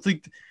out.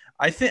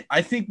 I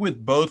think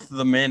with both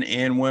the men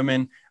and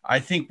women, I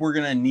think we're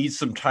gonna need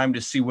some time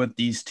to see what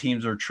these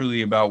teams are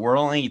truly about. We're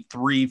only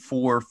 3,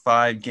 4,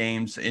 5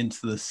 games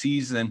into the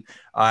season.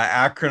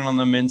 Akron on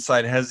the men's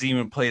side hasn't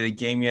even played a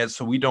game yet,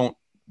 so we don't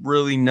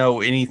really know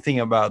anything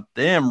about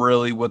them,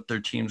 really, what their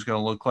team's going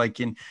to look like.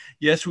 And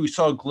yes, we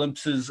saw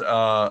glimpses.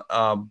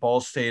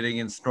 Ball State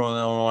against Northern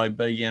Illinois,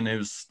 but again, it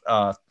was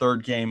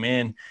third game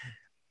in.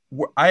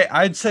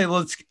 I'd say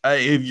let's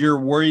if you're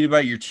worried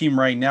about your team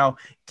right now,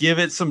 give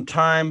it some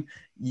time.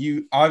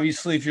 You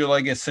obviously, if you're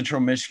like a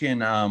Central Michigan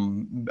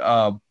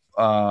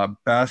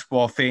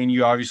basketball fan,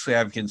 you obviously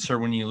have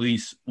concern when you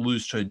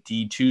lose to a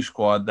D2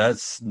 squad.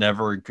 That's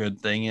never a good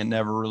thing. It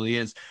never really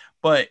is.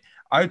 But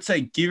I would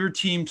say give your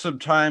team some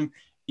time.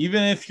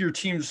 Even if your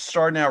team's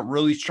starting out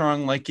really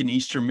strong, like an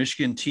Eastern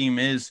Michigan team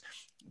is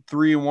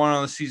 3-1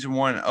 on the season,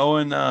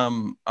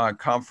 1-0 in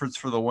conference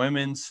for the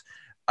women's.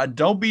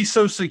 Don't be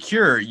so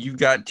secure. You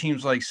got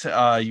teams like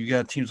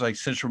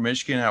Central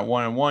Michigan at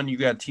 1-1. You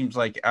got teams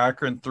like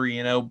Akron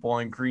 3-0,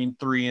 Bowling Green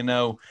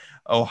 3-0,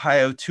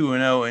 Ohio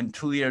 2-0, and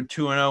Toledo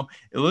 2-0.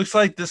 It looks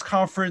like this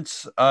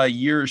conference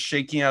year is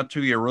shaking out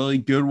to be a really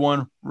good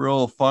one,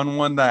 real fun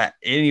one that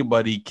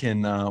anybody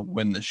can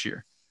win this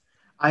year.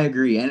 I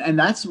agree. And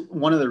that's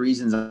one of the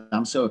reasons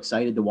I'm so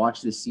excited to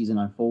watch this season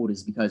unfold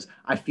is because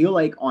I feel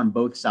like on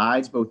both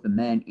sides, both the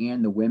men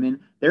and the women,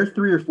 there are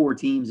 3 or 4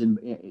 teams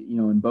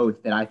in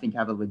both that I think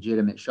have a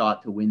legitimate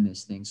shot to win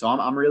this thing. So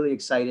I'm really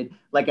excited.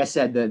 Like I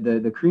said,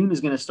 the cream is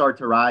going to start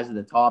to rise to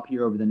the top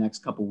here over the next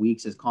couple of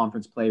weeks as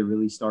conference play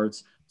really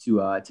starts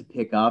to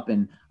pick up.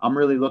 And I'm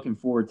really looking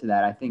forward to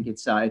that. I think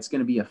it's going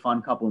to be a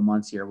fun couple of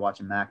months here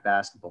watching MAC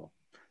basketball.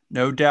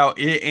 No doubt.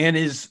 And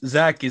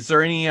Zach, is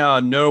there any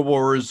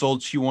notable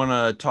results you want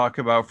to talk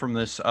about from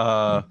this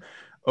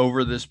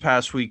over this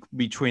past week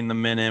between the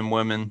men and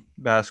women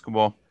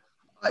basketball?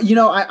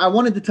 I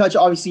wanted to touch,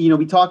 obviously,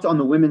 we talked on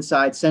the women's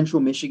side.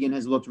 Central Michigan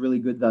has looked really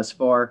good thus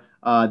far.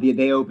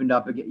 They opened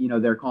up,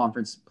 their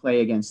conference play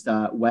against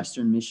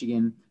Western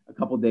Michigan a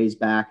couple days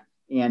back.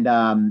 And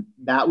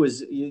that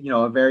was,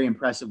 a very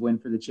impressive win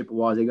for the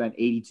Chippewas. They got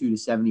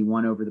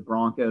 82-71 over the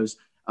Broncos.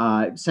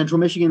 Central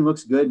Michigan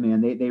looks good, man.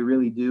 They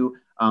really do.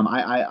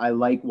 I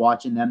like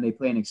watching them. They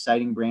play an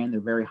exciting brand. They're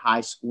very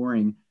high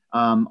scoring.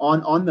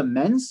 On the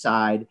men's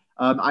side,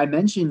 I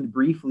mentioned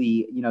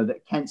briefly, the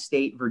Kent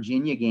State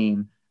Virginia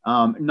game.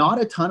 Not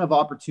a ton of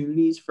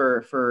opportunities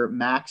for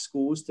MAC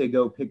schools to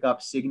go pick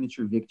up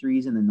signature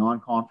victories in the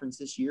non-conference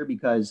this year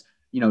because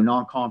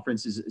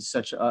non-conference is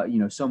such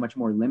so much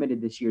more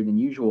limited this year than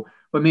usual.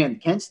 But man,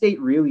 Kent State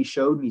really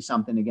showed me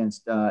something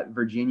against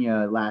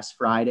Virginia last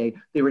Friday.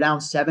 They were down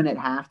 7 at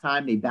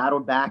halftime. They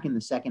battled back in the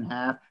second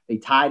half. They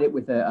tied it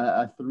with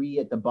a 3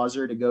 at the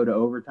buzzer to go to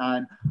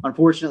overtime.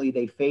 Unfortunately,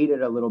 they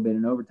faded a little bit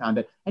in overtime.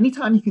 But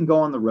anytime you can go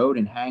on the road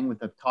and hang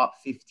with a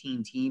top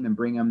 15 team and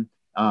bring them,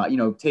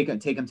 take them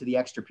to the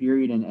extra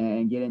period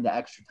and get into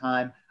extra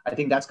time, I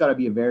think that's got to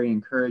be a very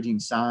encouraging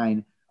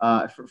sign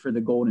for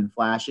the Golden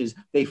Flashes.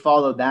 They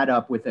followed that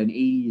up with an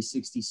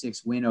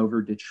 80-66 win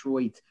over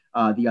Detroit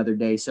the other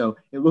day. So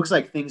it looks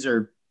like things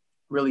are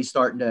really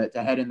starting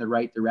to head in the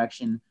right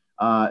direction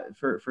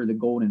for the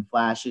Golden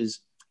Flashes.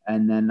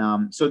 And then,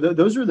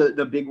 those are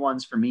the big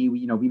ones for me.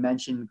 We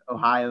mentioned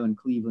Ohio and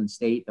Cleveland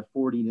State, the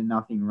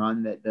 40-0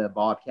 run that the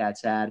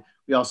Bobcats had.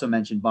 We also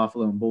mentioned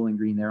Buffalo and Bowling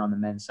Green there on the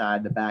men's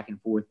side, the back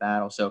and forth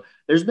battle. So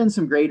there's been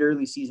some great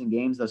early season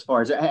games thus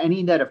far. Is there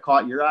any that have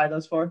caught your eye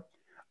thus far?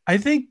 I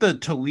think the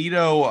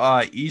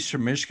Toledo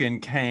Eastern Michigan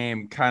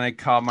game kind of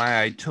caught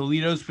my eye.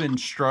 Toledo's been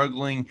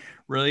struggling.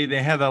 Really,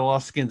 they had that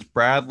loss against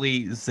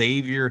Bradley.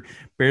 Xavier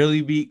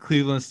barely beat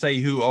Cleveland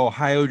State, who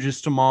Ohio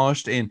just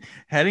demolished. And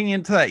heading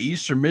into that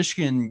Eastern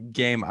Michigan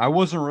game, I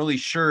wasn't really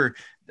sure.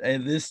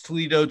 This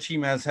Toledo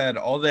team has had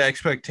all the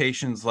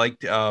expectations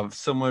like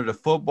similar to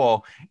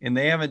football, and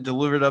they haven't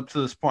delivered up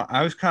to this point.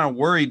 I was kind of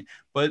worried,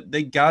 but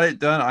they got it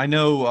done. I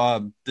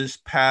know this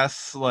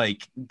past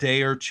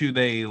day or two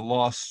they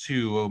lost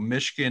to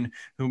Michigan,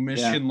 who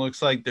Michigan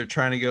looks like they're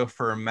trying to go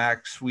for a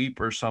MAC sweep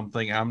or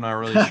something. I'm not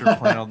really sure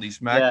playing all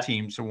these MAC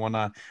teams and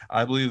whatnot.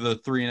 I believe the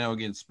 3-0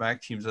 against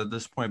MAC teams at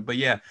this point. But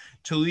yeah,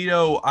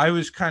 Toledo, I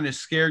was kind of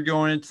scared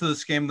going into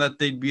this game that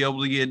they'd be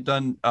able to get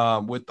done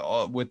with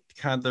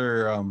kind of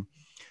their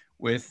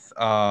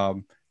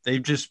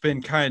they've just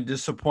been kind of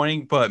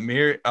disappointing, but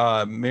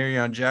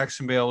Marion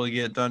Jackson be able to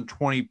get done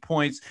 20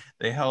 points.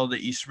 They held the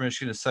Eastern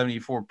Michigan to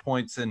 74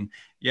 points, and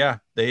yeah,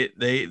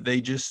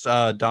 they just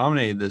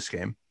dominated this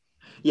game.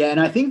 Yeah, and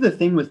I think the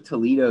thing with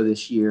Toledo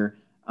this year,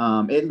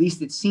 at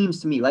least it seems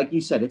to me, like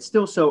you said, it's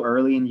still so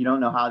early and you don't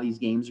know how these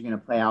games are going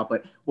to play out.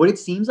 But what it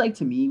seems like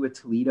to me with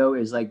Toledo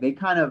is like they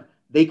kind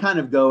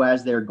of go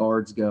as their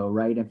guards go,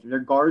 right? If their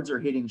guards are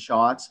hitting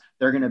shots,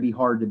 they're going to be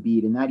hard to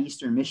beat. In that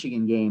Eastern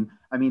Michigan game,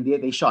 I mean,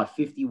 they shot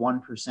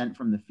 51%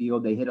 from the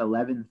field. They hit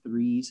 11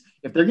 threes.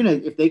 If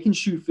they can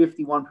shoot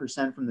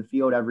 51% from the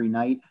field every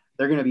night,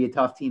 they're going to be a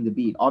tough team to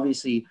beat.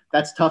 Obviously,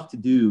 that's tough to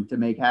do, to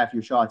make half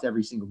your shots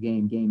every single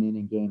game in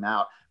and game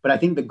out. But I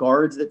think the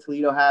guards that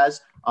Toledo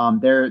has,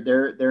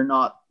 they're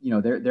not,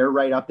 they're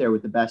right up there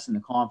with the best in the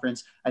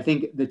conference. I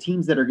think the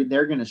teams that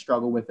they're going to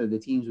struggle with are the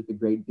teams with the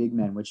great big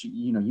men, which,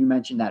 you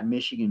mentioned that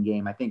Michigan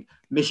game. I think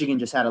Michigan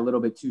just had a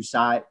little bit too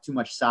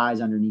much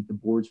size underneath the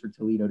boards for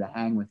Toledo to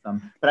hang with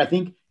them. But I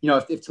think,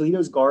 if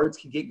Toledo's guards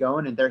can get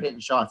going and they're hitting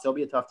shots, they'll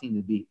be a tough team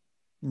to beat.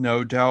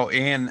 No doubt.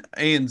 And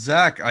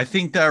Zach, I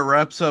think that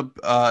wraps up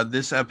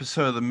this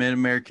episode of the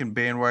Mid-American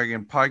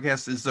Bandwagon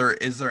Podcast. Is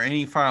there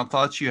any final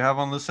thoughts you have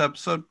on this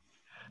episode?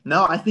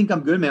 No, I think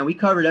I'm good, man. We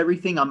covered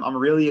everything. I'm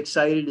really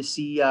excited to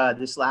see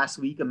this last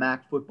week of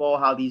MAC football,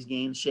 how these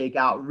games shake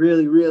out.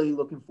 Really, really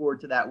looking forward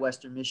to that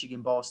Western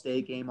Michigan Ball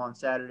State game on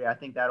Saturday. I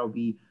think that'll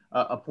be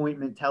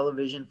appointment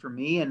television for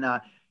me. And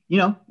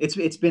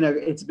it's been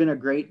a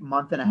great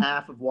month and a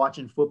half of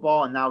watching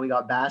football, and now we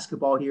got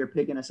basketball here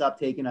picking us up,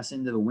 taking us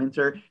into the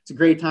winter. It's a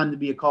great time to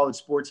be a college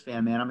sports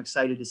fan, man. I'm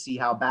excited to see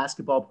how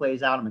basketball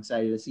plays out. I'm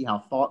excited to see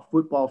how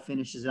football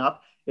finishes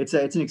up. It's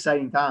an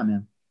exciting time,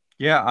 man.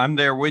 Yeah, I'm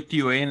there with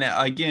you. And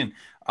again,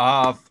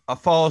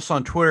 follow us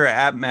on Twitter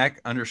at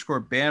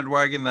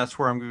 @Mac_bandwagon. That's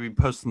where I'm going to be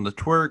posting the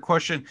Twitter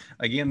question.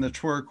 Again, the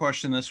Twitter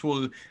question this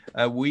week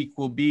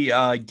will be,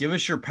 give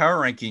us your power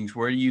rankings.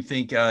 Where do you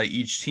think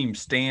each team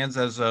stands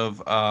as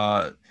of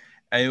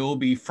it will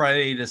be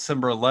Friday,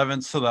 December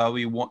 11th. So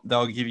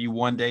that'll give you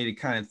one day to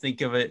kind of think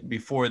of it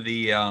before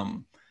the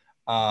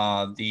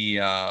what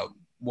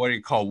do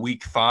you call,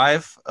 week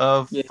 5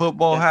 of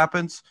football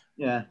happens.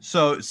 Yeah.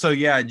 So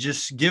yeah,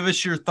 just give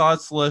us your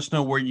thoughts. Let us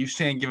know where you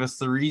stand. Give us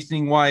the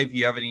reasoning why. If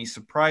you have any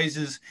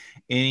surprises,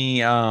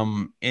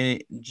 just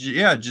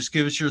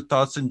give us your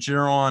thoughts in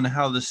general on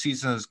how the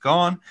season has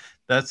gone.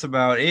 That's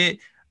about it.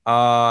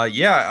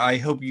 I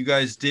hope you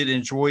guys did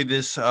enjoy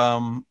this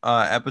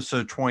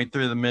episode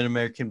 23 of the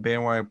Mid-American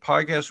Bandwagon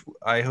Podcast.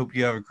 I hope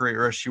you have a great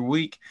rest of your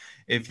week.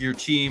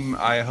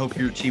 I hope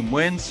your team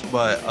wins.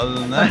 But other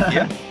than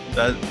that,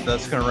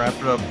 that's going to wrap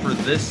it up for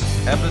this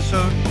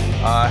episode.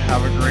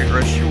 Have a great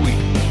rest of your week.